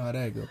know how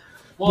that go."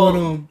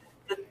 Well,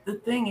 but the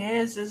thing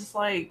is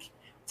like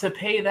to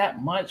pay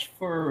that much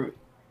for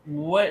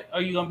what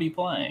are you gonna be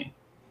playing?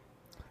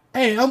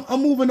 Hey,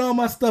 I'm moving all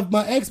my stuff,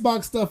 my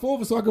Xbox stuff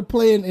over so I can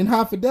play in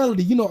high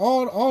fidelity. You know,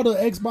 all the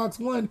Xbox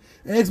One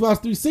and Xbox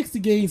 360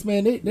 games,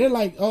 man, they're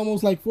like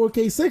almost like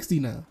 4K 60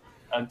 now.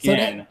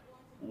 Again, so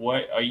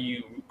what are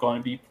you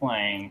going to be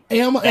playing? Hey,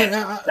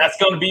 that's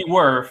going to be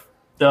worth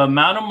the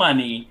amount of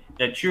money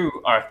that you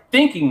are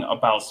thinking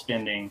about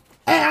spending.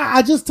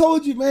 I just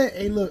told you, man.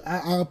 Hey, look,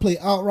 I'll play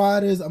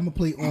Outriders. I'm gonna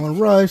play On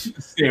Rush.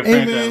 Hey,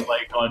 man,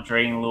 like on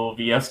Drain Little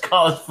VS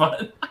College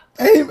Fun.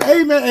 Hey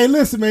man, hey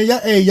listen man,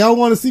 y'all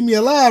want to see me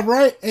alive,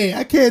 right? Hey,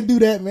 I can't do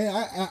that, man.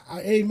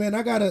 Hey man,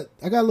 I got a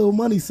little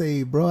money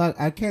saved, bro.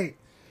 I can't.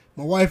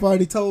 My wife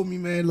already told me,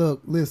 man.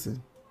 Look,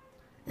 listen,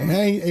 and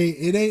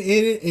it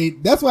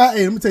ain't. That's why.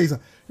 Hey, let me tell you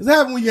something. It's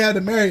happening when you have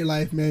the married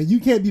life, man. You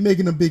can't be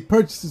making them big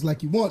purchases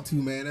like you want to,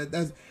 man.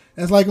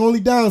 That's like only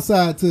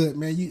downside to it,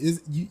 man.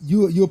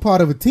 You're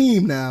part of a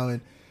team now,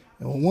 and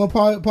when one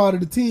part of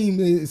the team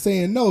is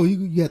saying no,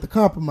 you have to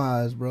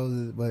compromise,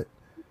 bro.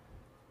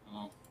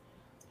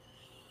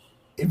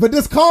 But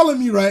just calling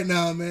me right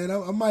now, man.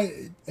 I might,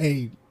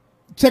 hey,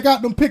 check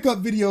out them pickup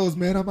videos,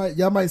 man.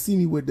 Y'all might see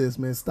me with this,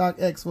 man. Stock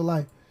X for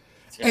life.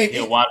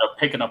 He'll wind up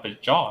picking up his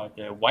jaw.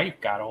 The wife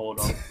got a hold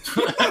of him.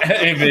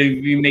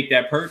 If you make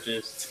that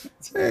purchase.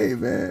 Hey,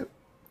 man.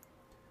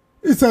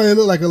 It's how you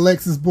look like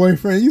Alexa's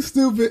boyfriend. You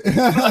stupid.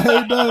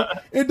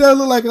 It does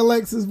look like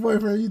Alexa's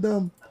boyfriend. You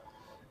dumb.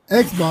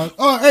 Xbox.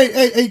 Oh,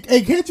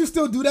 hey, can't you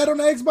still do that on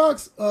the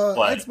Xbox?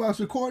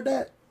 Xbox record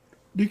that?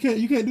 You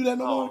can't do that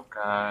no more? Oh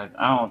God,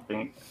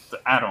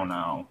 I don't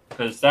know,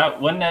 because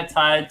that wasn't that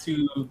tied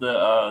to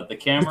the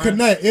camera. The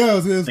Kinect, yeah, it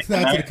was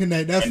tied to the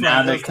Kinect. That's and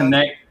right. Now the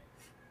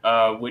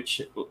Kinect,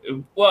 which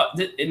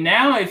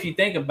now if you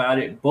think about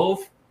it,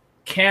 both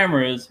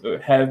cameras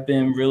have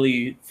been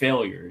really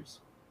failures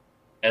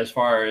as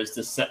far as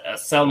the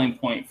selling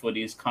point for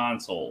these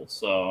consoles.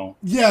 So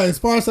yeah, as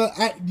far as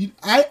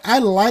I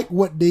like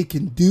what they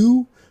can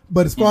do.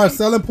 But as far as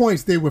selling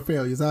points, they were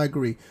failures. I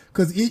agree.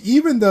 Because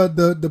even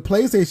the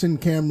PlayStation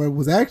camera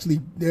was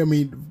actually, I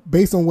mean,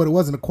 based on what it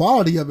was and the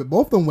quality of it,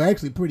 both of them were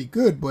actually pretty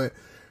good. But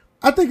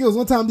I think it was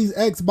one time these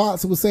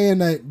Xbox was saying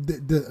that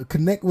the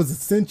Kinect was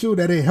essential,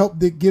 that it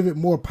helped it give it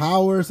more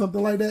power or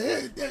something like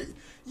that.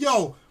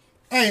 Yo,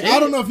 hey, I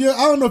don't know if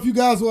you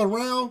guys were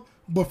around,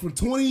 but from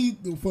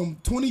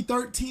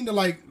 2013 to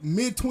like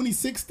mid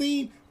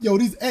 2016. Yo,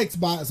 these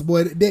Xbox,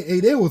 boy,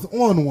 they was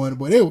on one,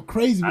 boy. They were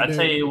crazy. I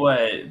tell you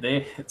what,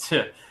 they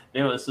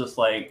was just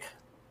like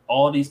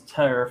all these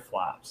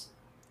teraflops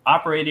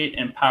operated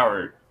and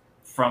powered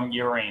from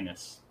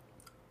Uranus.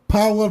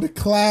 Power of the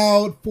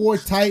cloud, 4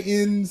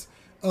 Titans.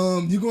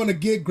 You're gonna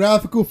get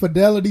graphical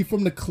fidelity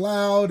from the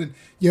cloud, and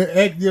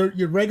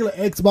your regular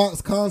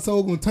Xbox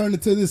console gonna turn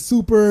into this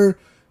super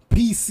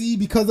PC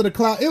because of the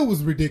cloud. It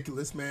was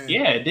ridiculous, man.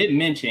 Yeah, it didn't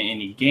mention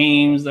any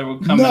games that were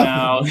coming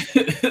out.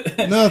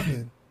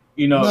 Nothing.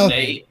 You know,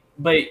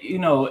 but you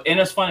know, and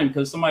it's funny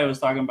because somebody was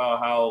talking about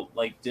how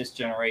like this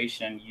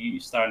generation you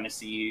starting to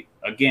see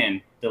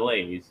again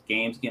delays,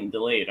 games getting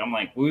delayed. I'm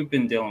like, we've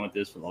been dealing with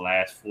this for the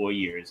last 4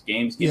 years.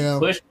 Games getting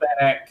pushed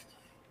back.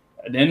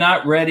 They're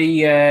not ready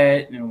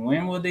yet. And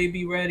when will they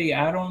be ready?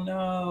 I don't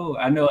know.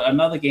 I know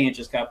another game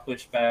just got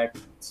pushed back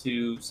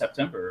to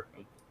September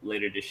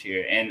later this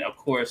year. And of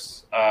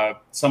course,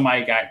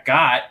 somebody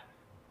got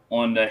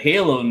on the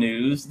Halo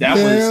news. That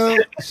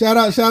was shout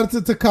out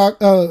to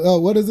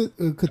Kotaku. What is it?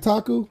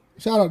 Kotaku.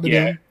 Shout out to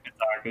them.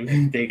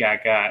 Kotaku. They got.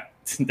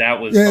 That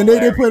was and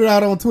they put it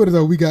out on Twitter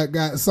though. We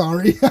got.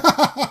 Sorry. It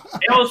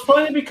was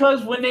funny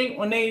because when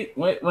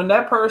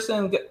that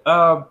person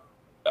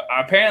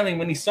apparently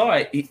when he saw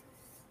it,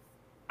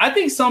 I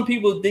think some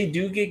people they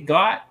do get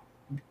got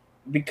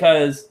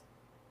because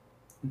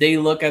they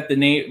look at the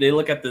name. They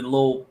look at the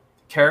little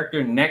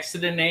character next to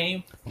the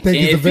name.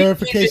 Think it's a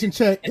verification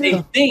check. And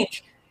they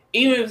think.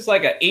 Even if it's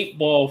like an 8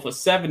 ball for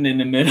 7 in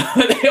the middle,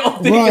 they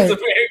all think it's a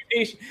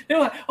verification. They're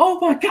like,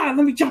 "Oh my God,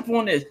 let me jump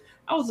on this."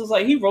 I was just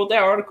like, he wrote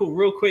that article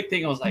real quick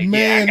thing. I was like,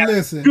 man, yeah, I got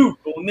to scoop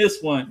on this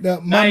one.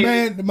 My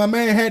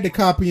man had to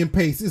copy and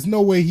paste. There's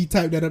no way he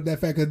typed that up that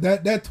fast. Cause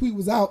that tweet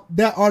was out.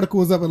 That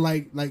article was up in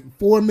like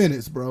 4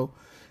 minutes, bro.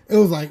 It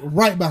was like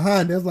right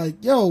behind it. I was like,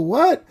 yo,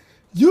 what?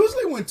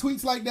 Usually when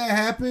tweets like that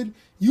happen,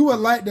 you would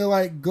like to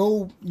like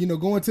go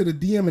into the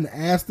DM and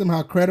ask them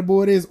how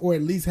credible it is, or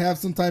at least have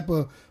some type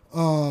of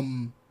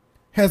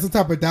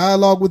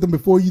dialogue with them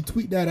before you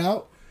tweet that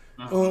out,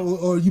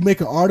 or you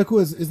make an article.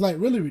 It's like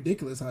really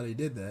ridiculous how they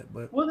did that.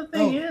 But the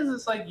thing is,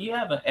 it's like you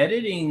have an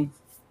editor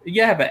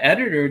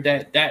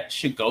that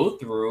should go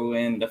through,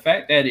 and the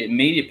fact that it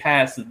made it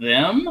past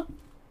them,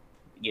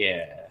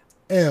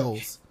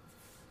 L's.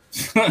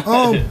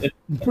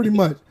 Pretty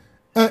much.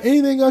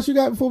 Anything else you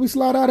got before we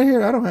slide out of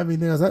here? I don't have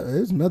anything else.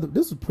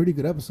 This is a pretty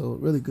good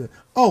episode, really good.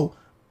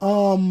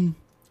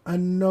 I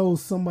know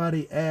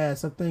somebody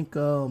asked. I think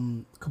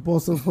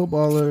compulsive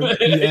footballer.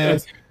 He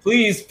asked.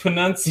 Please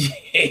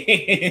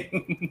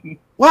pronunciate.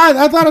 Why?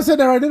 I thought I said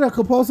that right there. A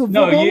compulsive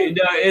No, footballer.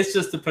 it's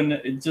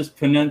just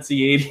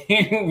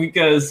pronunciating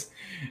because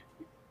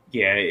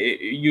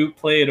you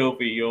play it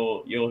over,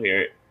 you'll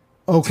hear it.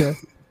 Okay.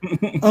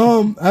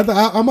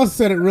 I must have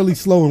said it really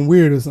slow and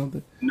weird or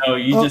something. No,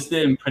 you just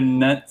didn't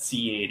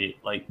pronunciate it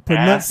like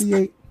ask.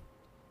 Pronunciate.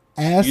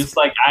 Just Ask.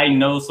 like I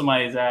know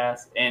somebody's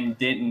ass and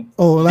didn't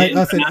Oh, like didn't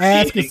I said,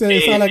 ask pronunciate instead.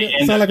 It sound like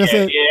the sound like I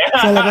said.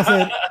 yeah. Sound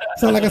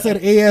like I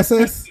said.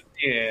 Ass.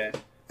 Yeah.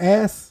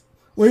 Ass.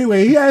 Well,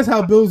 anyway, he asked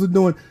how Bills are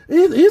doing.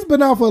 He's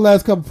been out for the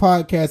last couple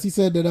podcasts. He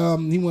said that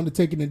he wanted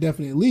to take an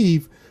indefinite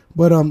leave,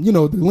 but the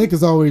link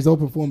is always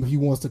open for him if he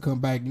wants to come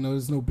back.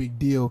 There's no big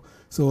deal.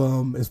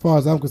 So as far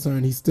as I'm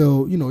concerned, he's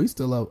still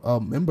a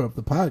member of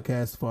the podcast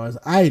as far as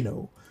I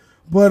know.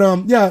 But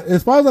yeah,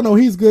 as far as I know,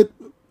 he's good.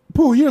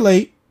 Pooh, you're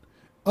late.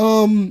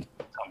 Talking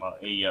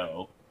about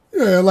yo.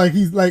 Yeah, like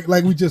he's like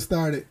we just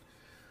started.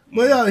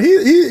 But yeah,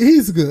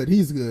 he's good.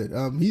 He's good.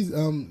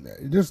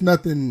 There's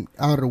nothing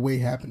out of the way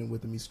happening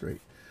with him. He's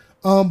straight.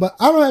 But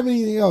I don't have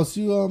anything else.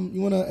 You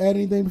want to add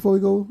anything before we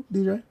go,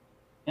 DJ?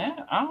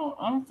 Yeah, I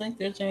don't think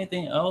there's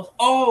anything else.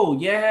 Oh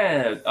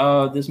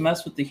yeah, this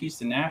mess with the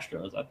Houston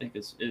Astros, I think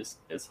is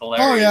hilarious.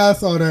 Oh yeah, I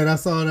saw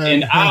that.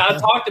 And I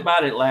talked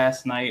about it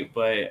last night,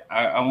 but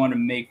I want to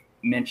make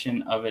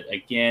mention of it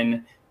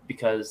again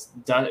because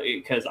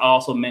I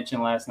also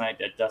mentioned last night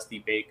that Dusty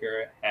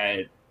Baker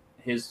had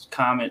his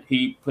comment.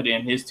 He put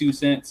in his 2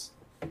 cents,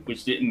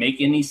 which didn't make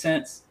any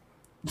sense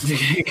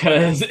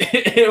because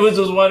it was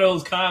just one of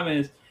those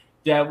comments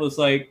that was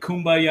like,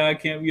 "Kumbaya,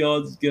 can't we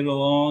all just get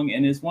along?"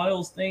 And it's one of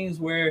those things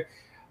where,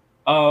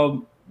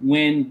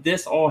 when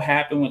this all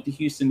happened with the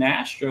Houston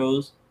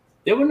Astros,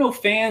 there were no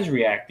fans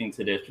reacting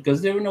to this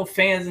because there were no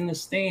fans in the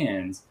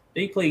stands.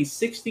 They played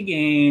 60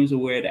 games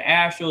where the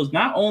Astros,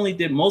 not only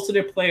did most of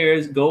their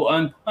players go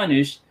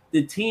unpunished,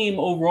 the team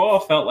overall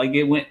felt like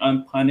it went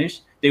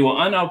unpunished. They were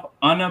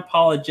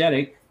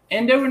unapologetic,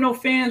 and there were no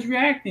fans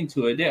reacting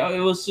to it.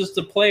 It was just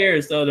the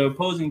players, the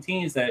opposing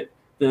teams that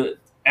the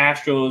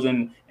Astros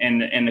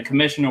and the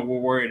commissioner were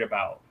worried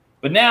about.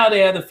 But now they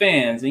have the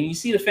fans, and you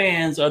see the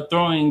fans are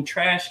throwing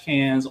trash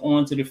cans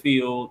onto the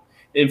field,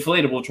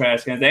 inflatable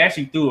trash cans. They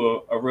actually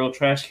threw a real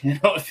trash can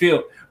on the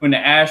field when the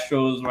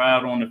Astros were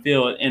out on the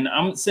field. And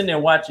I'm sitting there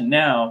watching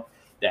now.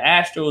 The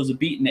Astros are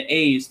beating the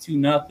A's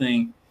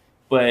 2-0,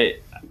 but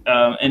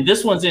and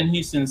this one's in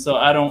Houston, so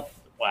I don't.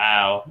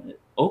 Wow,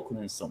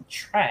 Oakland's some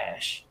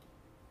trash,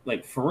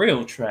 like for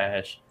real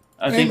trash.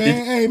 I think the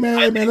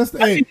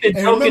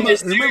joke in this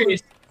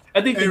series.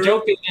 I think the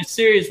joke in this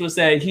series was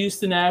that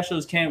Houston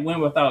Astros can't win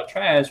without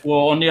trash.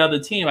 Well, on the other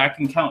team, I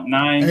can count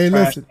 9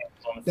 trash cans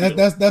on the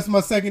field. That's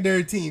my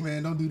secondary team,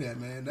 man. Don't do that,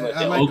 man.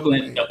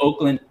 The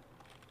Oakland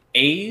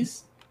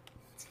A's.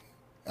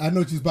 I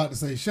know what you was about to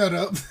say. Shut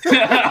up.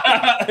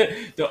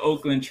 The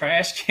Oakland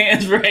trash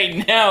cans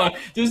right now.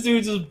 This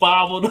dude just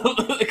bobbled up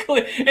the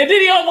cliff, and then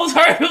he almost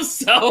hurt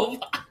himself.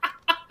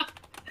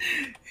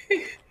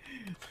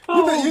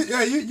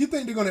 You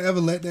think they're gonna ever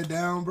let that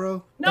down,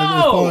 bro?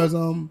 No, as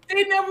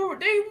they never.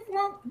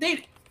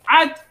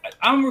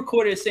 I'm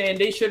recorded saying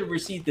they should have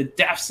received the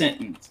death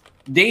sentence.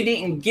 They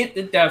didn't get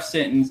the death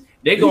sentence.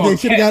 They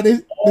should have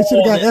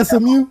got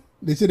SMU.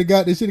 They should have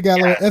got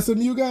like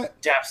SMU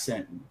got death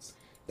sentence.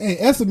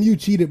 Hey, SMU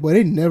cheated, but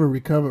they never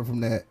recovered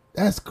from that.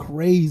 That's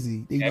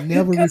crazy. They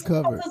never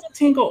recovered. Because the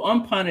team go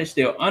unpunished,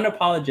 they're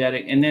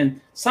unapologetic, and then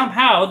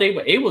somehow they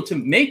were able to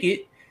make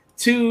it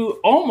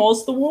to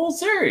almost the World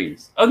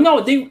Series. Oh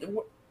no, they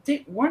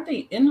weren't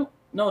they in.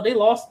 No, they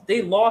lost.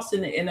 They lost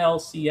in the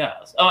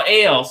NLCS,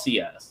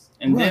 ALCS,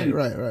 and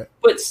right.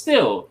 But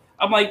still,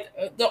 I'm like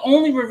the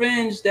only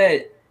revenge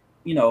that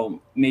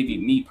maybe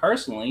me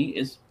personally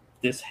is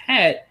this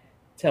hat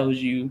tells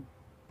you.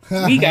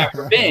 We got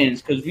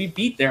revenge because we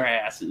beat their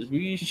asses.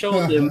 We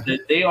showed them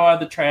that they are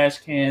the trash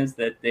cans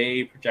that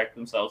they project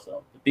themselves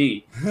up to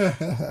be.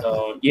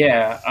 So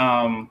yeah,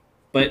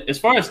 but as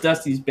far as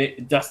Dusty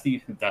Baker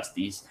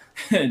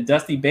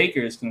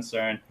is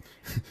concerned,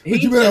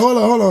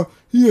 hold on.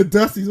 You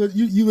Dusty's?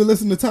 You been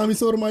listening to Tommy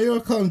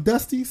Sotomayor call him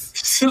Dusties?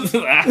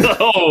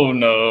 Oh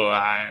no,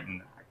 I'm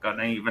not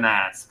gonna even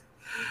ask.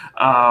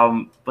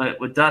 But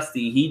with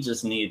Dusty, he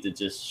just needed to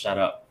just shut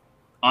up.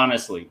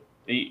 Honestly.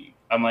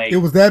 I'm like, it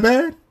was that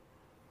bad?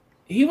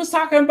 He was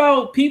talking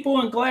about people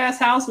in glass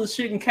houses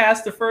shouldn't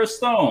cast the first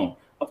stone.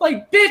 I'm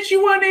like, bitch,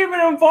 you weren't even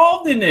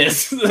involved in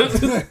this. You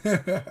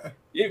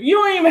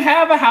don't even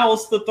have a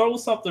house to throw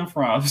something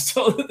from.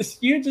 So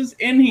you're just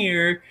in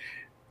here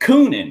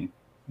cooning,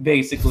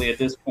 basically, at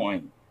this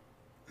point.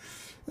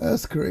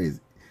 That's crazy.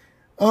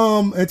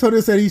 Antonio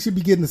said he should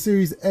be getting the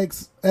Series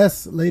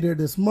XS later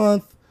this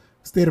month.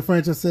 State of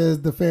Franchise says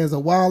the fans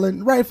are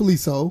wilding, rightfully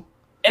so.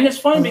 And it's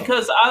funny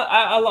because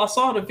I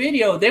saw the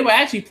video. They were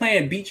actually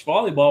playing beach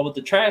volleyball with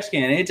the trash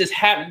can. And it just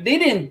happened. They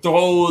didn't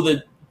throw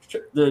the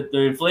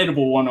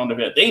inflatable one on the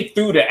field. They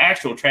threw the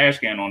actual trash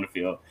can on the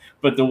field.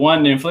 But the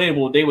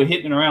inflatable, they were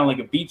hitting around like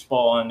a beach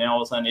ball, and then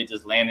all of a sudden it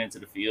just landed into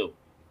the field.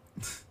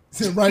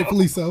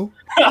 Rightfully so.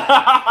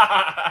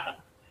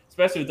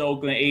 Especially with the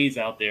Oakland A's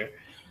out there.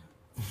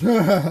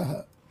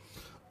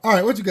 All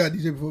right, what you got,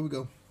 DJ? Before we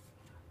go,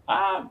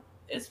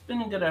 It's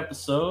been a good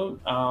episode.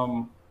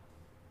 I'm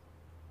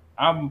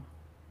oh,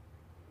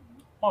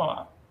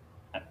 wow,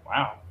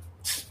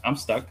 I'm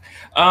stuck.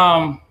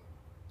 don't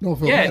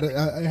feel Yeah,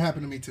 bad. It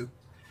happened to me too.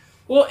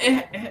 well,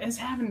 it's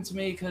happening to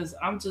me because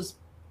I'm just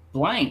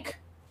blank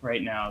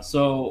right now.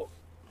 So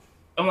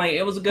I'm like,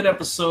 it was a good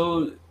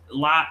episode.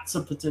 Lots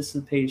of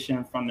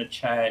participation from the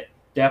chat.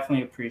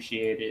 Definitely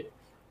appreciate it.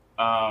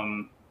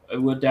 It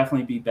will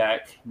definitely be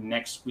back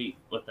next week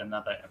with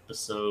another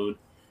episode.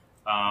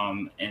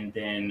 And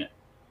then,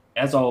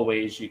 as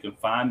always, you can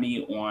find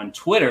me on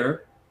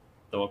Twitter.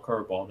 Throw a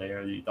curveball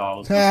there. You thought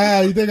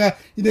I was You think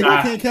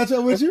I can't catch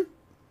up with you?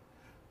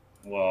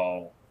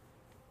 Well,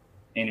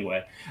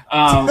 anyway,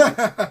 on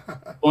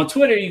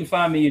Twitter you can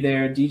find me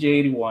there,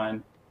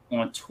 DJ81.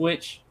 On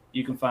Twitch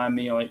you can find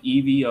me on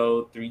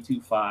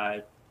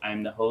EVO325.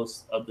 I'm the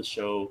host of the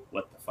show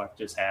What the Fuck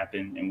Just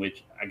Happened, in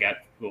which I got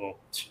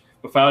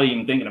without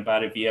even thinking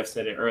about it. VF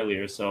said it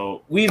earlier,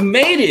 so we've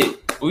made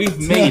it. We've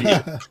made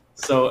it.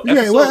 So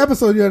what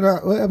episode you are now?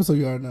 What episode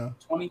you are now?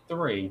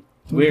 23.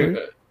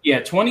 We're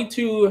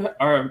 22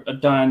 are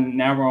done.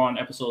 Now we're on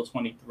episode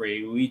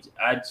 23.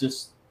 I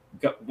just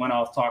went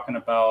off talking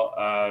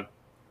about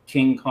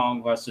King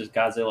Kong versus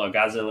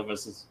Godzilla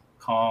versus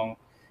Kong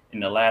in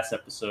the last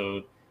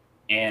episode,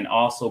 and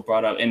also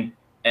brought up, and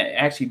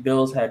actually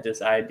Bill's had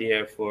this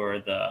idea for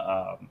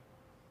the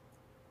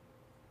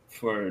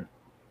for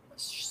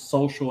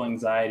social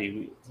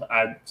anxiety.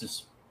 I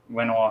just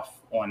went off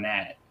on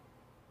that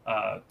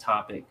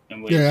topic. I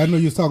know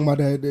you was talking about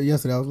that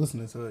yesterday. I was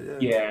listening to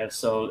it. Yeah,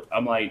 so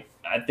I'm like,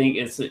 I think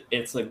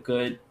it's a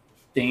good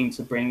thing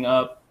to bring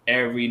up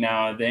every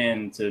now and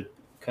then,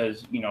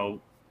 because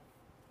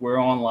we're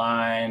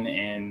online,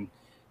 and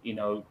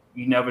you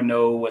never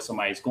know what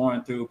somebody's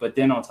going through. But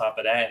then on top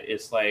of that,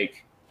 it's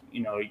like,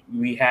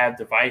 we have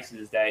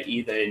devices that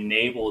either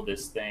enable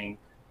this thing,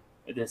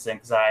 this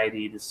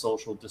anxiety, this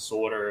social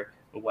disorder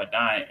or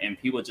whatnot, and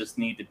people just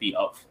need to be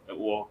up.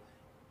 Well,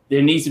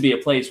 there needs to be a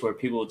place where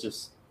people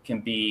just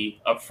can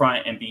be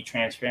upfront and be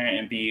transparent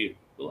and be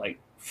like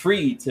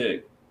free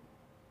to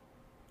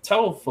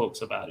tell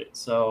folks about it.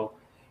 So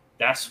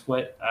that's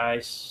what I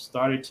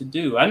started to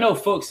do. I know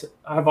folks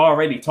have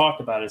already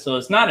talked about it, so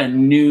it's not a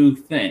new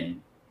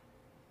thing,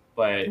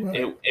 but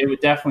right.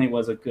 it definitely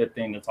was a good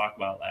thing to talk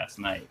about last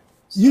night.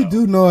 So. You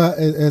do know,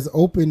 as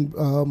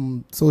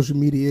open social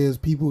media is,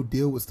 people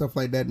deal with stuff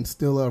like that and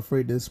still are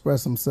afraid to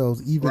express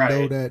themselves, even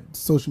though that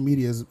social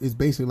media is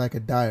basically like a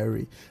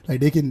diary.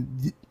 Like they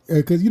can,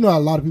 because a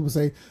lot of people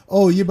say,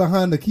 "Oh, you're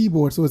behind the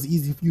keyboard, so it's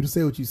easy for you to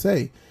say what you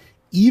say."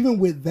 Even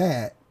with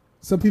that,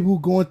 some people who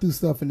are going through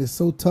stuff and it's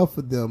so tough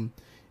for them,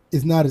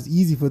 it's not as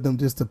easy for them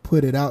just to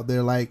put it out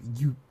there like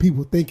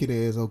people think it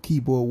is, or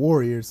keyboard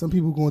warriors. Some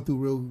people going through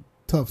real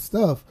tough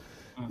stuff.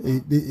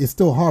 It's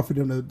still hard for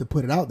them to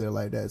put it out there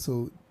like that.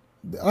 So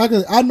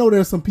I know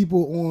there's some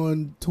people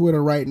on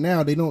Twitter right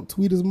now, they don't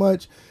tweet as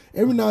much.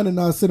 Every now and then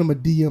I'll send them a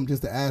DM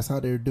just to ask how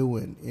they're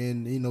doing.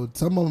 And,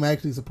 some of them are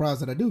actually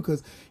surprised that I do,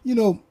 because,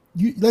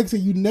 like I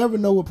said, you never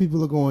know what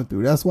people are going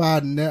through. That's why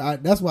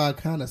I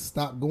kind of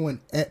stopped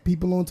going at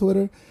people on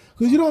Twitter,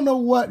 because you don't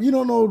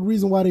know the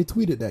reason why they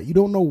tweeted that. You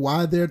don't know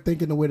why they're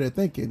thinking the way they're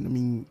thinking. I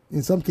mean,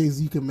 in some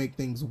cases you can make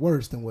things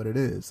worse than what it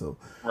is. So,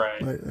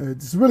 but,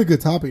 it's a really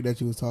good topic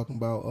that you was talking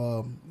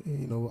about.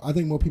 I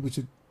think more people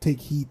should take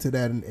heed to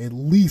that and at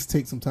least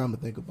take some time to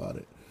think about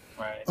it.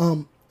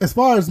 Right. As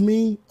far as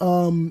me,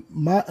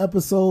 my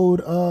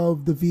episode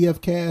of the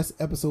VF Cast,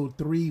 episode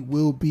 3,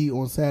 will be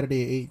on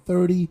Saturday at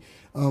 8:30.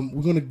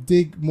 We're going to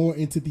dig more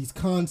into these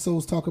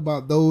consoles, talk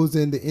about those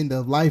and the end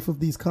of life of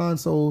these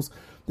consoles.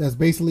 That's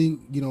basically,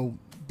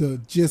 the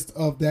gist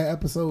of that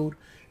episode.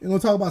 And we'll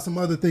talk about some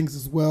other things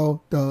as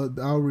well.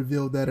 I'll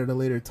reveal that at a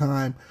later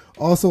time.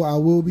 Also, I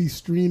will be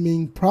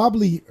streaming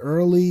probably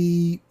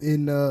early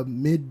in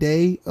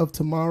midday of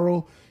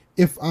tomorrow.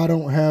 If I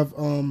don't have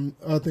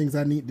other things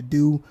I need to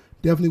do,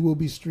 definitely will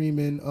be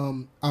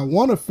streaming. I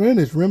want to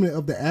finish Remnant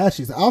of the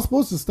Ashes. I was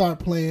supposed to start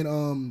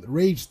playing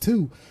Rage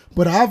 2,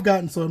 but I've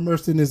gotten so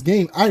immersed in this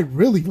game. I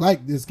really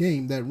like this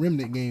game, that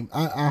Remnant game.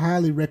 I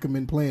highly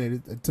recommend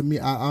playing it. To me,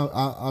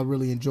 I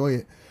really enjoy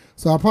it.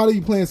 So I'll probably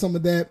be playing some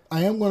of that.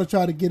 I am going to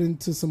try to get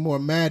into some more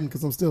Madden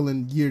because I'm still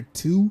in year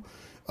 2.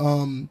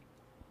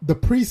 The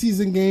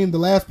preseason game, the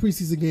last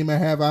preseason game I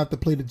have to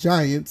play the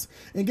Giants.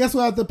 And guess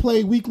what I have to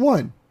play week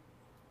 1?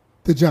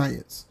 The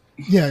Giants.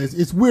 Yeah,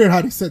 it's weird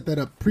how they set that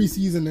up.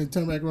 Preseason and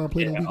turn back around and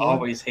play them week 1. I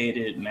always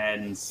hated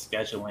Madden's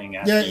scheduling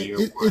after year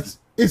 1.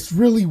 It's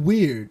really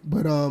weird.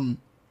 But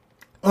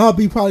I'll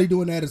be probably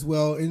doing that as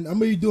well. And I'm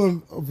going to be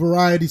doing a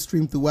variety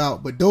stream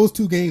throughout. But those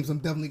 2 games I'm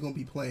definitely going to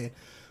be playing.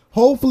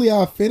 Hopefully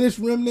I'll finish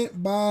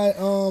Remnant by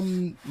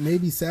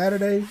maybe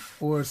Saturday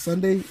or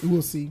Sunday.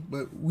 We'll see,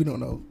 but we don't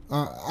know.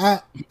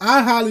 I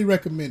highly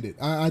recommend it.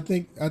 I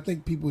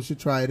think people should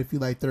try it if you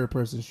like third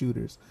person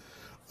shooters.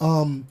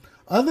 Other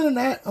than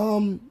that,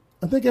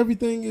 I think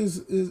everything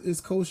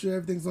is kosher.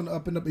 Everything's on the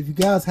up and up. If you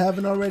guys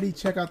haven't already,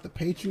 check out the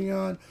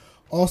Patreon.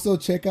 Also,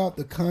 check out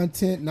the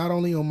content not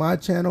only on my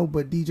channel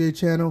but DJ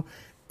channel,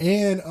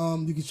 and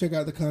you can check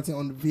out the content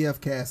on the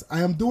VF Cast. I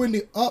am doing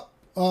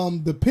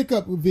the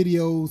pickup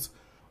videos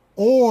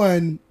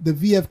on the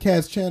VF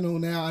Cast channel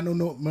now. I don't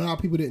know, a lot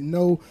of people didn't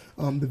know.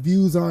 The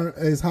views aren't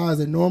as high as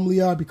they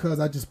normally are because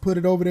I just put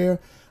it over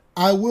there.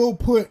 I will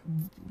put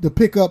the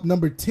pickup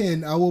number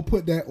 10. I will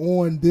put that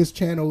on this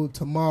channel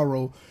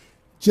tomorrow,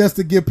 just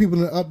to give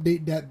people an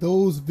update that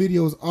those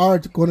videos are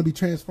going to be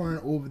transferring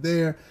over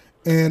there.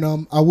 And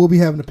I will be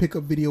having a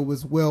pickup video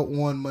as well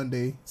on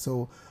Monday.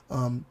 So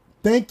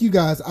thank you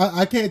guys.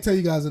 I can't tell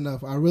you guys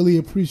enough. I really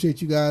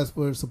appreciate you guys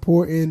for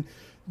supporting.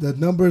 The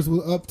numbers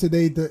were up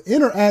today. The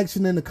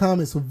interaction in the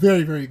comments were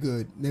very, very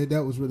good.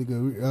 That was really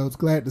good. I was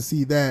glad to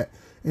see that.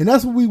 And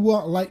that's what we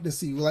like to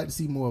see. We like to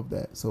see more of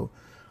that. So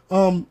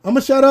I'm going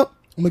to shut up.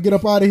 I'm going to get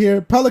up out of here.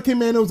 Pelican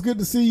Man, it was good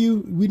to see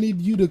you. We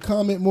need you to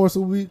comment more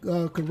so we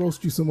can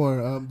roast you some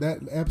more. That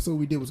episode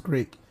we did was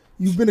great.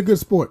 You've been a good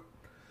sport.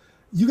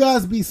 You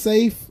guys be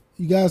safe.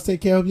 You guys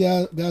take care of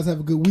you guys. Have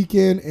a good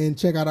weekend and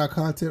check out our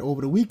content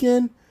over the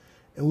weekend.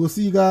 And we'll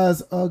see you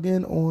guys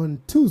again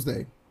on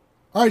Tuesday.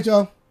 All right,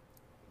 y'all.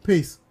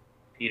 Peace.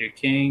 Peter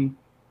King,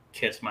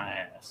 kiss my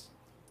ass.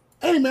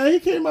 Hey, man, he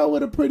came out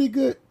with a pretty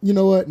good... You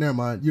know what? Never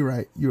mind. You're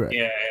right.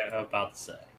 Yeah, I'm about to say.